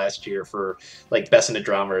award last year for, like, best in a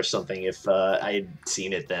drama or something if I had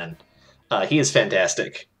seen it then. He is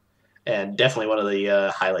fantastic and definitely one of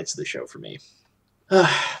the highlights of the show for me.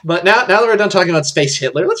 But now that we're done talking about Space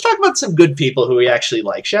Hitler, let's talk about some good people who we actually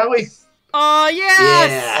like, shall we? Oh yes!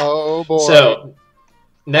 Yeah. Oh boy. So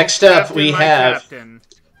next up we have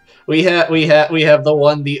the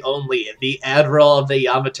one, the only, the Admiral of the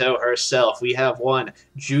Yamato herself. We have one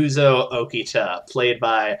Juzo Okita, played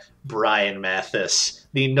by Brian Mathis,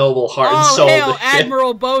 the noble heart and soul. Oh, hail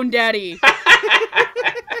Admiral Bone Daddy!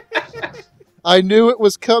 I knew it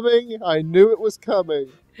was coming. I knew it was coming.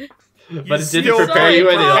 But it didn't prepare you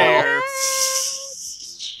at all.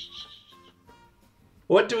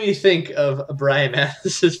 What do we think of Brian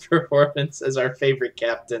Mathis's performance as our favorite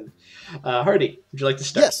captain? Hardy, would you like to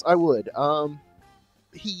start? Yes, I would. I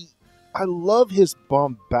love his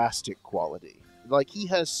bombastic quality. Like, he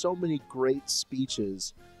has so many great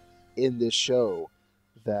speeches in this show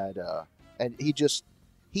that, and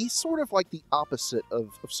he's sort of like the opposite of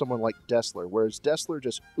someone like Dessler, whereas Dessler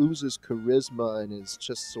just oozes charisma and is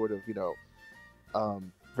just sort of,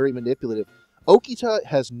 very manipulative. Okita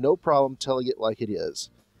has no problem telling it like it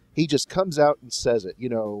is. He just comes out and says it,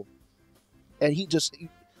 and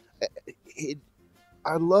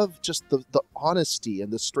I love just the honesty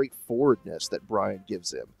and the straightforwardness that Brian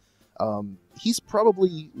gives him. He's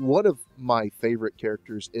probably one of my favorite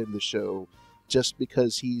characters in the show just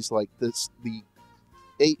because he's like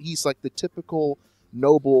he's like the typical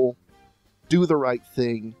noble, do the right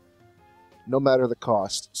thing, no matter the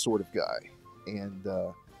cost sort of guy.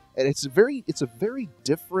 And it's a very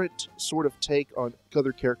different sort of take on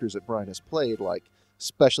other characters that Brian has played, like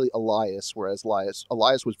especially Elias, whereas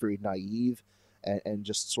Elias was very naive and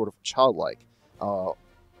just sort of childlike.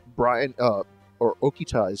 Brian or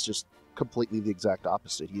Okita is just completely the exact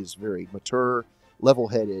opposite. He is very mature,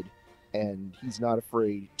 level-headed, and he's not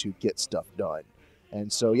afraid to get stuff done.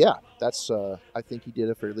 And so, yeah, that's I think he did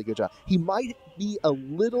a fairly good job. He might be a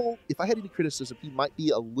little, if I had any criticism, he might be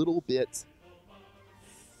a little bit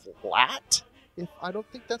flat, if I don't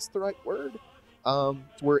think that's the right word,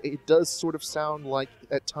 where it does sort of sound like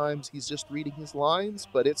at times he's just reading his lines,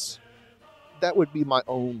 but that would be my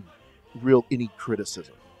own any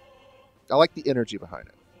criticism. I like the energy behind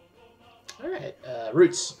it. All right,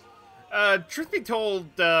 Roots. Truth be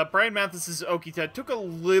told, Brian Mathis's Okita took a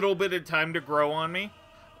little bit of time to grow on me,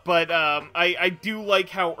 but I do like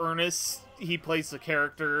how earnest he plays the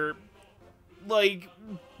character. Like,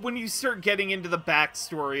 when you start getting into the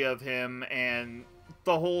backstory of him and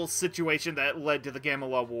the whole situation that led to the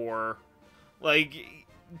Gamela War, like,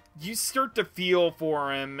 you start to feel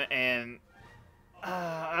for him, and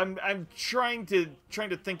I'm trying to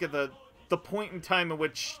think of the point in time in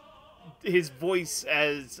which his voice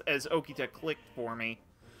as Okita clicked for me.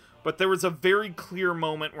 But there was a very clear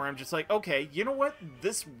moment where I'm just like, okay, you know what?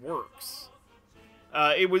 This works.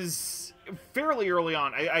 It was fairly early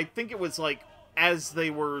on. I think it was like as they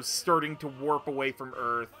were starting to warp away from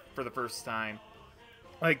Earth for the first time.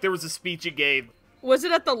 Like, there was a speech he gave Was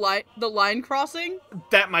it at the line crossing?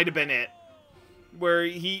 That might have been it. Where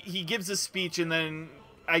he gives a speech, and then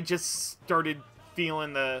I just started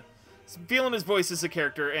feeling his voice as a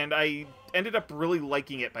character, and I ended up really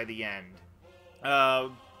liking it by the end.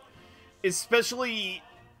 Especially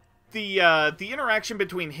the interaction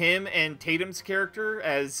between him and Tatum's character,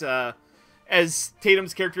 as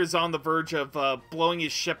Tatum's character is on the verge of blowing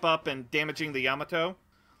his ship up and damaging the Yamato.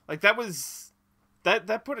 Like, that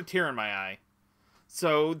put a tear in my eye.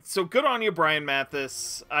 So good on you, Brian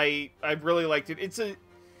Mathis. I really liked it. It's a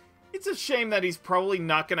shame that he's probably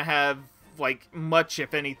not going to have, like, much,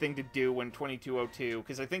 if anything, to do in 2202,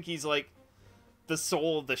 because I think he's, like, the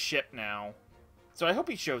soul of the ship now. So I hope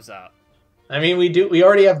he shows up. I mean, we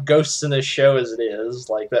already have ghosts in this show as it is.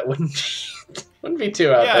 Like, that wouldn't be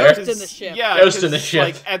too out there. Ghost in the ship. Yeah, Ghost in the ship.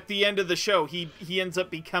 Like, at the end of the show, he ends up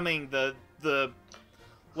becoming the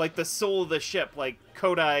soul of the ship, like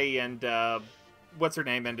Kodai and what's her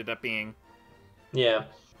name ended up being. Yeah.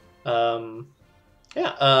 Megan?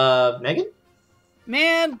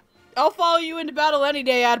 Man, I'll follow you into battle any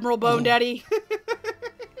day, Admiral Bone Daddy.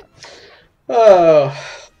 Oh.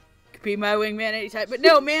 Could be my wingman anytime. But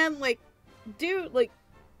no, man, like, dude, like,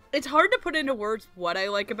 it's hard to put into words what I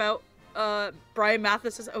like about Brian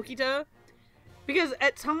Mathis as Okita. Because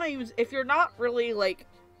at times, if you're not really, like,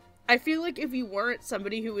 I feel like if you weren't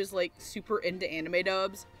somebody who was, like, super into anime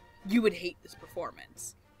dubs, you would hate this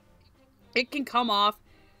performance. It can come off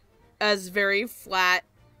as very flat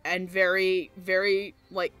and very, very,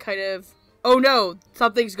 like, kind of, oh no,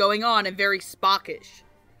 something's going on, and very Spockish.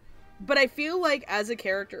 But I feel like, as a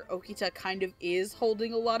character, Okita kind of is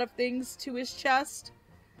holding a lot of things to his chest,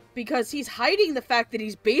 because he's hiding the fact that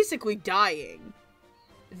he's basically dying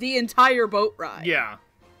the entire boat ride. Yeah.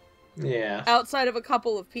 Yeah. Outside of a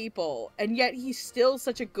couple of people, and yet he's still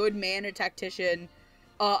such a good man and tactician.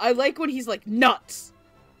 I like when he's like, nuts!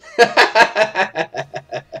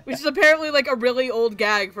 Which is apparently like a really old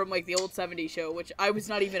gag from like the old 70s show, which I was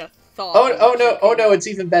not even a thought. Oh no, it's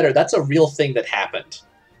even better. That's a real thing that happened.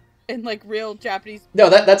 In like real Japanese.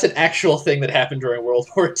 No, that's an actual thing that happened during World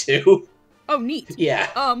War II. Oh, neat.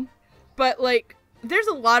 Yeah. But like, there's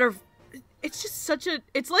a lot of, it's just such a,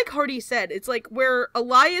 it's like Hardy said, it's like where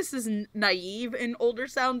Elias is naive and older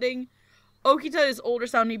sounding, Okita is older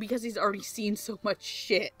sounding because he's already seen so much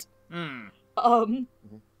shit. And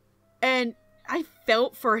I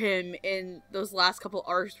felt for him in those last couple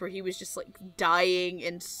arcs where he was just like dying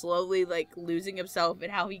and slowly like losing himself,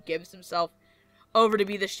 and how he gives himself over to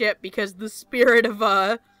be the ship because the spirit of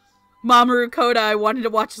Mamoru Kodai wanted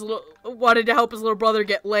to help his little brother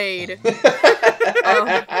get laid.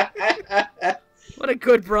 What a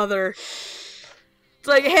good brother. It's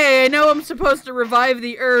like, hey, I know I'm supposed to revive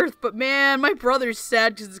the Earth, but man, my brother's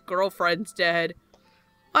sad because his girlfriend's dead.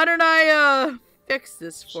 Why don't I, fix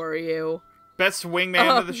this for you? Best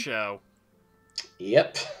wingman of the show.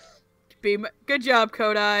 Yep. Good job,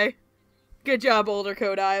 Kodai. Good job, older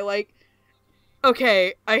Kodai. Like,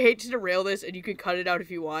 okay, I hate to derail this, and you can cut it out if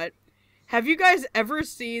you want. Have you guys ever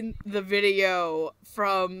seen the video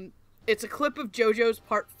from... It's a clip of JoJo's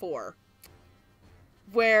Part 4.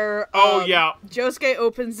 Where, yeah. Josuke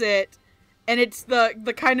opens it, and it's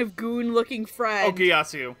the kind of goon-looking friend.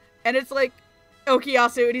 Okuyasu. And it's like,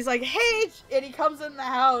 Okuyasu, and he's like, hey! And he comes in the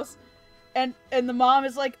house, and the mom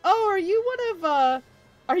is like, oh, are you one of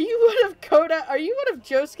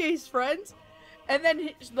Josuke's friends? And then,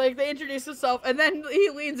 they introduce themselves, and then he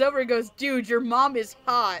leans over and goes, dude, your mom is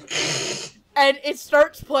hot. And it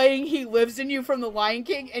starts playing He Lives in You from The Lion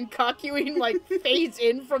King, and Kakyoin, fades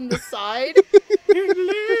in from the side. He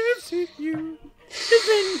lives in you.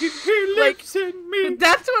 He lives in me.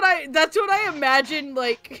 That's what I imagine, that's what I'm imagining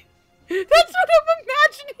when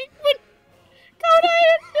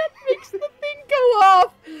Kodai makes the thing go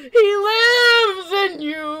off. He lives in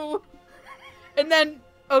you. And then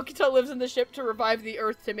Okita lives in the ship to revive the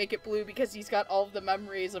Earth to make it blue because he's got all of the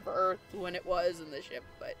memories of Earth when it was in the ship.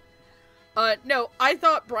 But, no, I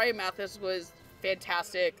thought Brian Mathis was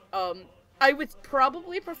fantastic. I would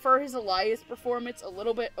probably prefer his Elias performance a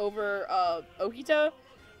little bit over, Okita.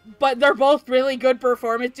 But they're both really good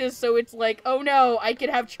performances, so it's like, oh no, I could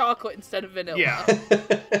have chocolate instead of vanilla. Yeah.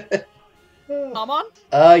 Amon?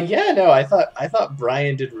 Yeah, no, I thought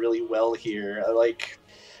Brian did really well here.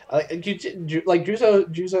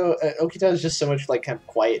 Juzo Okita has just so much kind of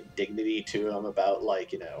quiet dignity to him about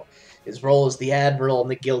his role as the admiral and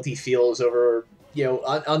the guilt he feels over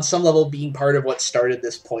on some level being part of what started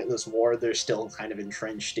this pointless war they're still kind of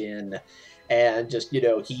entrenched in, and just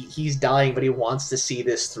he's dying but he wants to see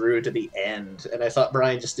this through to the end, and I thought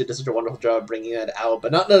Brian just did such a wonderful job bringing that out,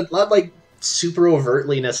 but not super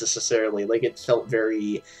overtly necessarily. Like, it felt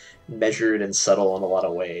very measured and subtle in a lot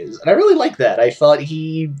of ways. And I really like that. I thought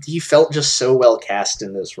he felt just so well cast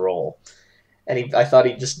in this role. And I thought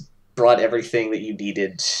he just brought everything that you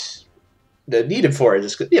needed for it.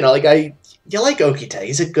 Just, you know, like, you like Okita.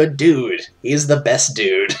 He's a good dude. He's the best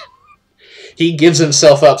dude. He gives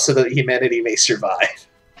himself up so that humanity may survive.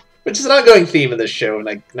 Which is an ongoing theme in this show,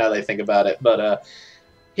 now that I think about it. But,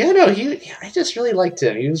 yeah, no, I just really liked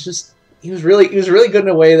him. He was really good in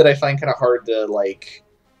a way that I find kind of hard to, like,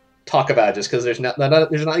 talk about, just because there's not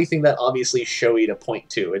anything that obviously showy to point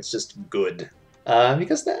to. It's just good.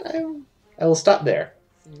 Because that I will stop there.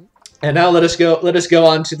 And now let us go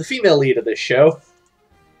on to the female lead of this show.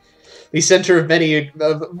 The center of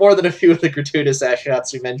more than a few of the gratuitous ass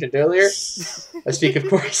shots we mentioned earlier. I speak, of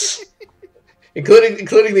course,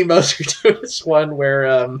 including the most gratuitous one where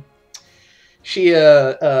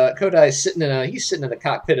Kodai's sitting in a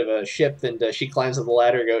cockpit of a ship, and she climbs up the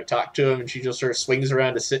ladder to go talk to him, and she just sort of swings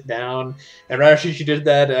around to sit down. And right after she did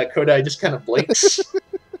that, Kodai just kind of blinks.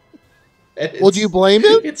 Well, do you blame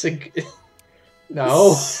him?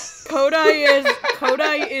 No.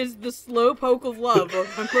 Kodai is the slow poke of love,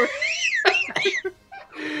 remember?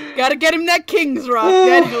 Gotta get him that King's Rock,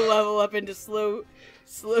 then he'll level up into slow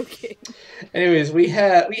king. Anyways, we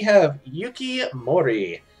have Yuki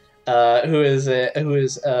Mori, who is an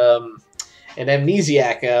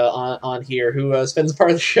amnesiac on here, who spends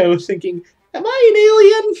part of the show thinking, "Am I an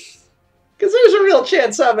alien? Because there's a real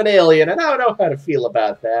chance I'm an alien, and I don't know how to feel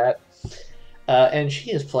about that." And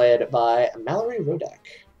she is played by Mallory Rodak.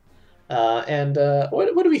 And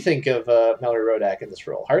what do we think of Mallory Rodak in this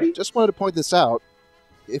role? Hardy? Just wanted to point this out.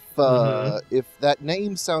 If that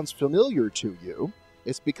name sounds familiar to you,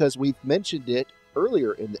 it's because we've mentioned it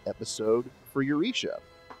earlier in the episode for Eurisha.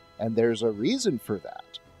 And there's a reason for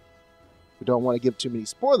that. We don't want to give too many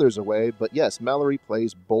spoilers away, but yes, Mallory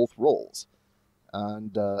plays both roles.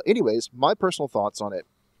 And anyways, my personal thoughts on it.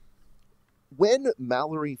 When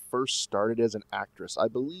Mallory first started as an actress, I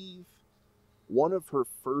believe one of her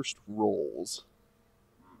first roles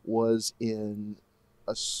was in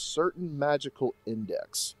a certain magical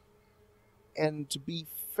index. And to be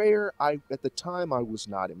fair, at the time I was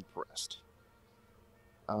not impressed.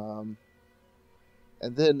 And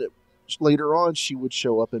then later on she would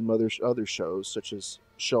show up in other shows such as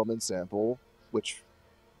Showman Sample,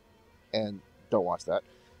 and don't watch that.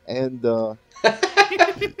 And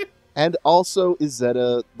and also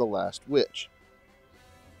Izetta the Last Witch.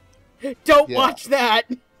 Don't watch that!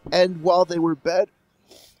 And while they were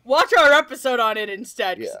watch our episode on it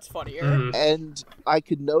instead, because it's funnier. Mm-hmm. And I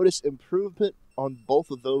could notice improvement on both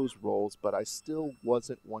of those roles, but I still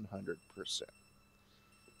wasn't 100%.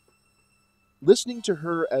 Listening to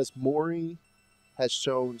her as Mori has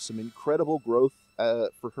shown some incredible growth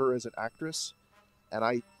for her as an actress, and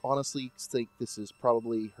I honestly think this is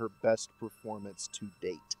probably her best performance to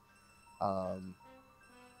date. I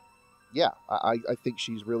think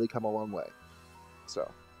she's really come a long way.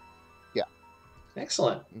 So, yeah.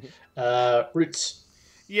 Excellent. Mm-hmm. Roots.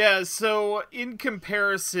 Yeah, so in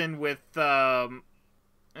comparison with, I'm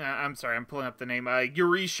sorry, I'm pulling up the name,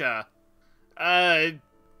 Eurisha,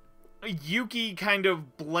 Yuki kind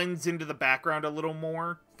of blends into the background a little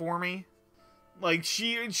more for me. Like,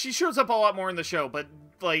 she shows up a lot more in the show, but,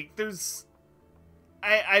 like, there's...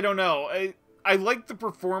 I don't know. I like the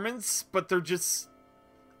performance, but they're just...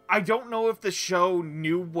 I don't know if the show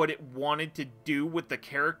knew what it wanted to do with the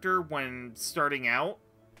character when starting out.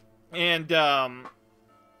 And,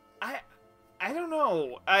 I don't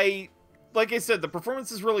know. Like I said, the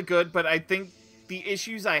performance is really good, but I think the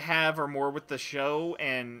issues I have are more with the show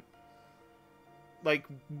and, like,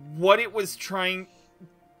 what it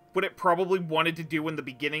probably wanted to do in the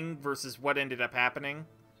beginning versus what ended up happening.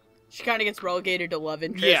 She kind of gets relegated to love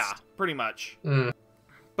interest. Yeah, pretty much. Mm.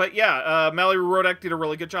 But yeah, Mallory Rodak did a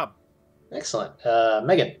really good job. Excellent.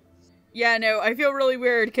 Megan. Yeah, no, I feel really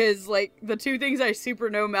weird because, like, the two things I super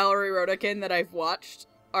know Mallory Rodak in that I've watched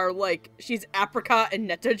are, like, she's Apricot and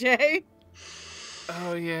Netoge.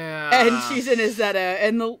 Oh yeah. And she's in Izetta,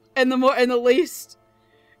 and the least,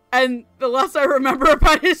 and the less I remember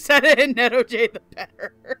about Izetta and Netoge, the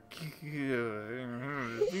better.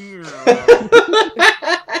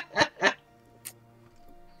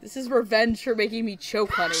 This is revenge for making me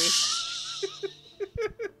choke, honey.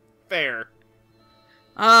 Fair.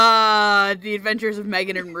 The adventures of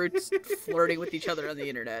Megan and Roots flirting with each other on the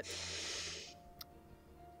internet.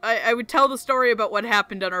 I would tell the story about what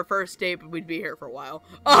happened on our first date, but we'd be here for a while.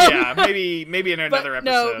 Yeah, maybe in another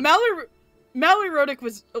episode. No, Mallory Rodak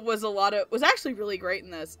was actually really great in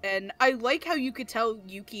this, and I like how you could tell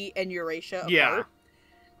Yuki and Eurisha apart. Yeah.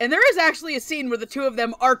 And there is actually a scene where the two of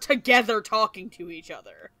them are together talking to each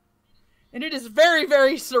other. And it is very,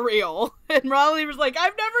 very surreal. And Raleigh was like,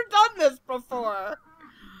 I've never done this before.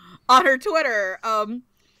 On her Twitter.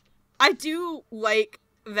 I do like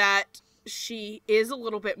that she is a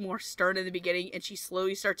little bit more stern in the beginning, and she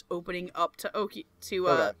slowly starts opening up to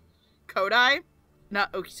Kodai.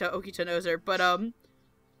 Not Okito Nozer, but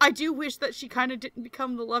I do wish that she kind of didn't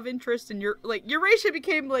become the love interest, and Eurasia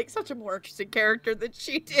became like such a more interesting character than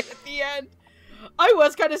she did at the end. I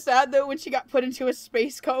was kind of sad though when she got put into a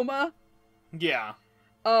space coma. Yeah.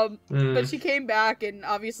 But she came back, and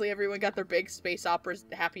obviously everyone got their big space operas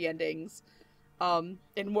happy endings.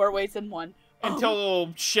 In more ways than one.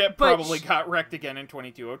 Until ship probably got wrecked again in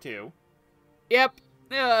 2202. Yep.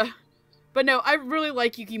 But no, I really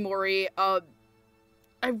like Yukimori. I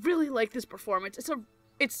really like this performance.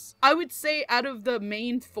 It's I would say out of the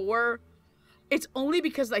main four, it's only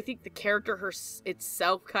because I think the character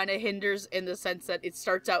itself kind of hinders in the sense that it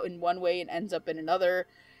starts out in one way and ends up in another.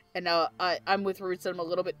 And I'm with Roots and I'm a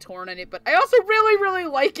little bit torn on it, but I also really, really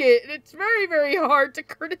like it. And it's very, very hard to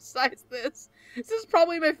criticize this. This is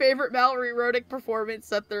probably my favorite Mallory Rodick performance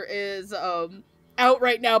that there is out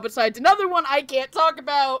right now, besides another one I can't talk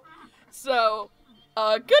about. So, good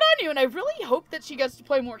on you, and I really hope that she gets to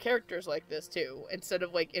play more characters like this, too, instead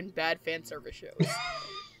of, like, in bad fan service shows.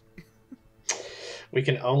 We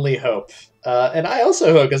can only hope. And I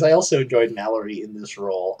also hope, because I also enjoyed Mallory in this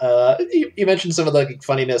role. You mentioned some of the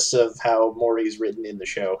funniness of how Mori's written in the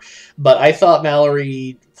show, but I thought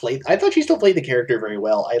I thought she still played the character very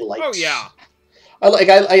well. Oh, yeah.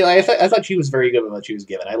 I thought she was very good with what she was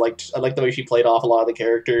given. I liked the way she played off a lot of the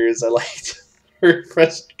characters. I liked her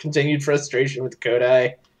continued frustration with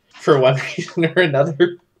Kodai for one reason or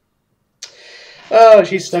another. Oh,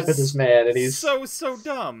 she's stuck with this man, and he's so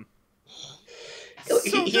dumb.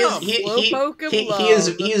 He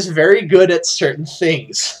is very good at certain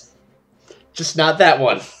things, just not that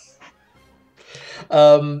one.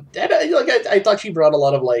 And I thought she brought a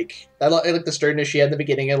lot of I liked the sternness she had in the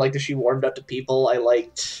beginning. I liked that she warmed up to people. I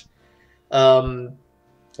liked watching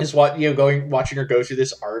her go through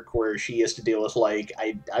this arc where she has to deal with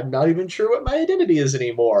I'm not even sure what my identity is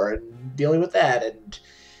anymore, and dealing with that. And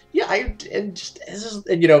yeah,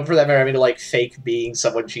 for that matter, I mean, fake being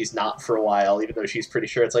someone she's not for a while, even though she's pretty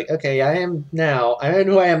sure it's okay, I am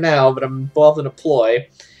who I am now, but I'm involved in a ploy.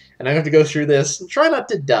 And I have to go through this and try not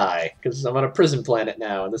to die, because I'm on a prison planet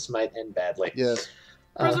now, and this might end badly. Yes.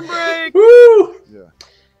 Prison break! Woo!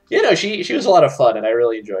 Yeah. She was a lot of fun, and I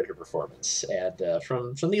really enjoyed her performance. And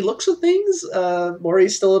from the looks of things,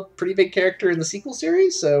 Mori's still a pretty big character in the sequel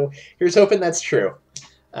series, so here's hoping that's true.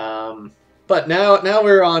 But now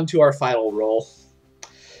we're on to our final role,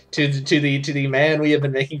 to the man we have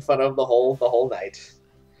been making fun of the whole night.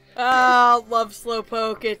 Love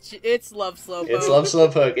Slowpoke. It's Love Slowpoke. It's Love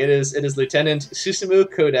Slowpoke. It is Lieutenant Susumu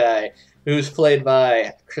Kodai, who's played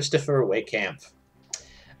by Christopher Wakamp.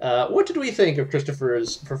 What did we think of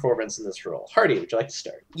Christopher's performance in this role? Hardy, would you like to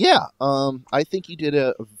start? Yeah, I think he did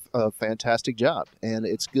a fantastic job, and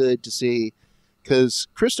it's good to see, because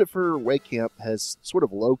Christopher Wakamp has sort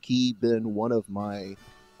of low-key been one of my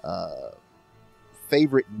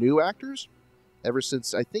favorite new actors ever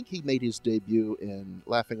since I think he made his debut in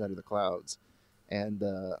Laughing Under the Clouds. And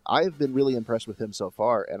I have been really impressed with him so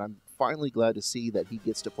far, and I'm finally glad to see that he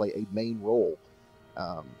gets to play a main role.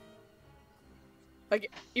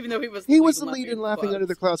 Even though he was the lead in Laughing Under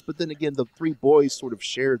the Clouds, but then again, the three boys sort of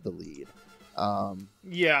shared the lead.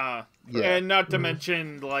 Yeah. And not to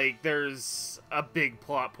mention, there's a big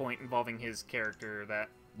plot point involving his character that...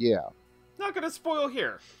 Yeah. Not gonna spoil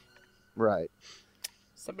here. Right.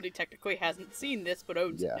 Somebody technically hasn't seen this, but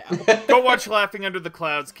owns it now. Go watch Laughing Under the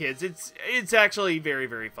Clouds, kids. It's actually very,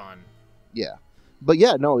 very fun. Yeah. But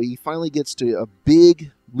yeah, no, he finally gets to a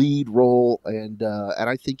big lead role, and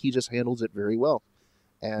I think he just handles it very well.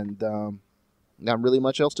 And not really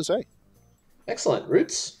much else to say. Excellent.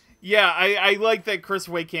 Roots? Yeah, I like that Chris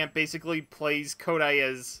Wakamp basically plays Kodai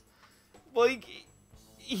as,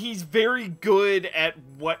 he's very good at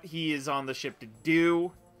what he is on the ship to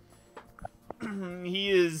do.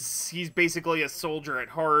 He's basically a soldier at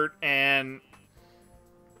heart, and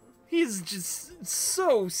he's just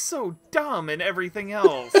so dumb and everything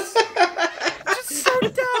else. Just so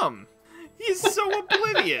dumb. He's so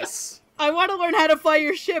oblivious. I want to learn how to fly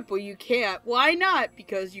your ship. Well, you can't. Why not?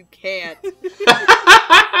 Because you can't.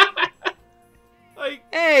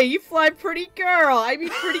 Hey, you fly pretty girl. I mean,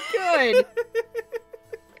 pretty good.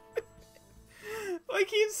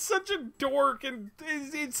 He's such a dork, and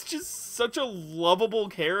it's just such a lovable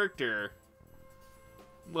character.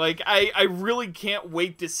 Like, I really can't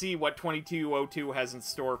wait to see what 2202 has in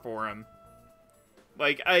store for him.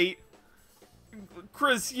 Like,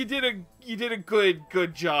 Chris, you did a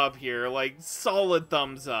good job here. Like, solid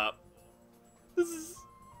thumbs up. He's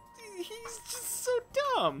just so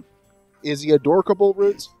dumb. Is he adorkable,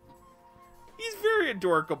 Roots? He's very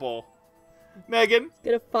adorkable. Megan?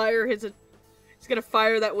 He's gonna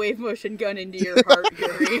fire that wave motion gun into your heart,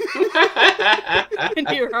 Yuri.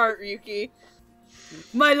 Into your heart, Ryuki.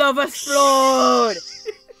 My love explode!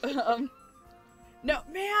 No,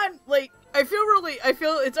 man, like, I feel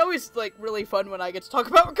it's always, like, really fun when I get to talk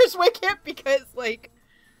about Chris Wakehamp because, like,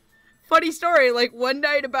 funny story, like, one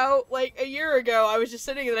night about, like, a year ago, I was just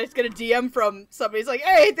sitting and I just get a DM from somebody. He's like,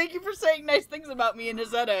 hey, thank you for saying nice things about me and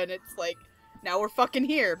Izetta, and it's like, now we're fucking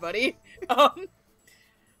here, buddy.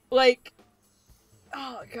 Like,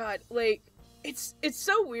 oh god, like, it's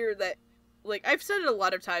so weird that, like, I've said it a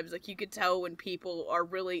lot of times, like, you could tell when people are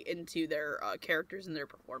really into their characters and their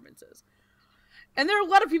performances. And there are a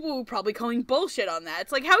lot of people who are probably calling bullshit on that.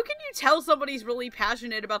 It's like, how can you tell somebody's really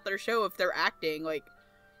passionate about their show if they're acting? Like,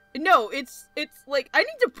 no, it's like, I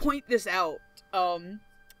need to point this out.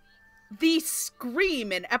 The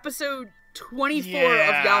scream in episode 24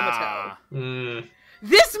 of Yamato.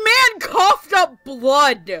 This man coughed up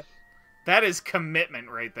blood! That is commitment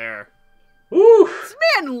right there. Woo! This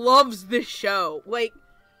man loves this show. Like,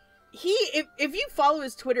 if you follow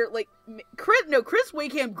his Twitter, like, Chris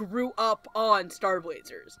Wakehamp grew up on Star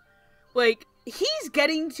Blazers. Like, he's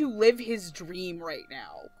getting to live his dream right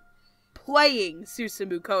now. Playing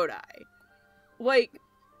Susumu Kodai. Like,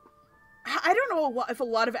 I don't know if a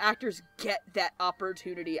lot of actors get that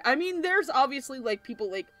opportunity. I mean, there's obviously, like,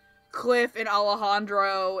 people like Cliff and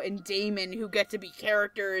Alejandro and Damon who get to be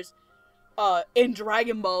characters in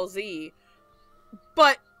Dragon Ball Z.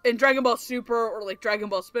 But in Dragon Ball Super or like Dragon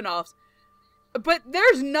Ball spin-offs. But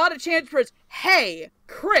there's not a chance for us, hey,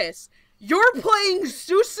 Chris, you're playing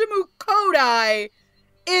Susumu Kodai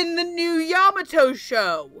in the new Yamato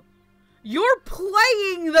show. You're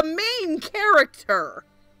playing the main character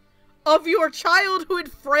of your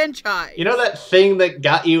childhood franchise. You know that thing that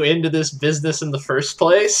got you into this business in the first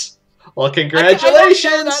place? Well,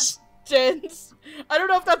 congratulations! I don't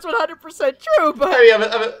know if that's 100% true, but...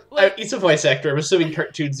 I mean, he's a voice actor. I'm assuming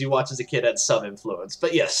cartoons you watch as a kid had some influence,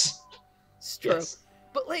 but yes. It's true. Yes.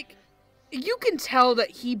 But, like, you can tell that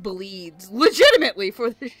he bleeds legitimately for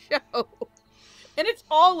the show. And it's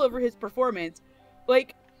all over his performance.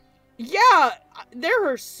 Like, yeah,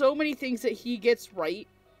 there are so many things that he gets right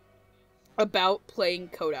about playing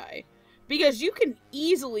Kodai. Because you can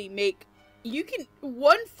easily make...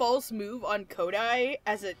 one false move on Kodai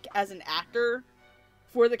as an actor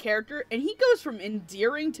for the character, and he goes from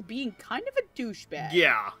endearing to being kind of a douchebag.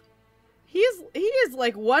 Yeah. He is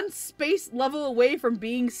like one space level away from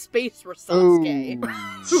being Space Sasuke.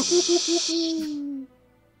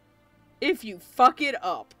 If you fuck it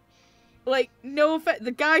up. Like, no offense,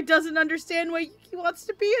 the guy doesn't understand why he wants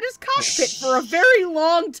to be in his cockpit for a very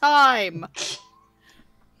long time.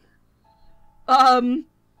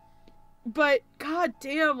 But,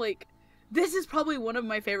 goddamn, like, this is probably one of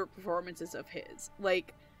my favorite performances of his.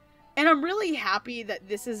 Like, and I'm really happy that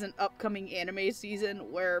this is an upcoming anime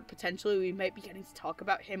season where potentially we might be getting to talk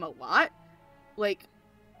about him a lot. Like,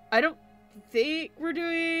 I don't think we're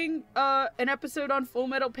doing an episode on Full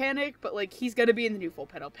Metal Panic, but, like, he's gonna be in the new Full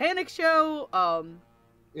Metal Panic show.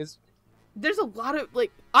 There's a lot of,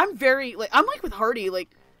 like, I'm like with Hardy, like,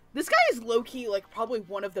 this guy is low-key, like, probably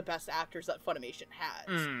one of the best actors that Funimation has.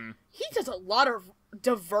 He does a lot of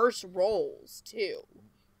diverse roles, too.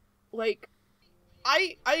 Like,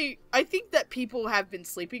 I think that people have been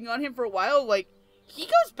sleeping on him for a while. Like, he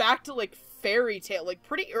goes back to, like, Fairy Tail, like,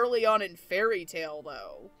 pretty early on in Fairy Tail,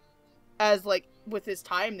 though. As, like, with his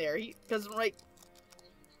time there. Because, like,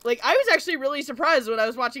 I was actually really surprised when I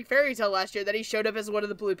was watching Fairy Tail last year that he showed up as one of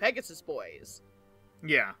the Blue Pegasus boys.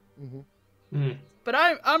 Yeah. But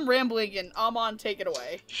I'm rambling, and Amon, take it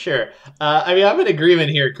away. Sure. I mean, I'm in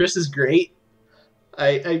agreement here. Chris is great.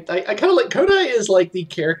 I kind of like Kodai is like the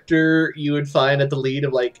character you would find at the lead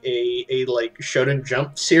of like a like Shonen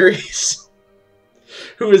Jump series,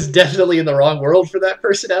 who is definitely in the wrong world for that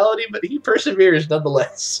personality, but he perseveres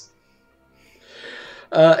nonetheless.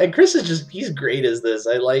 And Chris is he's great as this.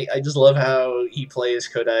 I just love how he plays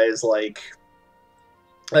Kodai as like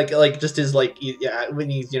just his like when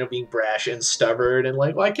he's being brash and stubborn and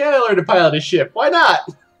like, why can't I learn to pilot a ship? Why not?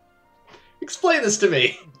 Explain this to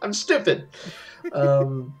me. I'm stupid.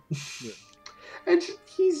 And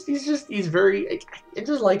he's very, I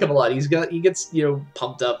just like him a lot. He gets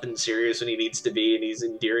pumped up and serious when he needs to be, and he's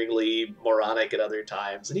endearingly moronic at other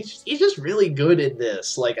times, and he's just really good in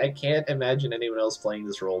this. Like, I can't imagine anyone else playing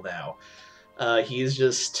this role now. He's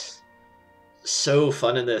just so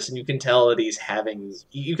fun in this, and you can tell that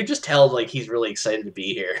you can just tell like he's really excited to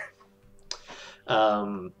be here.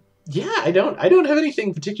 Yeah, I don't have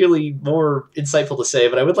anything particularly more insightful to say,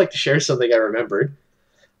 but I would like to share something I remembered.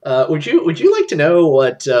 Would you like to know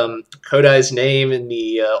what Kodai's name in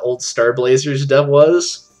the old Star Blazers dub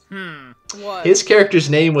was? What? His character's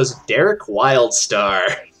name was Derek Wildstar.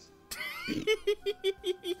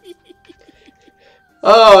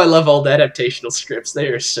 Oh, I love old adaptational scripts. They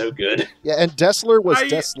are so good. Yeah, and Dessler was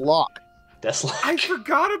Deslock. I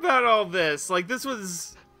forgot about all this. Like, this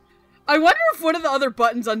was... I wonder if one of the other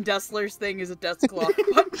buttons on Dessler's thing is a desk lock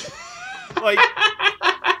button. Like,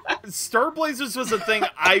 Star Blazers was a thing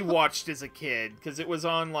I watched as a kid, because it was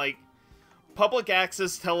on, like, public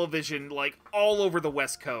access television, like, all over the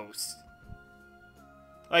West Coast.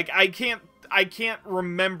 Like, I can't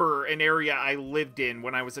remember an area I lived in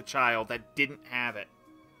when I was a child that didn't have it.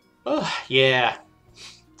 Oh, yeah.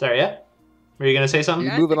 Sorry, yeah? Were you going to say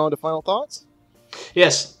something? You moving on to final thoughts?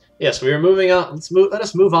 Yes, we were moving on. Let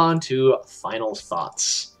us move on to final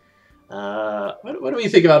thoughts. What do we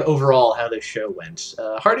think about overall how this show went?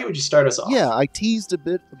 Hardy, would you start us off? Yeah, I teased a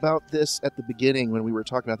bit about this at the beginning when we were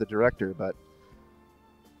talking about the director, but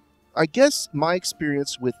I guess my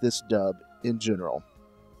experience with this dub in general,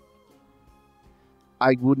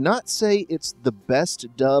 I would not say it's the best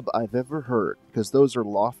dub I've ever heard, because those are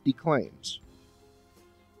lofty claims.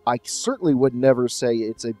 I certainly would never say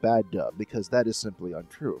it's a bad dub, because that is simply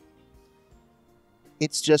untrue.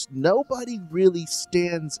 It's just nobody really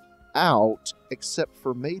stands out except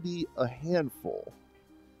for maybe a handful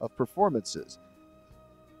of performances.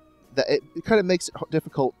 That it kind of makes it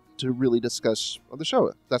difficult to really discuss on the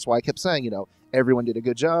show. That's why I kept saying, everyone did a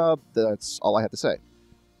good job. That's all I have to say.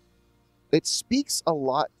 It speaks a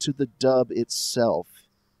lot to the dub itself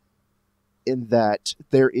in that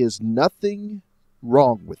there is nothing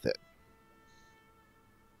wrong with it.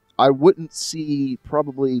 I wouldn't see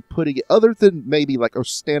probably putting it, other than maybe like a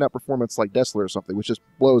standout performance like Dessler or something, which just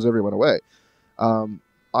blows everyone away.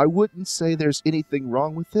 I wouldn't say there's anything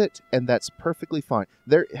wrong with it, and that's perfectly fine.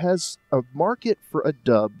 There has a market for a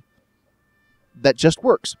dub that just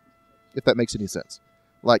works, if that makes any sense.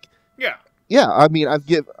 Like, yeah, I mean,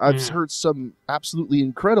 I've heard some absolutely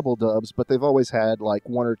incredible dubs, but they've always had like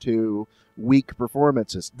one or two weak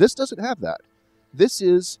performances. This doesn't have that. This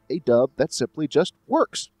is a dub that simply just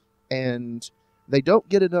works. And they don't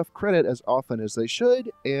get enough credit as often as they should.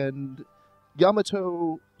 And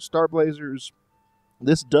Yamato, Star Blazers,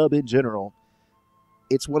 this dub in general,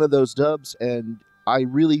 it's one of those dubs, and I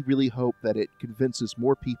really, really hope that it convinces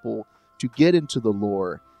more people to get into the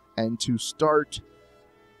lore and to start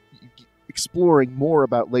exploring more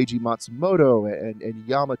about Leiji Matsumoto and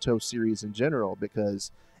Yamato series in general,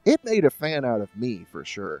 because it made a fan out of me for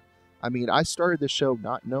sure. I mean, I started this show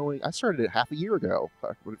not knowing... I started it half a year ago,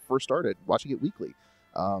 when it first started, watching it weekly,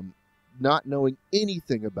 not knowing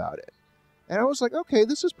anything about it. And I was like, okay,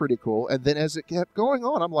 this is pretty cool. And then as it kept going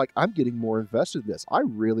on, I'm like, I'm getting more invested in this. I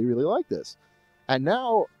really, really like this. And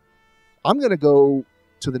now I'm going to go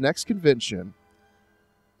to the next convention,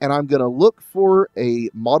 and I'm going to look for a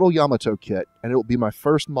model Yamato kit, and it will be my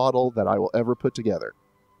first model that I will ever put together.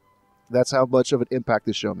 That's how much of an impact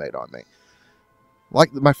this show made on me.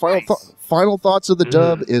 Like, my final thoughts of the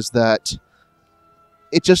dub is that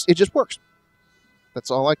it just works. That's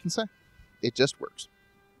all I can say. It just works.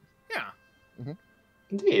 Yeah. Mm-hmm.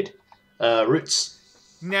 Indeed.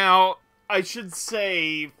 Roots. Now, I should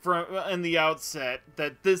say in the outset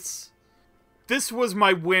that this was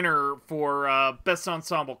my winner for Best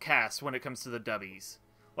Ensemble Cast when it comes to the dubbies.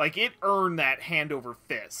 Like, it earned that hand over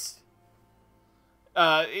fist.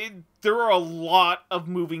 There are a lot of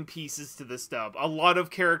moving pieces to this dub. A lot of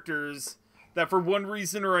characters that for one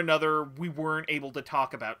reason or another we weren't able to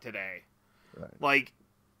talk about today. Right. Like,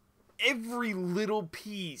 every little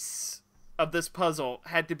piece of this puzzle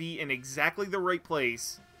had to be in exactly the right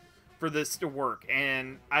place for this to work.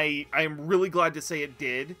 And I am really glad to say it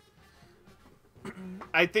did.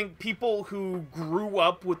 I think people who grew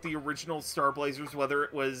up with the original Star Blazers, whether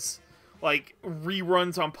it was like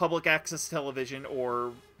reruns on public access television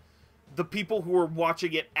or the people who were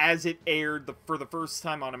watching it as it aired for the first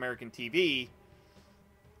time on American TV,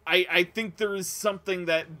 I think there is something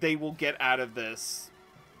that they will get out of this.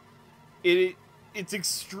 It's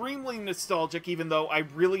extremely nostalgic, even though I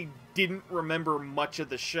really didn't remember much of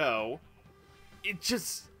the show.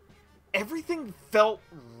 everything felt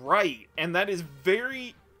right, and that's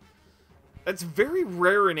very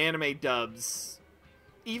rare in anime dubs,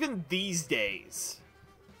 even these days.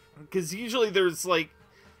 Because usually there's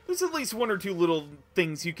at least one or two little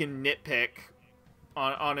things you can nitpick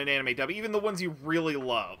on an anime dub, even the ones you really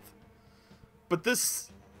love. But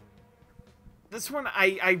this one,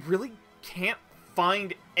 I really can't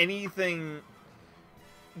find anything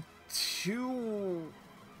too...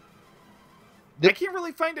 I can't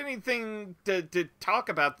really find anything to talk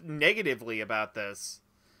about negatively about this.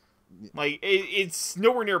 Like, it's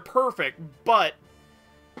nowhere near perfect, but,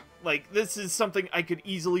 like, this is something I could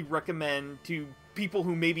easily recommend to people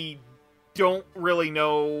who maybe don't really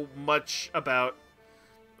know much about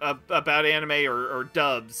anime or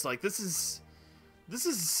dubs. Like, this is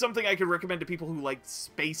something I could recommend to people who like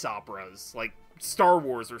space operas, like Star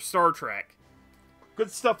Wars or Star Trek. Good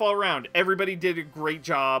stuff all around. Everybody did a great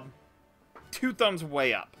job. 2 thumbs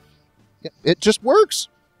way up. Yeah, it just works.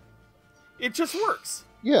 It just works.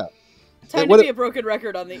 Yeah. Time to be a broken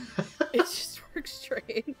record on the... It just works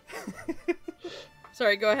straight.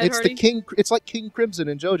 Sorry, go ahead, Hardy. It's like King Crimson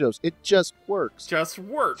in JoJo's. It just works. Just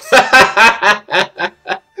works.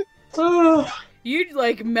 You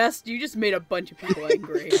just made a bunch of people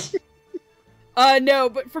angry. No,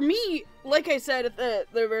 but for me, like I said at the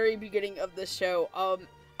very beginning of this show,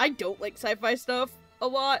 I don't like sci-fi stuff a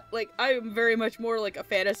lot. Like, I am very much more like a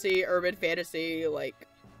fantasy, urban fantasy, like,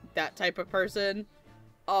 that type of person.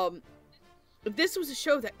 This was a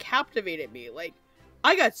show that captivated me. Like,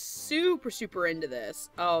 I got super, super into this.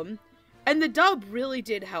 And the dub really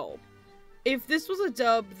did help. If this was a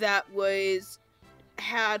dub that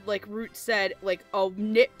had, like Root said, like, a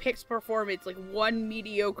nitpicks performance, like, one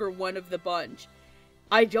mediocre one of the bunch,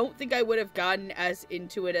 I don't think I would have gotten as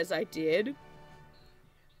into it as I did.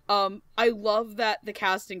 I love that the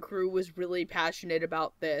cast and crew was really passionate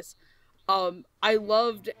about this. I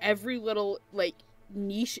loved every little, like,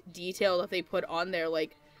 niche detail that they put on there.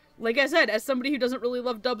 Like I said, as somebody who doesn't really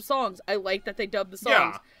love dub songs, I like that they dubbed the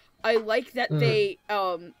songs. Yeah. I like that they,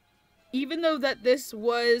 even though that this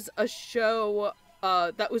was a show,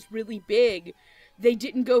 that was really big, they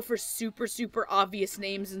didn't go for super, super obvious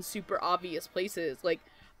names in super obvious places. Like,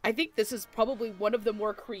 I think this is probably one of the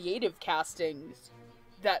more creative castings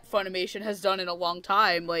that Funimation has done in a long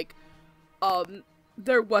time. Like,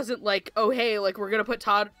 there wasn't like, oh hey, like, we're gonna put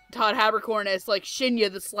Todd Haberkorn as, like,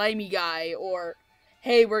 Shinya the slimy guy, or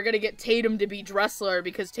hey, we're gonna get Tatum to be Dressler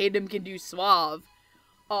because Tatum can do Suave.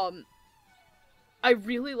 I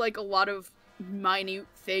really like a lot of minute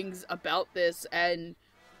things about this, and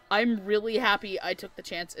I'm really happy I took the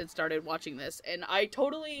chance and started watching this. And I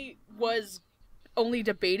totally was only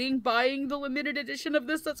debating buying the limited edition of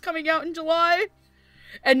this that's coming out in July.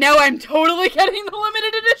 And now I'm totally getting the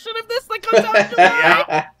limited edition of this that comes out in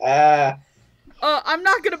July. I'm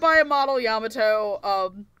not gonna buy a model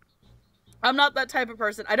Yamato. I'm not that type of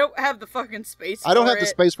person. I don't have the fucking space for it. I don't have the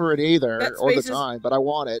space for it either, or the is... time, but I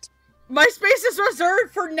want it. My space is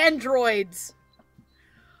reserved for Nendroids!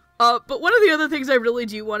 But one of the other things I really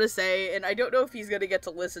do want to say, and I don't know if he's gonna get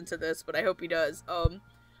to listen to this, but I hope he does,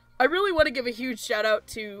 I really want to give a huge shout out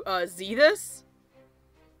to, Zethus.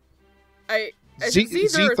 I think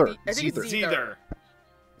Zether. I think it's Zether.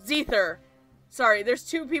 Zether. Sorry, there's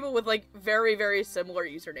 2 people with, like, very, very similar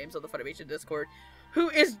usernames on the Funimation Discord, who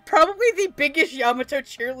is probably the biggest Yamato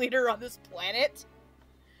cheerleader on this planet.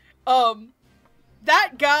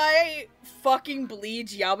 That guy fucking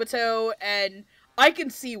bleeds Yamato, and I can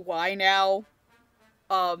see why now.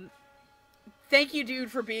 Thank you, dude,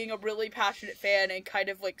 for being a really passionate fan and kind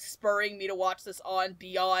of, like, spurring me to watch this on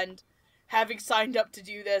beyond having signed up to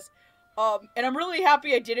do this. And I'm really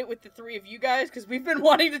happy I did it with the 3 of you guys, because we've been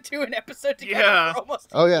wanting to do an episode together for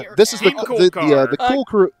almost a year this now. is the cool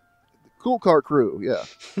crew. Cool car crew, yeah.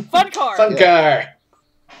 Fun car. Fun car.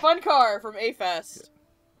 Fun car from A-Fest.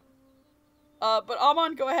 But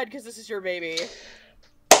Amon, go ahead, because this is your baby.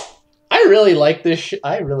 I really like this.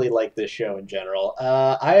 I really like this show in general.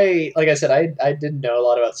 Like I said, I didn't know a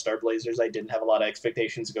lot about Star Blazers. I didn't have a lot of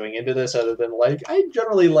expectations going into this, other than, like, I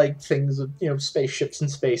generally like things with, you know, spaceships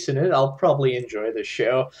and space in it. I'll probably enjoy this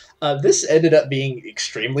show. This ended up being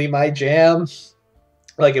extremely my jam,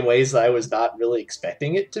 like, in ways that I was not really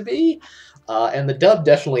expecting it to be. And the dub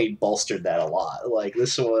definitely bolstered that a lot. Like,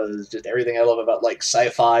 this was just everything I love about, like,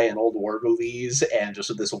 sci-fi and old war movies, and just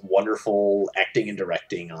with this wonderful acting and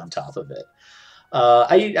directing on top of it.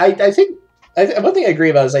 I think one thing I agree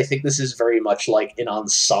about is I think this is very much like an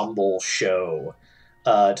ensemble show,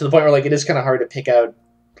 to the point where, like, it is kind of hard to pick out,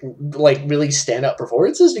 like, really stand-up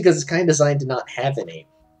performances, because it's kind of designed to not have any.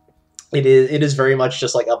 it is very much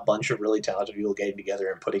just like a bunch of really talented people getting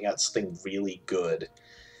together and putting out something really good.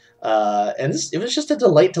 And it was just a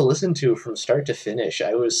delight to listen to from start to finish.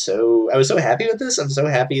 I was so happy with this. I'm so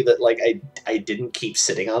happy that like I didn't keep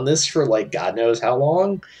sitting on this for like God knows how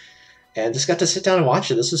long, and just got to sit down and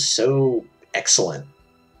watch it. This was so excellent.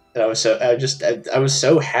 And I was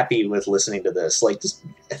so happy with listening to this. Like, just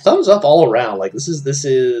thumbs up all around. Like, this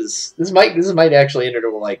might actually enter to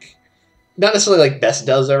like, not necessarily like best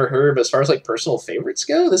dubs I've ever heard, but as far as like personal favorites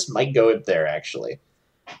go, this might go up there actually.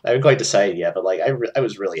 I haven't quite decided yet, but like I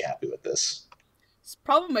was really happy with this. It's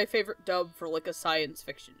probably my favorite dub for like a science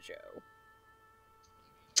fiction show.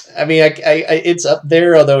 I mean, it's up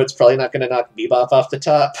there, although it's probably not going to knock Bebop off the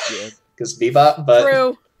top because Bebop. But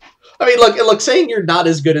True. I mean, look, saying you're not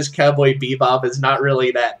as good as Cowboy Bebop is not really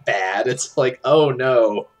that bad. It's like, oh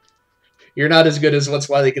no, you're not as good as what's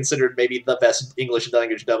widely considered maybe the best English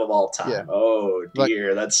language dub of all time. Yeah. Oh dear,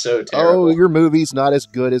 Like, that's so terrible. Oh, your movie's not as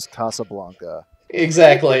good as Casablanca.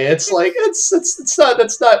 Exactly. It's like it's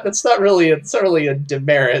not really a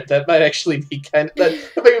demerit. That might actually be that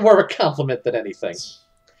might be more of a compliment than anything.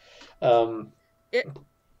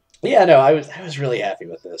 Yeah, no, I was really happy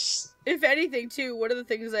with this. If anything, too, one of the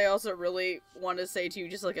things I also really want to say to you,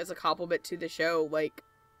 just like as a compliment to the show, like,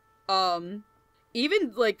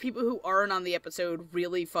 even like people who aren't on the episode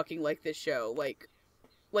really fucking like this show, like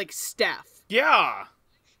Steph. Yeah.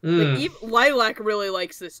 Mm. Like, even Lilac really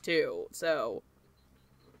likes this too. So,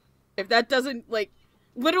 if that doesn't like,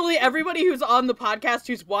 literally everybody who's on the podcast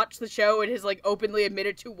who's watched the show and has like openly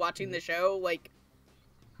admitted to watching the show, like,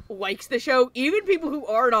 likes the show. Even people who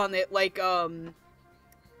aren't on it, like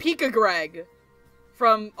Pika Greg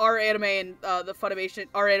from our anime and the Funimation,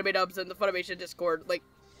 our anime dubs and the Funimation Discord, like,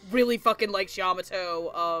 really fucking likes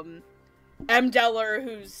Yamato. M. Deller,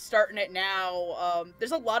 who's starting it now.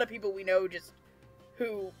 There's a lot of people we know just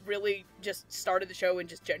who really just started the show and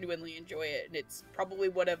just genuinely enjoy it, and it's probably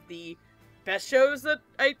one of the best shows that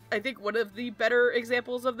I think one of the better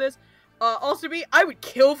examples of this. Also, I would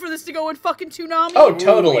kill for this to go in fucking Toonami. Oh,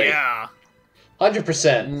 totally. Yeah. 100%.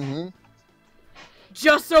 Mm-hmm.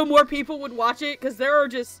 Just so more people would watch it, because there are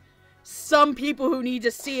just some people who need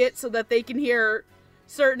to see it so that they can hear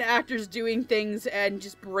certain actors doing things and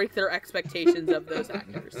just break their expectations of those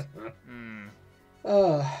actors.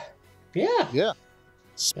 Yeah. Yeah.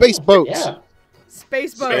 Space boats. Yeah.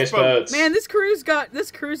 Space boats. Space boats. Man, this cruise got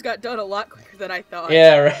done a lot quicker than I thought.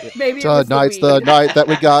 Yeah, right. Maybe it was Tonight's the the weed. night that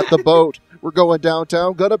we got the boat. We're going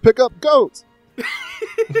downtown, gonna pick up goats.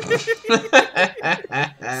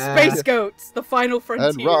 Space goats, the final frontier.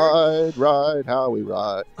 And ride, how we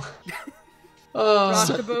ride. Rock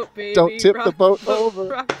the boat, baby. Don't tip rock the boat over.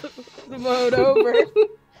 Rock the boat over.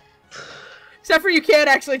 Except for you can't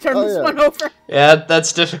actually turn Oh, this yeah. one over. Yeah,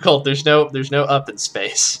 that's difficult. There's no up in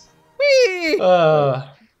space. Whee! All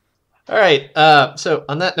right. So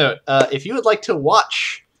on that note, if you would like to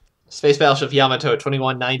watch Space Battleship Yamato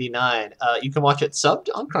 2199, you can watch it subbed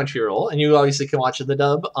on Crunchyroll, and you obviously can watch the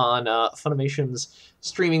dub on Funimation's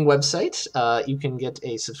streaming website. You can get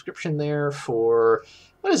a subscription there for,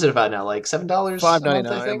 what is it about now? Like $7?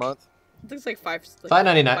 $5.99 a month. I think it's like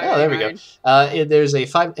 $5.99. Oh, there we go.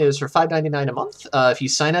 $5.99. It is for $5.99 a month. If you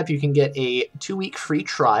sign up, you can get a 2-week free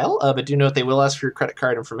trial. But do note they will ask for your credit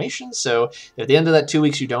card information. So if at the end of that 2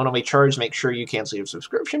 weeks you don't want to be charged, make sure you cancel your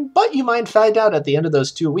subscription. But you might find out at the end of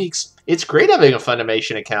those 2 weeks, it's great having a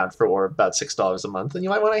Funimation account for about $6 a month, and you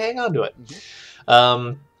might want to hang on to it.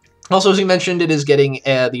 Mm-hmm. Also, as we mentioned, it is getting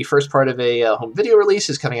the first part of a home video release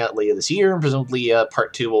is coming out later this year, and presumably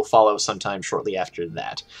part 2 will follow sometime shortly after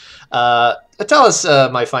that. Tell us,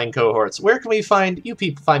 my fine cohorts, where can we find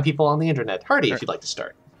people on the internet? Hardy, if you'd like to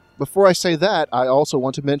start. Before I say that, I also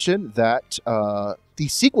want to mention that the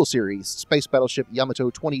sequel series, Space Battleship Yamato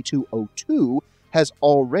 2202, has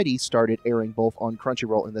already started airing both on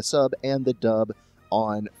Crunchyroll in the sub and the dub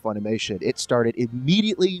on Funimation. It started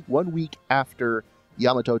immediately 1 week after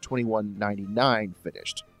Yamato 2199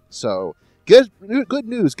 finished. So, good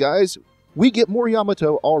news, guys. We get more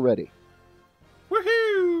Yamato already.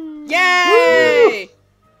 Woohoo! Yay!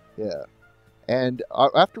 Yeah. And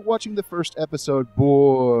after watching the first episode,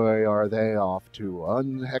 boy, are they off to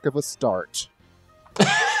one heck of a start.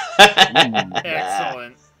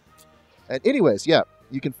 Excellent. And anyways, yeah,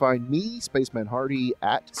 you can find me, Spaceman Hardy,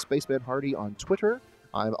 at Spaceman Hardy on Twitter.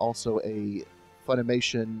 I'm also a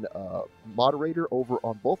Funimation moderator over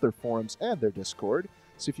on both their forums and their Discord.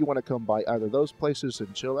 So if you want to come by either of those places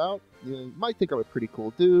and chill out, you might think I'm a pretty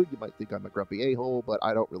cool dude. You might think I'm a grumpy a-hole, but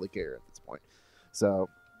I don't really care at this point. So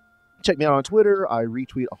Check me out on Twitter. I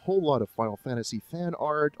retweet a whole lot of Final Fantasy fan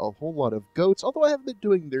art, a whole lot of goats, although I haven't been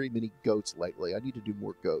doing very many goats lately. I need to do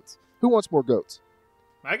more goats. Who wants more goats?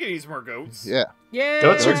 I could use more goats. Yeah. Yeah.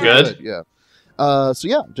 Goats are good. Yeah. So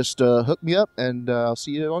yeah, just hook me up, and I'll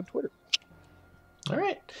see you on Twitter. All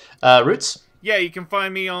right. Roots? Yeah, you can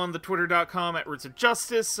find me on the twitter.com at Roots of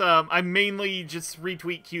Justice. I mainly just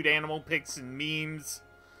retweet cute animal pics and memes.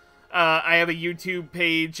 I have a YouTube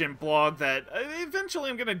page and blog that eventually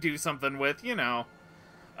I'm going to do something with, you know.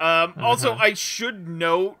 Also, I should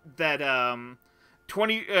note that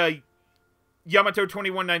Yamato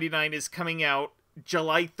 2199 is coming out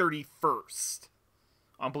July 31st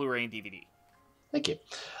on Blu-ray and DVD. Thank you.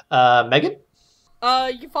 Megan?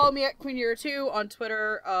 You can follow me at QueenEra2 on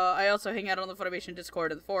Twitter. I also hang out on the Funimation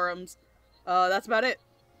Discord and the forums. That's about it.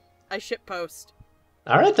 I shitpost.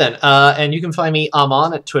 All right, then. And you can find me,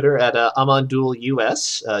 Amon, at Twitter at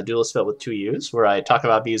AmonDuelUS. Duel is spelled with 2 U's, where I talk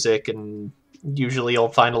about music, and usually you'll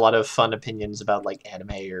find a lot of fun opinions about, like,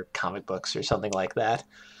 anime or comic books or something like that.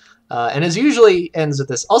 And as usually ends with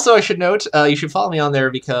this. Also, I should note, you should follow me on there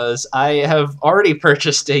because I have already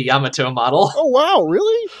purchased a Yamato model. Oh wow,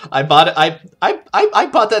 really? I bought it. I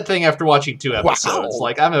bought that thing after watching 2 episodes. Wow.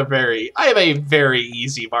 Like I have a very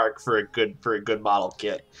easy mark for a good model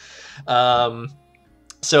kit.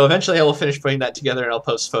 So eventually I will finish putting that together, and I'll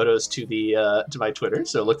post photos to to my Twitter.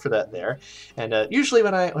 So look for that there. And usually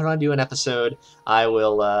when I do an episode, I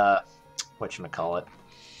will whatchamacallit?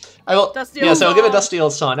 I will. Dusty Yeah, old so I'll give a song. dusty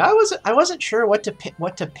old song. I wasn't sure what to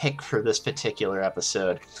pick for this particular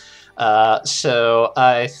episode. So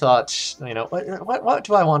I thought, you know, what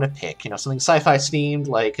do I want to pick? You know, something sci-fi themed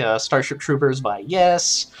like Starship Troopers by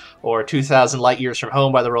Yes, or 2000 Light Years from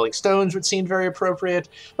Home by the Rolling Stones would seem very appropriate.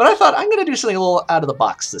 But I thought I'm going to do something a little out of the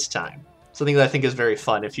box this time. Something that I think is very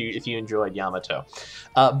fun if you enjoyed Yamato.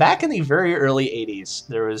 Back in the very early 80s,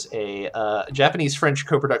 there was a Japanese-French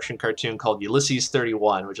co-production cartoon called Ulysses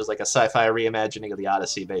 31, which is like a sci-fi reimagining of the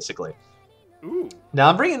Odyssey, basically. Ooh. Now,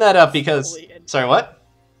 I'm bringing that up because... Sorry, what?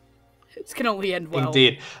 It's gonna only end well.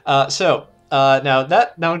 Indeed. Now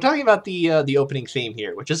I'm talking about the opening theme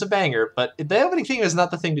here, which is a banger, but the opening theme is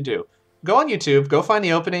not the thing to do. Go on YouTube, go find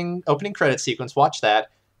the opening credit sequence, watch that,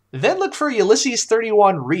 then look for Ulysses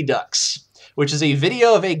 31 Redux, which is a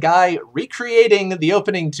video of a guy recreating the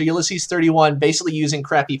opening to Ulysses 31, basically using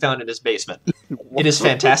crap he found in his basement. It is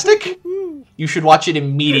fantastic. You should watch it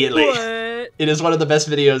immediately. What? It is one of the best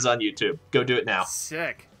videos on YouTube. Go do it now.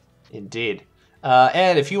 Sick. Indeed.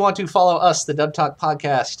 And if you want to follow us, the Dub Talk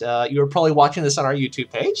Podcast, you're probably watching this on our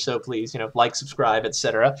YouTube page, so please, like, subscribe,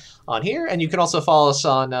 etc. on here. And you can also follow us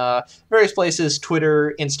on various places,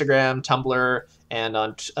 Twitter, Instagram, Tumblr, and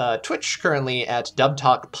on Twitch currently at Dub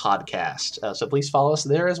Talk Podcast. So please follow us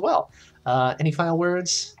there as well. Any final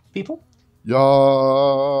words, people? Yamato.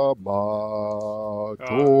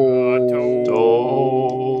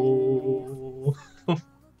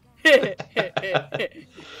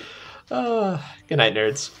 Good night,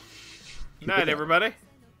 nerds. Night, everybody.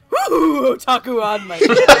 Woo! Otaku on my.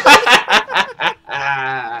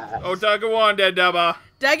 Otaku on dead dubba.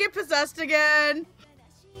 Did I get possessed again?